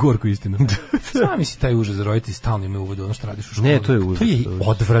 Zamisli gorku istinu. Zamisli taj užas za roditelji stalno imaju uvod ono što radiš u školi. Ne, to je užas. To je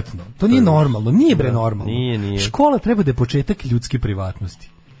odvratno. To nije normalno. Nije bre normalno. Nije. Škola treba da je početak ljudske privatnosti.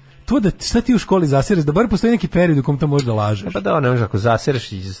 To da šta ti u školi zasereš, da bar postoji neki period u kom to možeš da lažeš. Pa da, ne možeš, ako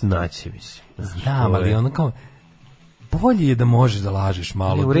zasereš i znaći, mislim. Znam, ali ono kao, bolje je da možeš da lažeš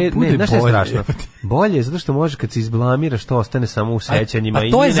malo. Ne, znaš što je strašno? Bolje je zato što može kad se izblamiraš, to ostane samo u sećanjima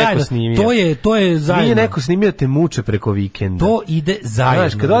i nije neko snimio. To je zajedno. Nije neko snimio te muče preko vikenda. To ide zajedno.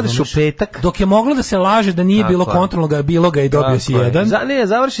 Znaš, kad odeš u petak... Dok je moglo da se laže da nije bilo kontrolnog, bilo ga i dobio si jedan. Ne,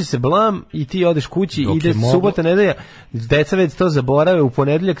 završi se blam i ti odeš kući, ide subota, nedelja, deca već to zaborave, u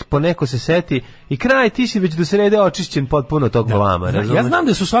ponedeljak po neko se seti i kraj, ti si već do srede očišćen potpuno tog blama. Ja znam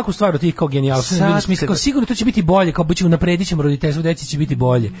da su svaku stvar od tih kao genijalno. Sigurno to će biti bolje, kao unapredit ćemo roditeljstvo, deci će biti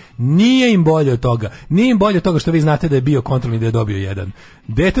bolje. Nije im bolje od toga. Nije im bolje od toga što vi znate da je bio kontrolni, da je dobio jedan.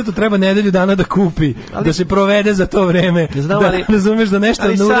 Detetu treba nedelju dana da kupi, da se provede za to vreme. Da razumeš da nešto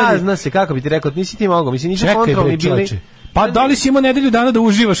ne uradi. Ali sad zna se kako bi ti rekao, nisi ti mogao, mislim, nisu kontrolni bili. Pa da li si imao nedelju dana da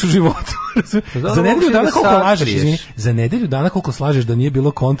uživaš u životu? Za nedelju dana koliko lažeš, izvini, za nedelju dana koliko slažeš da nije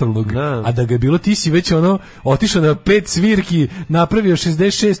bilo kontrolnog, a da ga je bilo, ti si već otišao na 5 svirki, napravio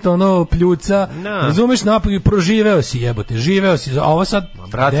 66 pljuca, razumeš, proživeo si, jebote, živeo si, a ovo sad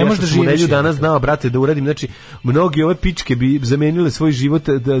ne možeš da živiš. Nedelju dana znao, brate, da uradim, znači, mnogi ove pičke bi zamenile svoj život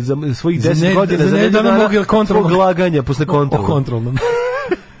za svojih 10 godina, za nedelju dana svog laganja posle kontrolnog.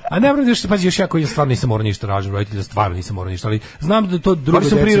 A ne moram još, pazi, još ja koji stvarno nisam morao ništa ražem, roditelja stvarno nisam morao ništa, ali znam da to drugo deca... Ali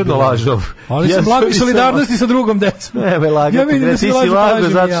sam prirodno lažov. Ali sam blago i solidarnosti sa drugom decom. Ne, lagati, ti si lažo,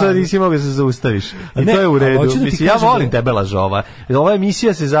 zato što nisi mogao se zaustaviš. I to je u redu. Mislim, ja volim tebe lažova. Ova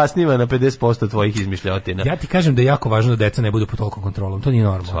emisija se zasniva na 50% tvojih izmišljotina. Ja ti kažem da je jako važno da deca ne budu pod tolikom kontrolom. To nije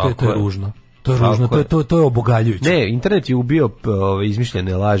normalno, to je ružno. To je ružno, to je obogaljujuće. Ne, internet je ubio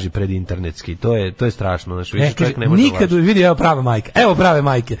izmišljene laži predinternetski. To je strašno, znači više čovjek ne može. Nikad vidi, evo prave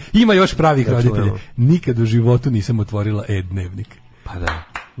majke. Ima još pravih roditelja. Nikad u životu nisam otvorila e-dnevnik. Pa da.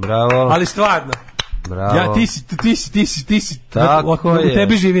 Bravo. Ali stvarno. Bravo. Ja ti si. Tako je. U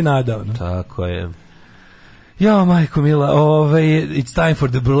tebi živi nada. Tako je. Ja, majko mila, it's time for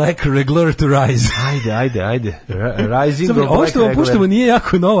the black regular to rise. Ajde. Rising of black regular. Ovo što vam puštamo nije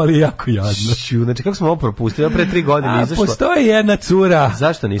jako novo, ali jako jadno. Znači, kako smo ovo propustili? Pre 3 godine izašlo. Postoji jedna cura.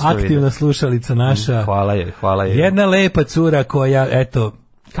 Zašto nismo vidjeli? Aktivna slušalica naša. Hvala je. Jedna lepa cura koja, eto,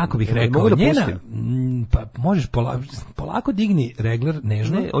 kako bih rekao, mogu da njena, pa možeš polako digni regler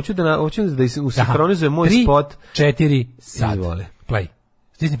nežno. Ne, hoću da usinhronizuje moj spot. 3-4 sad. Izvole. Play.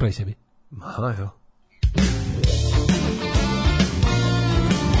 Stisni play sebi. Evo.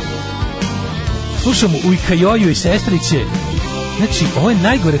 Slušamo Ujka Joju i sestriće. Znači, ovo je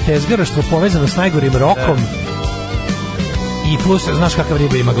najgore tezgaraštvo povezano s najgorim rokom. I plus, znaš kakav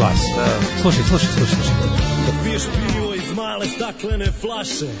riba ima glas. Slušaj. Kad piješ pivo iz male staklene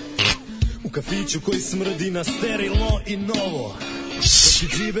flaše, u kafiću koji smrdi na sterilno i novo, dok ti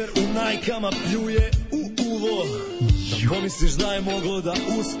džiber u najkama pljuje u uvo, da pomisliš da je moglo da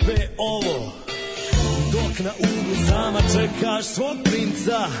uspe ovo. Dok na uglu sama čekaš svog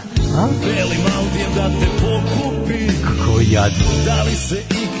princa, velim Audijem da te pokupi. Kako jadno. Da li se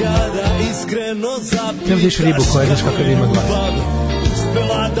ikada iskreno zapitaš, ne vidiš ribu koja znaš kakav ima glas.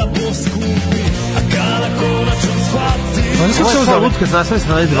 Uspela da poskupi, a kada konačno shvati, oni su što za lutka s nasve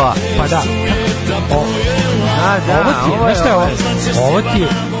strane 2. Pa da. Znaš šta je ovo? Ovo ti je...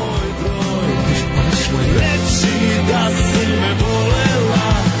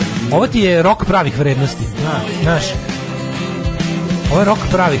 Ovo ti je rok pravih vrednosti. Znaš, ovo je rok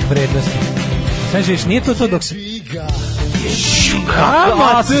pravih vrednosti. Znaš, nije to dok se...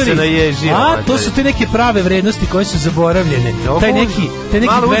 to su te neke prave vrednosti koje su zaboravljene. Taj neki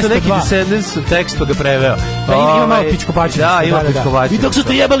malo 202. Neki Descendants tekst pa ga preveo. Ima malo pičkopačina. Da, ima pičkopačina. I dok su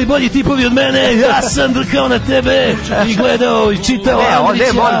te jebali bolji tipovi od mene, ja sam drkao na tebe i gledao i čitao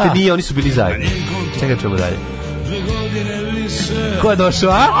Andrića. Ne, molite, nije, oni su bili zajedno. Čekaj, ćemo dalje. Ko je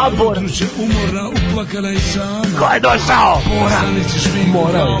došao, a? Bora. Ko je došao?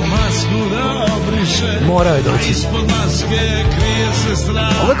 Bora. Morao je doći.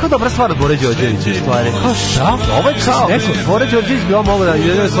 Ovo je kao dobra stvar od Bore Đorđevića, stvari. Kao šta? Ovo je kao, Bore Đorđević bi ovo mogo da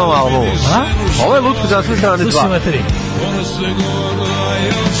izvedeo s vama albumu. Ovo je Lutko za sve strane 2. Slušaj materi.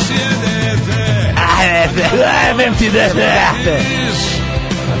 Vem ti dete.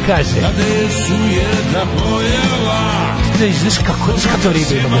 Kaže. Znaš kako to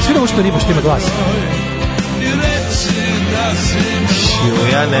riba imamo? Svi da što riba što ima glas.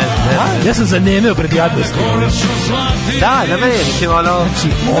 Ja ne znam. Ja sam zanemeo pred jadnosti. Da, na mene, mislim, ono... Znači,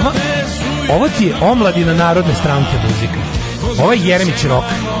 ovo ti je omladina Narodne stranke muzika. Ovo je Jeremić rock.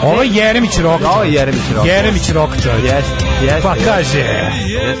 Ovo je Jeremić rock. Jeremić rock, čovječ. Jest. Pa kaže...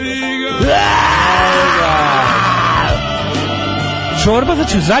 Čorba,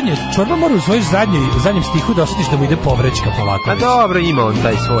 znači Čorba mora u svojoj zadnjem stihu da osjetiš da mu ide povrećka polako. A dobro, ima on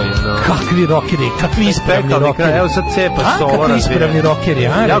taj svoj. No. Kakvi rokeri, kakvi ispravni rokeri. Evo sad cepa solo. Kakvi ispravni rokeri,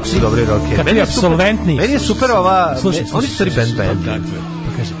 a? Jako su dobri rokeri. Kakvi apsolventni. Meni je super ova... Slušaj. Oni su stari band. Pa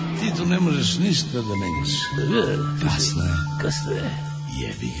kaže. Ti tu ne možeš ništa da menjaš. Kasno je.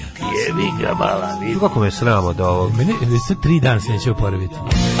 Jebi ga, mala. Kako me sramo od ovog? Mene sad 3 dana se neće oporaviti.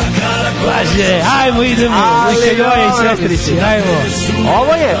 Kaže, ajmo idemo. Joj, sestrici, ajmo.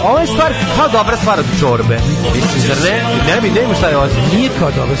 Ovo je stvar, kao dobra stvar od Čorbe. Mislim, zar ne? Ne ima šta je osim. Nije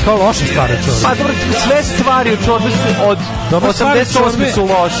kao dobra, kao loša stvar od Čorbe. Pa dobro, sve stvari od Čorbe su od 88 su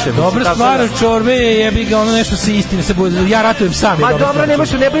loše. Dobra stvar od Čorbe je jebi ga ono nešto se istine. Ja ratujem sam. Ma dobro,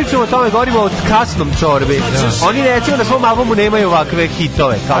 ne pričamo o tome, govorimo o kasnom Čorbi. Oni recimo na svom albumu nemaju ovakve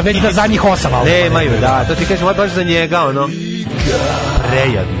hitove. A već da zadnjih 8 albuma. Nemaju, da, to ti kažem, ovo baš za njega, ono,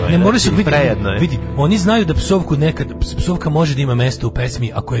 prejadno je. Ne moraju se vidi, oni znaju da psovka može da ima mesto u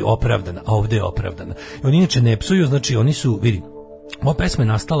pesmi ako je opravdana, a ovde je opravdana. I oni inače ne psuju, znači oni su, vidi, ova pesma je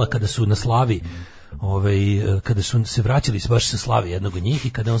nastala kada su na slavi, kada su se vraćali baš sa slave jednog od njih i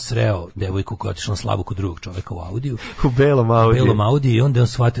kada on sreo devojku koja je otišla na slavu kod drugog čoveka u Audiju. U belom Audiju. I onda on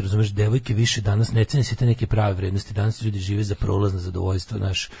shvatio, razumeš, devojke više danas ne cene se te neke prave vrednosti, danas ljudi žive za prolazno zadovoljstvo,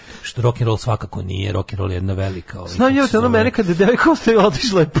 znaš, što rock'n'roll svakako nije, rock'n'roll je jedna velika. Znam je ono mene kada devojka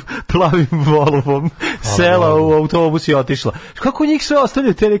otišla plavim Volvom, sela u autobus i otišla. Kako njih sve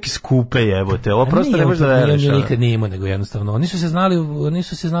ostavljaju te neke skupe jebote, ovo prosto ne može da veruješ. On nikad nije imao, nego jednostavno, oni su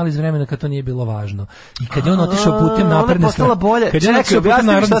se znali iz vremena kad to nije bilo važno. I kad je on otišao putem napredne strane, kad je otišao putem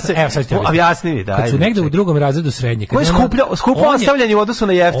narodne strane, objasni mi, kad su negde u drugom razredu srednje, koji skupo ostavljanje u odnosu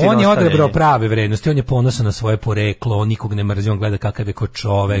na jeftino ostavljanje. On je odabrao prave vrednosti, on je ponosan na svoje poreklo, on nikog ne mrzi, on gleda kakav je ko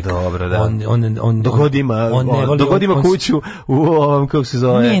čovek. Dobro, da. On dogodima kuću u ovom, kako se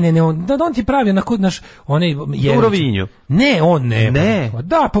zove. Ne, on ti pravi onako, znaš, onaj je u Rovinju. Ne, on ne.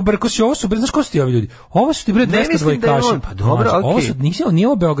 Da, pobrko si, ovo su, znaš ko su ti ovi ljudi? Ovo su ti bre 200 dvojkaši. Pa dobro, ovo su, nije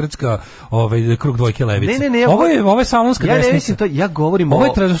ovo beogradska, krug dvojke levice. Ne, ovo je salonska desnica. Ja ne mislim to, ja govorim ovo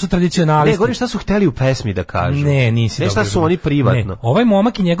je su tradicionalisti. Ne, govorim šta su hteli u pesmi da kažu. Ne, nisi. Ne, šta su oni privatno. Ne, ovaj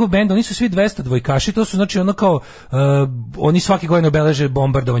momak i njegov bend, oni su svi 200 dvojkaši, to su znači ono kao oni svaki godin obeleže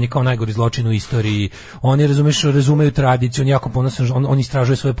bombardovanje kao najgori zločin u istoriji. Oni razumeju tradiciju, on jako ponosan, on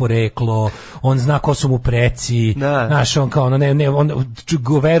istražuje svoje poreklo, on zna ko su mu preci. Znaš, on kao on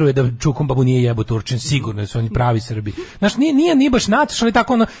veruje da Čukumbabu nije jebo Turčin, sigurno su oni pravi Srbi. Znaš, nije baš nataš, ali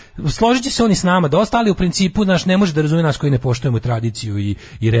tako složit će se oni s nama dosta, ali u principu, znaš, ne može da razume nas koji ne poštujemo tradiciju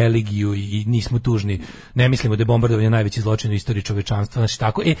i religiju i nismo tužni. Ne mislimo da je bombardovanje najveći zločin u istoriji čovečanstva, znači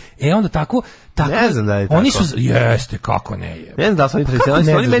tako. Onda tako ne znam da je tako. Oni su, jeste, kako ne je. Ne znam da su oni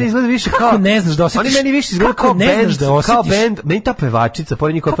tradicionalisti, oni meni izgleda više kao... Kako ne znaš da osjetiš? Oni meni više izgleda kao bend, meni ta pevačica,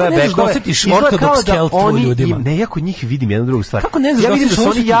 pored njih koja peva bekove. Kako ne znaš da osjetiš ortodoks keltvu ljudima? Ne, ja kod njih vidim jednu drugu stvar. Kako ne znaš ja vidim da su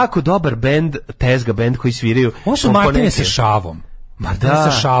oni jako dobar bend, tezga bend koji sviraju. Ovo su Martine sa šavom.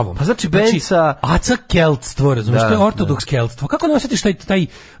 Sa šavom. Pa znači bend sa aca keltstvo, razumiješ, to je ortodoks keltstvo. Kako ne osjetiš taj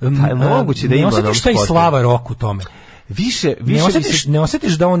moguće da ima, ne osjetiš taj slava rok u tome? više ne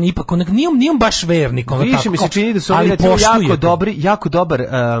osjetiš da on ipak nije on baš vernik, ono više tako. Mi se čini da su oni jako dobar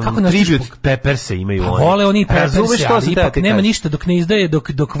tribut Pepperse imaju oni. Vole oni Pepperse, ali ipak nema ništa dok ne izdaje,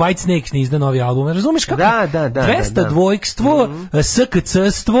 dok White Snakes ne izda novi album. Razumeš kako? 200 dvojkstvo,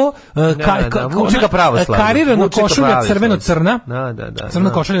 SKC-stvo, karirano košulja crveno-crna. Crna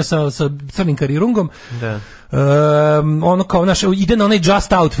košulja sa crnim karirungom. Da. Ono kao ide na onaj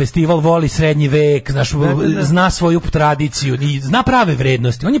Just Out festival, voli srednji vek, zna svoju tradiciju i zna prave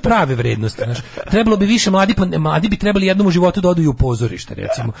vrednosti. On je prave vrednosti, trebalo bi više mladi bi trebali jednom u životu da odu u pozorište,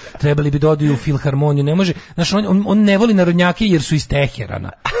 recimo. Trebali bi da odu u filharmoniju, ne može, on ne voli narodnjake jer su iz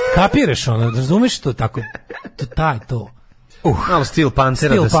Teherana. Kapiraš razumeš to tako? To. Malo Steel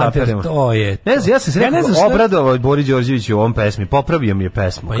Panthera da saperemo. To je. Ne znam, ja se sretno obradovao Bori Đorđević u ovom pesmi, popravio mi je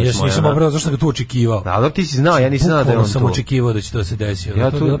pesmu. Pa ja nisam obradovao zašto ga tu očekivao. Da, ti si znao, ja nisam znao da je on tu. Sam očekivao da će to se desiti. To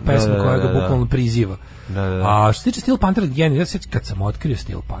je bila pesma koja ga bukvalno priziva. A što se tiče Steel Panther, ja se kad sam otkrio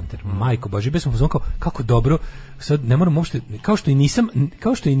Steel Panther, majko bože, bez sam pozvao kako dobro, sad ne moram uopšte,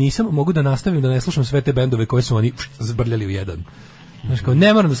 kao što i nisam mogu da nastavim da ne slušam sve te bendove koje su oni zbrljali u jedan. Znaš, kao,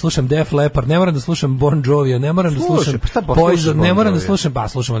 ne moram da slušam Def Leppard, ne moram da slušam Bon Jovija, ne moram da slušam Poison, ne moram da slušam,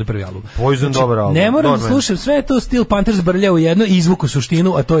 slušam onaj prvi album. Poison dobar album. Ne moram da slušam sve to Steel Panther zbrljao u jedno i izvuku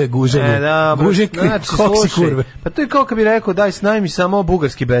suštinu, a to je guženje. Guže koksi kurve. Pa to je kao kad bi rekao, daj snaj mi samo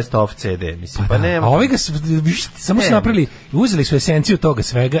bugarski best of CD, mislim, pa nema. A ovi ga samo su napravili, uzeli su esenciju toga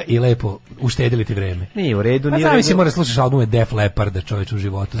svega i lepo uštedili ti vreme. Nije u redu, nije. Pa znam si mora slušaš albume Def Lepparda, čoveč u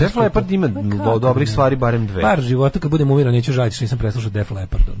životu. Def Leppard ima dobrih stvari, barem dve. Bar u životu, kad budem umiran, neću žaliti što nisam preslušao Def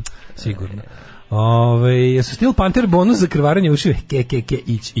Leppard, sigurno. Jesu Steel Panther bonus za krvarenje ušiju?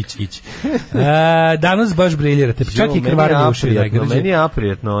 Ić. Danas baš briljirate, čak i krvarenje ušiju. Meni je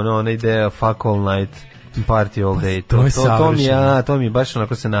aprijetno, ona ideja fuck all night, party all day. To mi baš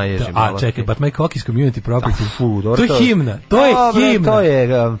onako se naježi. A čekaj, but my cock is community property. To je himna, to je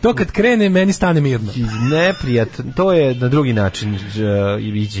himna. To kad krene, meni stane mirno. Neprijatno, to je na drugi način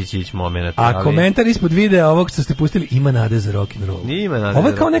ići moment. A komentar ispod videa ovog što ste pustili, ima nade za rock'n'roll. Ovo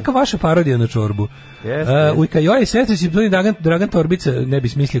je kao neka vaša parodija na čorbu. Ujka joj, sestrići Dragan Torbica, ne bi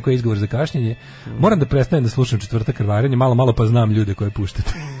smislio koji je izgovor za kašnjenje. Moram da prestanem da slušam četvrtak krvarenje, malo pa znam ljude koje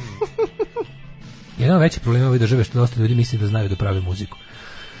puštate. Jedan od većih problema ove države što dosta ljudi misli da znaju da prave muziku.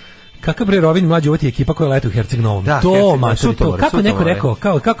 Kakav bre Rovin Mlađa, ovo ti je ekipa koja leta u Herceg Novom. To. Kako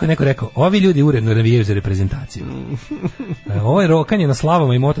je neko rekao, ovi ljudi uredno navijaju za reprezentaciju. Ovo je rokanje na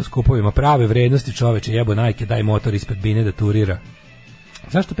slavama i motoskupovima, prave vrednosti čoveče, jebo Nike, daj motor ispred bine da turira.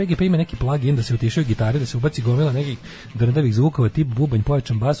 Zašto PGP ima neki plugin da se utišaju gitare, da se ubaci gomila nekih drndavih zvukova, tip bubanj,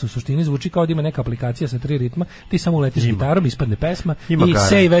 pojačan bas, u suštini zvuči kao da ima neka aplikacija sa 3 ritma, ti samo uletiš gitarom, ispadne pesma i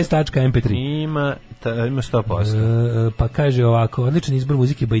save as.mp3. Ima 100%. Pa kaže ovako, odličan izbor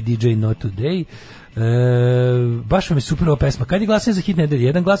muzike by DJ Not Today. Baš vam je super ova pesma. Kad je glasanje za hit nedelje?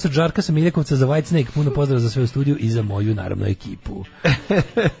 Jedan glas od Žarka sa Miljakovca za White Snake. Puno pozdrav za sve u studiju i za moju, naravno, ekipu.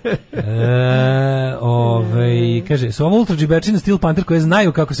 Kaže, su ovo ultra džiberčina Steel Panther koje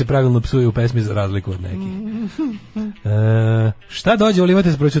znaju kako se pravilno psuje u pesmi za razliku od nekih. Šta dođe,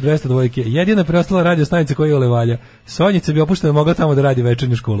 Olivate se proću 200 dvojke? Jedina preostala radio stanica koja je Olevalja. Sonjica bi opušteno mogla tamo da radi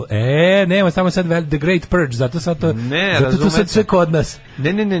večernju školu. Nema, samo sad The Great Purge, zato sad to sad sve kod nas.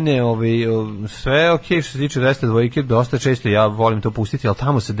 Ne, sve je okej što se tiče 200 dvojke, dosta često ja volim to pustiti, ali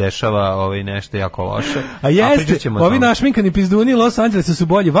tamo se dešava nešto jako loše. A jeste, ovi našminkani pizduni Los Angelesa su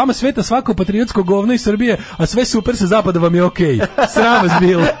bolji. Vama sveta svako patriotsko govno iz Srbije, a sve super sa zapada vam je okej. Sram vas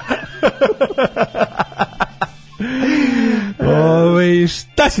bilo.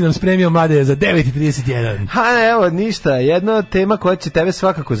 Šta si nam spremio, Mladja, za 9:31? Evo, ništa. Jedna tema koja će tebe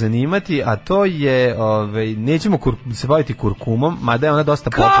svakako zanimati, a to je, nećemo se baviti kurkumom, mada je ona dosta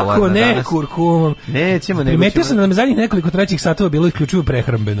popularna. Kako ne danas. Kurkumom? Nećemo. Primetio sam da nam zadnjih nekoliko trećih satova bilo isključivo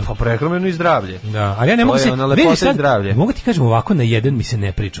prehrambeno. Pa prehrambeno i zdravlje. Da, ali ja ne mogu se... Mogu ti kažem ovako, na jedan mi se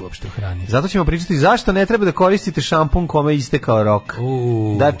ne priča uopšte o hrani. Zato ćemo pričati zašto ne treba da koristite šampun kome istekao rok.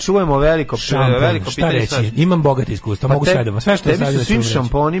 Da čujemo veliko pitanje. Šta reći? Imam bogate iskustva, mogu sve da sve što tebi su svim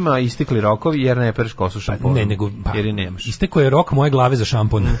šamponima istekli rokovi jer ne pereš kosu šamponom. Ne, nego jer i nemaš. Istekao je rok moje glave za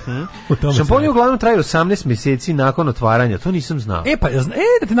šampon. Šamponi uglavnom traju 18 mjeseci nakon otvaranja, to nisam znao.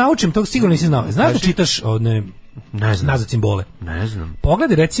 Da te naučim, to sigurno nisi znao. Znaš da čitaš nazad simbole? Ne znam.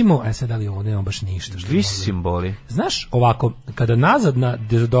 Pogledaj recimo, sad da li ovo nema baš ništa. Vi simboli. Znaš, ovako, kada nazad na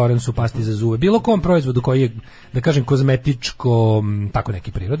dezodoransu, pasti za zube, bilo kom proizvodu koji je, da kažem, kozmetičko, tako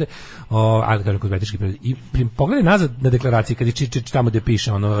neke prirode, da kažem kozmetički prirode, i pogledaj nazad na deklaraciji, kada je tamo gde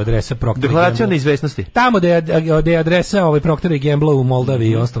piše adresa Procter & Gamble. Deklaracija o neizvesnosti. Tamo gde je adresa Procter & Gamble u Moldavi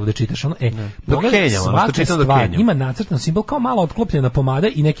i ostalo da čitaš pogledaj, svaka stvar ima nacrtan simbol kao malo otklopljena pomada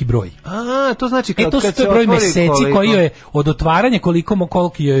i neki broj. To znači kad se broj meseci. meseci koji je od otvaranja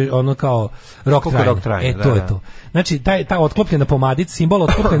koliki je ono kao rok traje. To je to. Znači ta otklopljena pomadica, simbol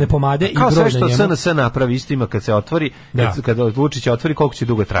otklopljene pomade i groblje njemu. Kao sve što SNS napravi isto ima kad se otvori, kad Vučić otvori koliko će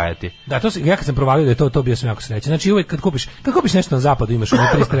dugo trajati. Da, ja kad sam provalio da je to bio sam jako srećan. Znači uvek kad kupiš nešto na zapadu imaš one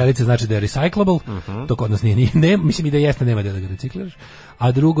 3 strelice, znači da je recyclable. To kod nas nije, mislim i da jeste, nema da ga recikliraš.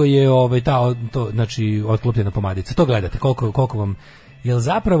 A drugo je znači otklopljena pomadica. To gledate koliko vam jel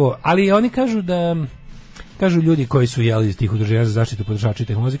zapravo, ali oni kažu ljudi koji su jeli iz tih udruženja za zaštitu potrošača i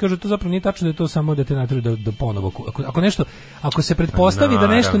tehnologije, kažu to zapravo nije tačno da je to samo da te nateraju da ponovo ako se pretpostavi da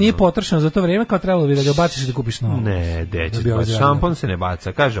nešto nije potrošeno za to vrijeme, kao trebalo bi da ga baciš i da kupiš novo. Ne, šampon se ne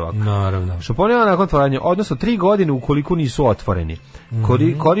baca, kaže ovako. Naravno. Šampon je nakon otvaranja, odnosno 3 godine ukoliko nisu otvoreni.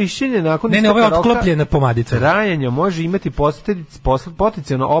 Korišćenje nakon isteka roka otklopljena pomadica trajanja može imati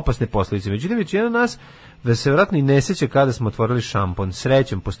potencijalno opasne posljedice. Međutim, većina nas se vjerojatno i ne seća kada smo otvorili šampon.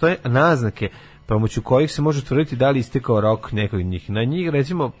 Srećom, postoje naznake pomoću kojih se može utvrditi da li istekao rok nekog od njih. Na njih,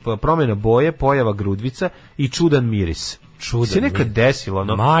 recimo, promjena boje, pojava grudvica i čudan miris. Se nekad desilo,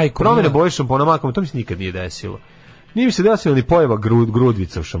 promjena boje šampona, makamo, to mi se nikad nije desilo. Nije mi se desilo ni pojava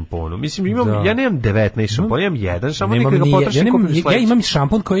grudvica u šamponu. Mislim, ja nemam 19 šampona, imam jedan šampon, nikad ga potrošim. Ja imam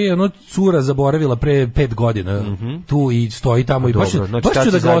šampon koji je cura zaboravila pre 5 godina tu i stoji tamo i baš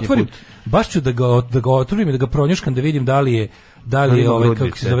ću da ga otvorim. Baš ću da ga otvorim i da ga pronjuškam da vidim da li je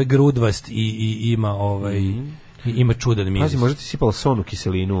kako se zove grudvast i ima ima čudan miris. Pazi, možda ti sipala sonu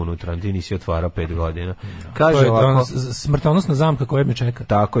kiselinu unutra, ti nisi otvarao 5 godina. Kaže ovako, smrtonosna zamka koja me čeka.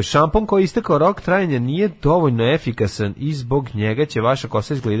 Tako je, šampon koji istekao rok trajanja nije dovoljno efikasan i zbog njega će vaša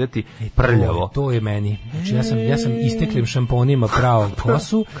kosa izgledati prljavo. To je meni. Znači ja sam isteklim šamponima prao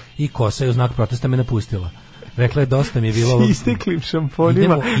kosu i kosa je u znak protesta me napustila. Rekla je dosta mi je bilo... Isteklim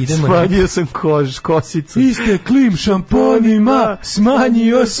šamponima smanjio sam kosicu. Isteklim šamponima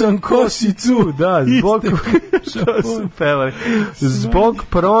smanjio sam kosicu. Da, zbog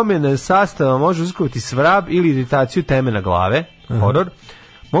promjene sastava može uzrokovati svrab ili iritaciju temena glave. Horor.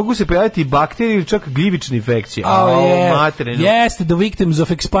 Mogu se pojaviti bakterije ili čak gljivične infekcije. Jeste, The Victims of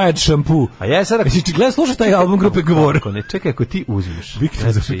Expired Shampoo. A ja sada... Gledaj, slušaj taj album grupe Govor. Ne, čekaj, ako ti uzmeš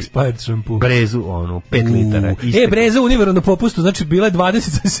Victims of Expired Shampoo. Brezu, 5 litara. Breza univerno na popustu, znači bila je 20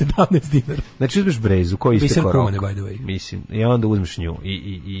 za 17 dinara. Znači uzmeš brezu, koji iste korok. By the way. Mislim, i onda uzmeš nju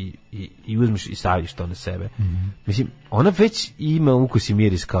i uzmeš i staviš to na sebe. Mislim, ona već ima ukus i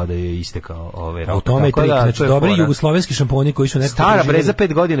miris kao da je istekao rok. U tome je trik, znači dobri jugoslovenski šamponi koji su nekako... Stara breza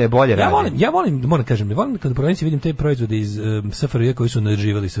 5 godina je bolje radi. Ja volim, moram kažem, kad u prodavnici vidim te proizvode iz SFRJ koji su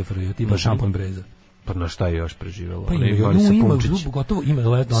nadživali SFRJ, tipa šampon breza. Pa na šta je još preživelo? Pa ima gotovo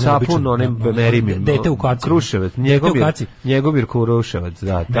ima sapun, Merimin, dete u kaci. Kruševac, Njegomir Kruševac,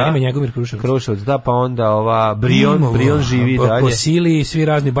 da. Da, Njegomir Kruševac, da, pa onda ova Brion živi dalje. Kosili, svi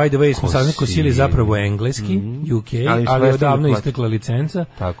razni, by the way, smo saznali Kosili zapravo engleski, UK, ali odavno istekla licenca.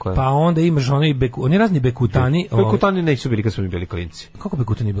 Pa onda imaš oni razni bekutani. Bekutani neće bili kad smo bili klinci. Kako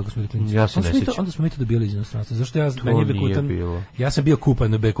bekutani bili kad smo bili klinci? Ja se ne sjećam. Onda smo mi to dobili iz inostranstva. Zašto meni je bekutan? Ja sam bio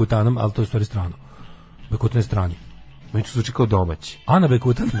kupan bekutanom, ali to je u stvari strano. Bekutan je strani. Meni to zvuči kao domaći. Ana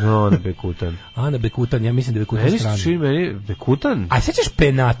Bekutan? Ana Bekutan. Ana Bekutan, ja mislim da je Bekutan strani. Meni Bekutan? A sjećaš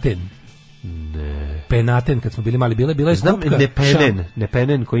Penaten? Ne. Penaten, kad smo bili mali, bila je skupka. Znam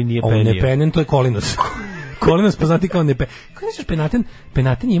Nepenen koji nije penio. Nepenen, to je Kolinos. Kolinos poznati kao Nepenen. Kako sjećaš Penaten?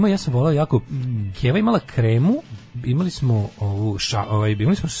 Penaten ima, ja sam volao jako, Keva imala kremu, imali smo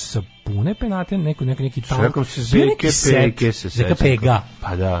imali smo sapune Penaten, neki tank. Čekam se Zeka Pega.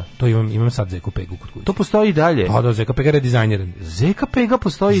 Pa da. To imam sad Zeku Pegu kod kuće. To postoji i dalje. Pa da, Zeka Pega redizajniran. Zeka Pega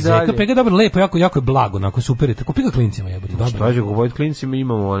postoji i dalje. Zeka Pega dobro, lepo, jako je blago, onako super je. Tako piga klincima jebote, dobro. Što je govoriti klincima,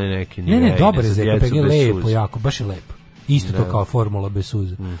 imamo one neki. Ne, dobro je Zeka Pega, lepo, jako, baš je lepo. Isto to kao formula bez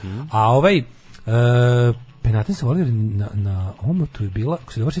suza. A Penaten se volio na omotu je bila,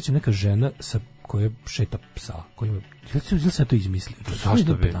 ako se dobro sjećam, neka žena koja šeta psa, koja ima... Ili sam to izmislio?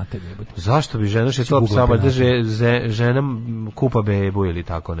 Zašto bi žena šetala psa, valjda žena kupa bebu ili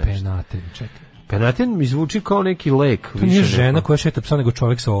tako nešto? Penaten, čekaj. Penaten mi zvuči kao neki lek. To nije žena koja šeta psa, nego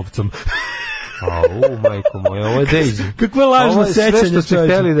čovjek sa ovcom. Majko moja, ovo je Daisy. Kakva lažna sećanja,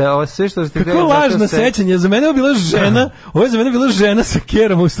 čovječe. Kakva lažna sećanja, za mene je bila žena, ovo je za mene bila žena sa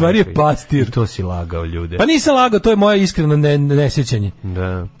kerom, u stvari je pastir. To si lagao, ljude. Pa nisam lagao, to je moje iskreno nesjećanje.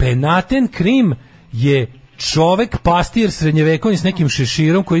 Da. Penaten krim je čovek pastir srednjevekovni s nekim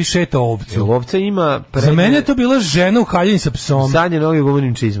šeširom koji šeta ovcu. Ovca ima Za mene je to bila žena u haljini sa psom. Zadnje noge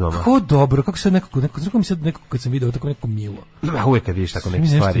gumenim čizmama. Kako dobro, kako se nekako mi sad nekako kad sam video tako neko milo. Uvijek kad vidiš tako neke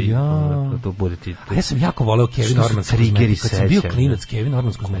stvari, to bude ti. A ja sam jako voleo Kevin Norman triggeri. Kad sam bio klinac, Kevin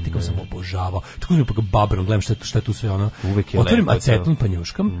Norman s kozmetikom sam obožavao. Tako mi pa babrom, gledam šta je tu sve ono. Otvorim aceton pa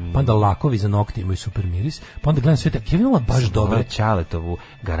njuškam, pa onda lakovi za nokte imaju super miris, pa onda gledam sve te. Kevin Norman baš dobro. Ćaletovu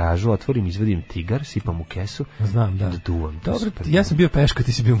garažu, otvorim, izvadim tigar, sipam u kesu. Znam, da. Duvam. Dobro, ja sam bio Peško,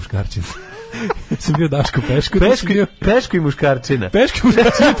 ti si bio muškarčin. Sam bio Daško Peško. Peško i muškarčina. Peško i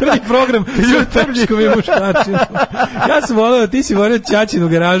muškarčina, prvi program. Peško i muškarčina. Ja sam voleo, ti si voleo Ćaćinu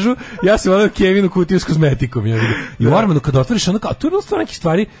garažu, ja sam voleo Kevinu kutiju s kozmetikom. I u Ormanu kad otvoriš, ono kao, tu je bilo stvarno nekih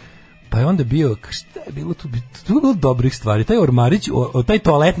stvari, pa je onda bio, šta je bilo tu? Tu je bilo dobrih stvari. Taj ormarić, taj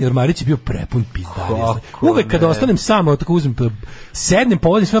toaletni ormarić je bio prepun pizdarija. Uvek kada ostanem sam, tako uzmem, sednem,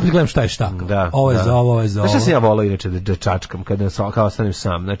 povodim sve, gledam šta je šta. Ovo je za ovo, ovo je za ovo. Znaš šta sam ja volao inače da čačkam kada ostanem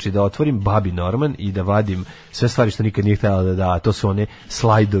sam? Znači da otvorim Babi Norman i da vadim sve stvari što nikad nije htjela da da. To su one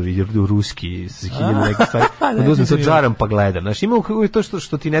slajdovi ruski s hiljadu neke stvari. Onda uzmem to džaram pa gledam. Znači ima to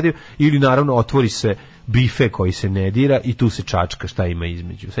što ti ne daju, ili naravno otvori se bife koji se ne dira i tu se čačka šta ima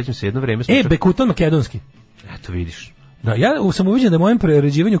između. Sećam se jedno vreme... Bekuton makedonski. Eto vidiš. Da, ja sam uviđen da mojem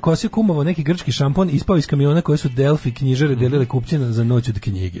preređivanju kose kumovao neki grčki šampon ispao iz kamiona koje su Delfi knjižare delile kupcima za noć od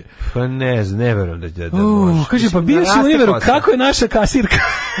knjige. Pa ne verujem da može. Kaže, pa bio si u univeru, kako je naša kasirka?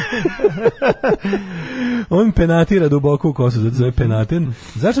 On penatira duboko u kosu, zato zove penaten.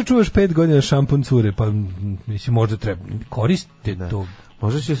 Zašto čuvaš 5 godina šampon cure? Pa, mislim, možda treba koristiti to.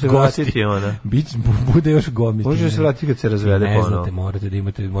 Možda će se vratiti ona. Bude još gomisti. Može se vratiti kad se razvede ponovo. Ne znate,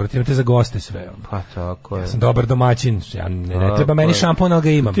 morate imate za goste sve. Pa tako je. Ja sam dobar domaćin, ja ne treba meni šampon, ali ga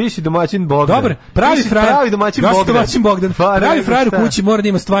imam. Ti si domaćin Bogdan. Dobar, pravi domaćin Bogdan. Pravi frajer u kući mora da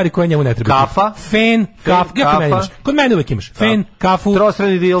ima stvari koje njemu ne treba. Kafa. Fen, kafa. Kod mene uvek imaš. Fen, kafu.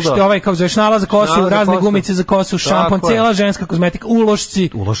 Trostrani dildo. Što ovaj kao šnala za kosu, razne gumice za kosu, šampon, cela ženska kozmetika, ulošci.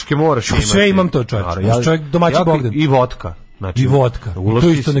 Uloške moraš imati. Sve imam to, čovjek domaćin Bogdan. I vodka. Znači, i vodka. To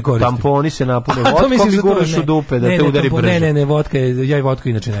isto ne koristim. Tamponi se napune vodkom i guraš u dupe da te udari brže. Ne, vodka, ja i vodku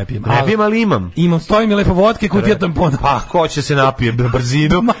inače ne pijem. Ne pijem, ali imam. Imam, stoji mi lepo vodke, kutija tampona. Pa, ko će se napije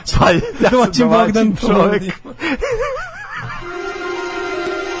brzinom? Domaćin Bogdan čovjek. Jet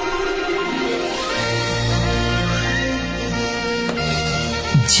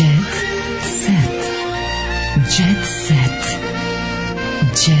set. Jet set.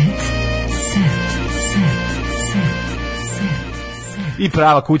 Jet set. I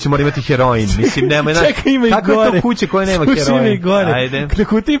prava kuća mora imati heroin. Mislim, nema... Čekaj, ima i kako gore. Kako je to kuće koje nema heroin? Ima i gore. Ajde. Na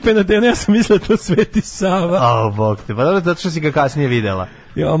kutiji penatena ja sam mislila to Sveti Sava. Bog te. Pa dobro, zato što si ga kasnije videla.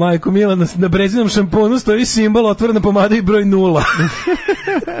 Jo, majko Mila, na brezinom šamponu stoji simbol otvorena pomada i broj 0.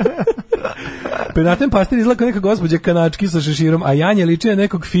 Penaten pastir izgleda kao neka gospođa kanački sa šeširom, a Janja liči na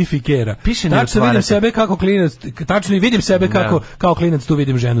nekog fifikera. Tačno vidim sebe kako klinac, tačno vidim sebe kako kao klinac tu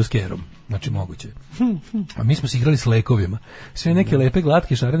vidim ženu s kerom. Znači moguće. A mi smo se igrali s lekovima. Sve neke lepe,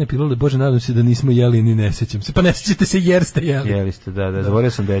 glatke, šarene pilule, bože, nadam se da nismo jeli ni ne sećam se. Pa ne sećate se jer ste jeli. Jeli ste, da.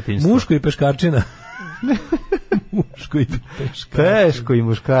 Zaboravio sam detinjstvo. Muško i peškarčina. Muško i peškarčina. Teško i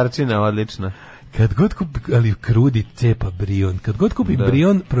muškarčina, odlično. Kad god kupi, ali krudi cepa Brion. Kad god kupi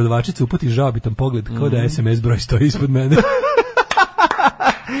Brion, prodavačica uputi žaobitan pogled kao da SMS broj stoji ispod mene.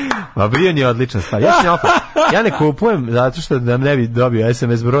 Ma Brion je odlična stvar. Ja ne kupujem zato što da ne bi dobio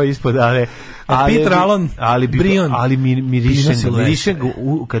SMS broj ispod, ali Brion, ali mirišem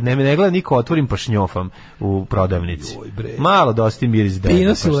kad ne gleda niko, otvorim pa šnjofam u prodavnici. Malo dosti miris deda.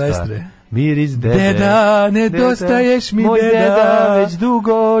 Pino Silvestre. Miris dede. Deda, nedostaješ mi, moj deda. Već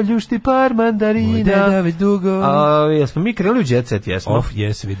dugo ljušti par mandarina. Moj deda već dugo. Jesmo mi krenuli u Jet Set, jesmo?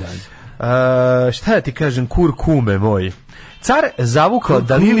 Jes, vi dalje. Šta ja ti kažem, kurkume moj. Car zavukao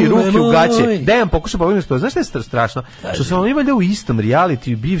Dalili ruke u gaće. Dejan pokušao pogledati spod. Znaš šta je strašno? Što smo imali u istom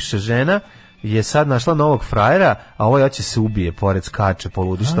realitiju, bivša žena je sad našla novog frajera, a ovo hoće se ubije, pored skače,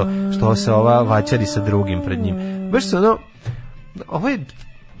 poludi, što se ova vaćari sa drugim pred njim. Baš se ono, ovo je,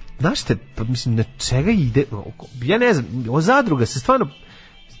 znaš te, mislim, na čega ide, ja ne znam, o zadruga se stvarno...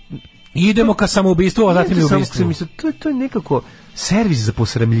 Idemo ka samoubistvu, a zatim je ubistvu. To je nekako servis za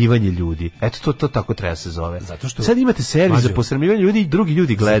posramljivanje ljudi. Eto, to tako treba se zove. Zato što sad imate servis za posramljivanje ljudi i drugi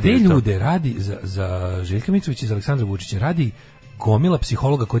ljudi gledaju. Za te ljude radi, za Željka Mitrovića i za Aleksandra Vučića radi gomila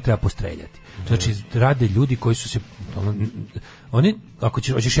psihologa koji treba postreljati. Znači, rade ljudi koji su se... Oni, ako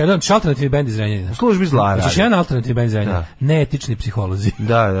hoćeš jedan alternativni bend iz Renjanina. U službi zla radi. Hoćeš jedan alternativni bend iz Renjanina. Neetični psiholozi.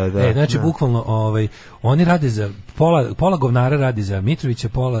 Da. Znači, bukvalno, oni rade za... Pola govnara radi za Mitrovića,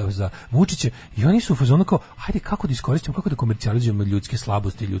 pola za Vučića i oni su u fazonu kao, hajde, kako da iskoristimo, kako da komercijalizujemo ljudske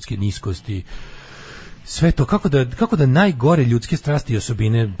slabosti, ljudske niskosti, sve to, kako da najgore ljudske strasti i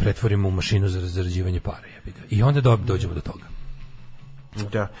osobine pretvorimo u mašinu za zarađivanje para. I onda dođemo do toga.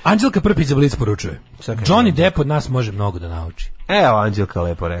 Da. Anđelka Prpić za Blic poručuje. Johnny Depp od nas može mnogo da nauči. Evo, Anđelka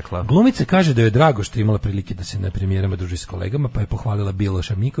lepo rekla. Glumica kaže da je drago što je imala prilike da se na premijerama druži s kolegama, pa je pohvalila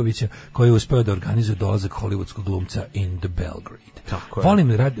Biloša Mikovića, koji je uspeo da organizuje dolazak hollywoodskog glumca in the Belgrade.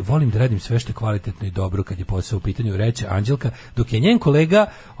 Volim da radim sve što je kvalitetno i dobro kad je posao u pitanju, reče Anđelka, dok je njen kolega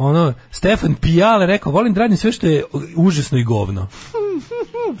Stefan Pijale rekao, volim da radim sve što je užasno i govno.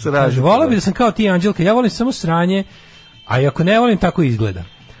 Volio bi da sam kao ti, Anđelka, ja volim samo sranje, a i ako ne volim, tako izgleda.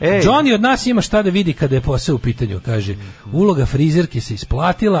 Johnny od nas ima šta da vidi kada je posao u pitanju, kaže. Uloga frizerke se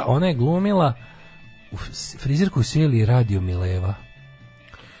isplatila, ona je glumila frizerku u seriji Radio Mileva.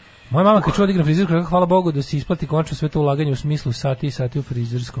 Moja mama kad čuva da igram frizerku, rekao, hvala Bogu da se isplati končno sve to ulaganje u smislu sati i sati u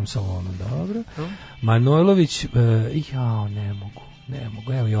frizerskom salonu. Dobro. Manojlović, ne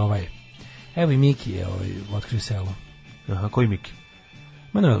mogu, evo i ovaj. Evo i Miki je otkrio selo. Aha, koji Miki?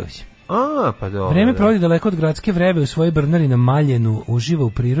 Manojlović. Pa dobro. Vreme provodi daleko od gradske vrebe u svojoj brnari na Maljenu, uživa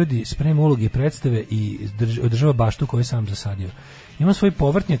u prirodi, sprema uloge i predstave i održava baštu koju je sam zasadio. Imam svoj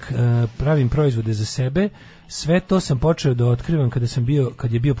povrtnjak, pravim proizvode za sebe. Sve to sam počeo da otkrivam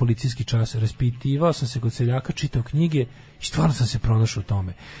kad je bio policijski čas. Raspitivao sam se kod seljaka, čitao knjige i stvarno sam se pronašao u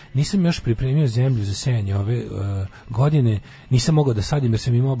tome. Nisam još pripremio zemlju za sejanje ove godine, nisam mogao da sadim jer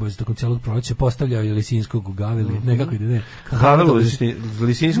sam imao obavezu tokom celog proleća, postavljao je Lisinskog u Gaveli, nekako ide ne. Gavelu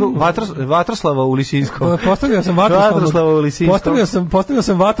Lisinskog, Vatroslava u Lisinskom. Postavljao sam Vatroslava u Lisinskom. Postavljao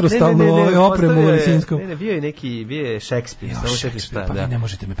sam vatrostalnu opremu u Lisinskom. Ne, bio je Šekspir, samo Šekspir, pa ne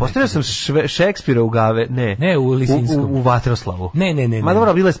možete me. Postavljao sam Šekspira u Gave, ne, u Lisinskom. U Vatroslavu. Ne. Ma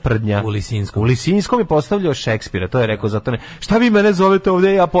dobro, bila je sprdnja. U Lisinskom. U Lisinskom je postavljao Šekspira, to je rekao, zato ne. Šta vi mene zovete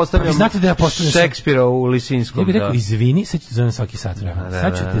ovde, ja postavljam Šekspira u Lisinskom. Ja bih rekao, izvini, sad ću te zovem svaki sat vremena.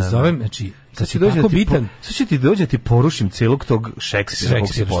 Sad ću te zovem, znači, sad ću tako bitan. Sad ću ti dođe, ti porušim celog tog Šekspira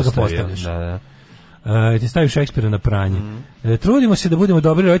kog si postavio. Ti stavim Šekspira na pranje. Trudimo se da budemo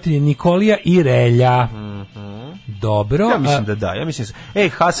dobri roditelji Nikolija i Relja. Dobro. Ja mislim da da. Ja mislim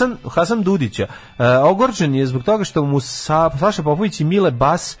Hasan Dudića ogorčen je zbog toga što mu Saša Popović i Mile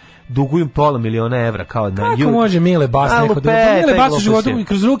Bas duguju $500.000 evra kao na Kako može Mile Bas neko da Mile Bas u životu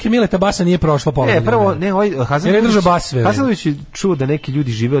kroz ruke Mileta Basa nije prošlo $500.000. Prvo ne, Hasanović je čuo da neki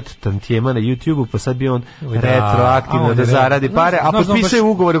ljudi žive od tantijema na YouTubeu, pa sad bi on retroaktivno da zaradi pare, a potpisuje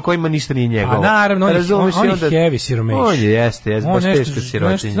ugovore u kojima ništa nije njegovo. A naravno, on je heavy siromeš. On jeste, baš teška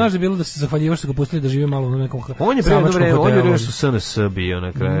sirotinja. Znaš da je bilo da se zahvaljivaš što ga pustili da živi malo na nekom on je još u SNS bio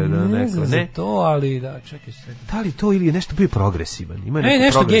na kraju. Ne to, ali da, čekaj se. Da li to ili je nešto bio progresivan? Ima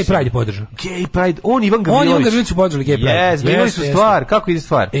nešto gay Pride podržao. Gay Pride, Ivan Gavrilović su podržali Gay Pride. Imali su stvar, kako ide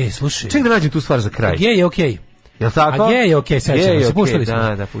stvar? Slušaj. Ček da nađem tu stvar za kraj. Gay je okej. Jel' tako? A gay je okej, sećamo se, puštali smo.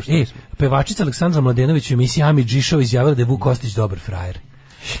 Da, puštali smo. Pevačica Aleksandra Mladenović u emisiji Ami Džišov izjavila da je Vuk Kostić dobar frajer.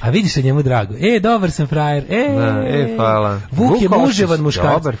 A vidi se njemu drago. Dobar sam frajer. Hvala. Vuk je muževan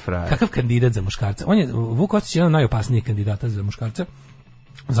muškarac. Dobar frajer. Kakav kandidat za muškarca? Vuk Kostić je jedan od najopasnijih kandidata za muškarca.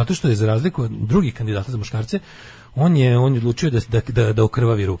 Zato što je za razliku od drugih kandidata za muškarce, on je odlučio da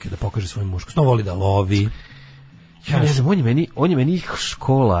okrvavi ruke, da pokaže svoju muškost. On voli da lovi. Ja ne znam, on je meni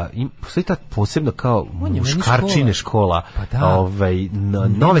škola, postoji ta posebno kao muškarčine škola,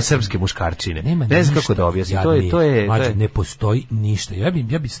 nove srpske muškarčine. Ne znam kako da objasnim, to je... Ne postoji ništa.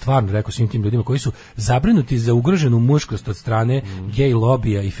 Ja bi stvarno rekao svim tim ljudima koji su zabrinuti za ugroženu muškost od strane gej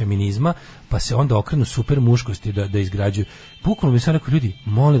lobija i feminizma, pa se onda okrenu super muškosti da izgrađuju. Bukvalno mi sam rekao, ljudi,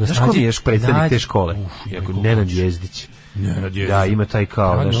 molim vas, znaš ko mi je predstavnik te škole? Nenad Jezdić. Da, ima taj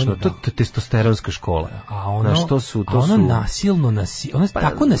kao, to je testosteronska škola. A ono nasilno, ono je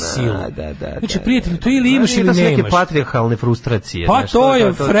tako nasilno. Znači, prijatelji, to ili imaš ili ne imaš. Neke patrijarhalne frustracije. Pa to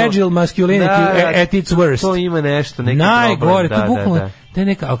je fragile masculinity at its worst. To ima nešto, neki najgore, to bukvalno, te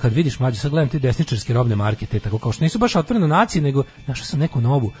neka, ali kad vidiš Mlađe, sad gledam te desničarske robne marke, te tako kao što nisu baš otvorene nacije, nego našao sam neku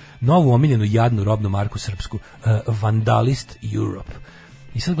novu omiljenu jadnu robnu marku srpsku, Vandalist Europe.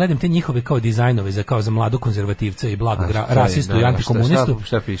 I sad gledam te njihove kao dizajnove kao za mladu konzervativca i blagog rasistu i antikomunistu.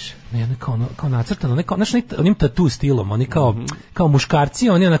 Šta piše? Ne, kao nacrtano, znaš, onim tatu stilom, oni kao muškarci,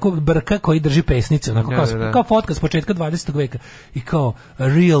 oni onako brka koji drži pesnice, onako kao fotka s početka 20. veka i kao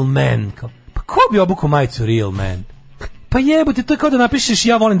real man. Pa ko bi obukao majicu real man? Pa jebote, to je kao da napišeš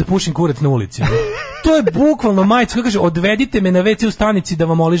ja volim da pušim kurac na ulici. To je bukvalno majica, kako kaže, odvedite me na WC u stanici da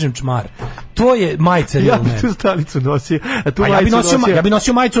vam oližem čmar. To je majica Real Man. Ja bi tu stanicu nosio. Ja bi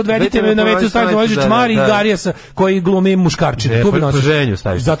nosio majicu, odvedite me na WC stanicu, Vojžić Čmar i Garijasa koji glumi muškarčine. Tu bi nosio.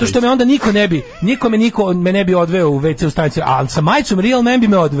 Zato što me onda niko me ne bi odveo u WC stanicu, a sa majicom Real Man bi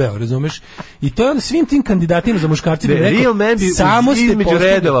me odveo, razumeš? I to je onda svim tim kandidatima za muškarce bi rekao, Real Man bi samo ste između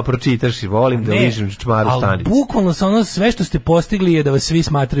redova pročitaš i volim da ližem Čmar u stanicu. Ali bukvalno sa ono sve što ste postigli je da vas svi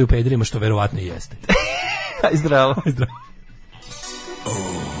smatraju pederima, što verovatno i jeste. Aj zdravo.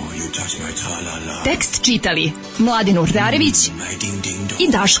 Tekst čitali Mladin Urdarević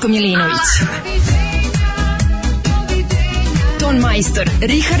i Daško Milinović. Ton majstor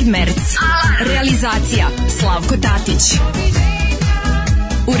Richard Merc. Realizacija Slavko Tatić.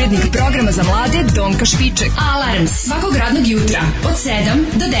 Urednik programa za mlade Donka Špiček. Alarms svakog radnog jutra od 7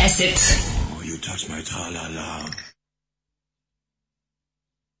 do 10.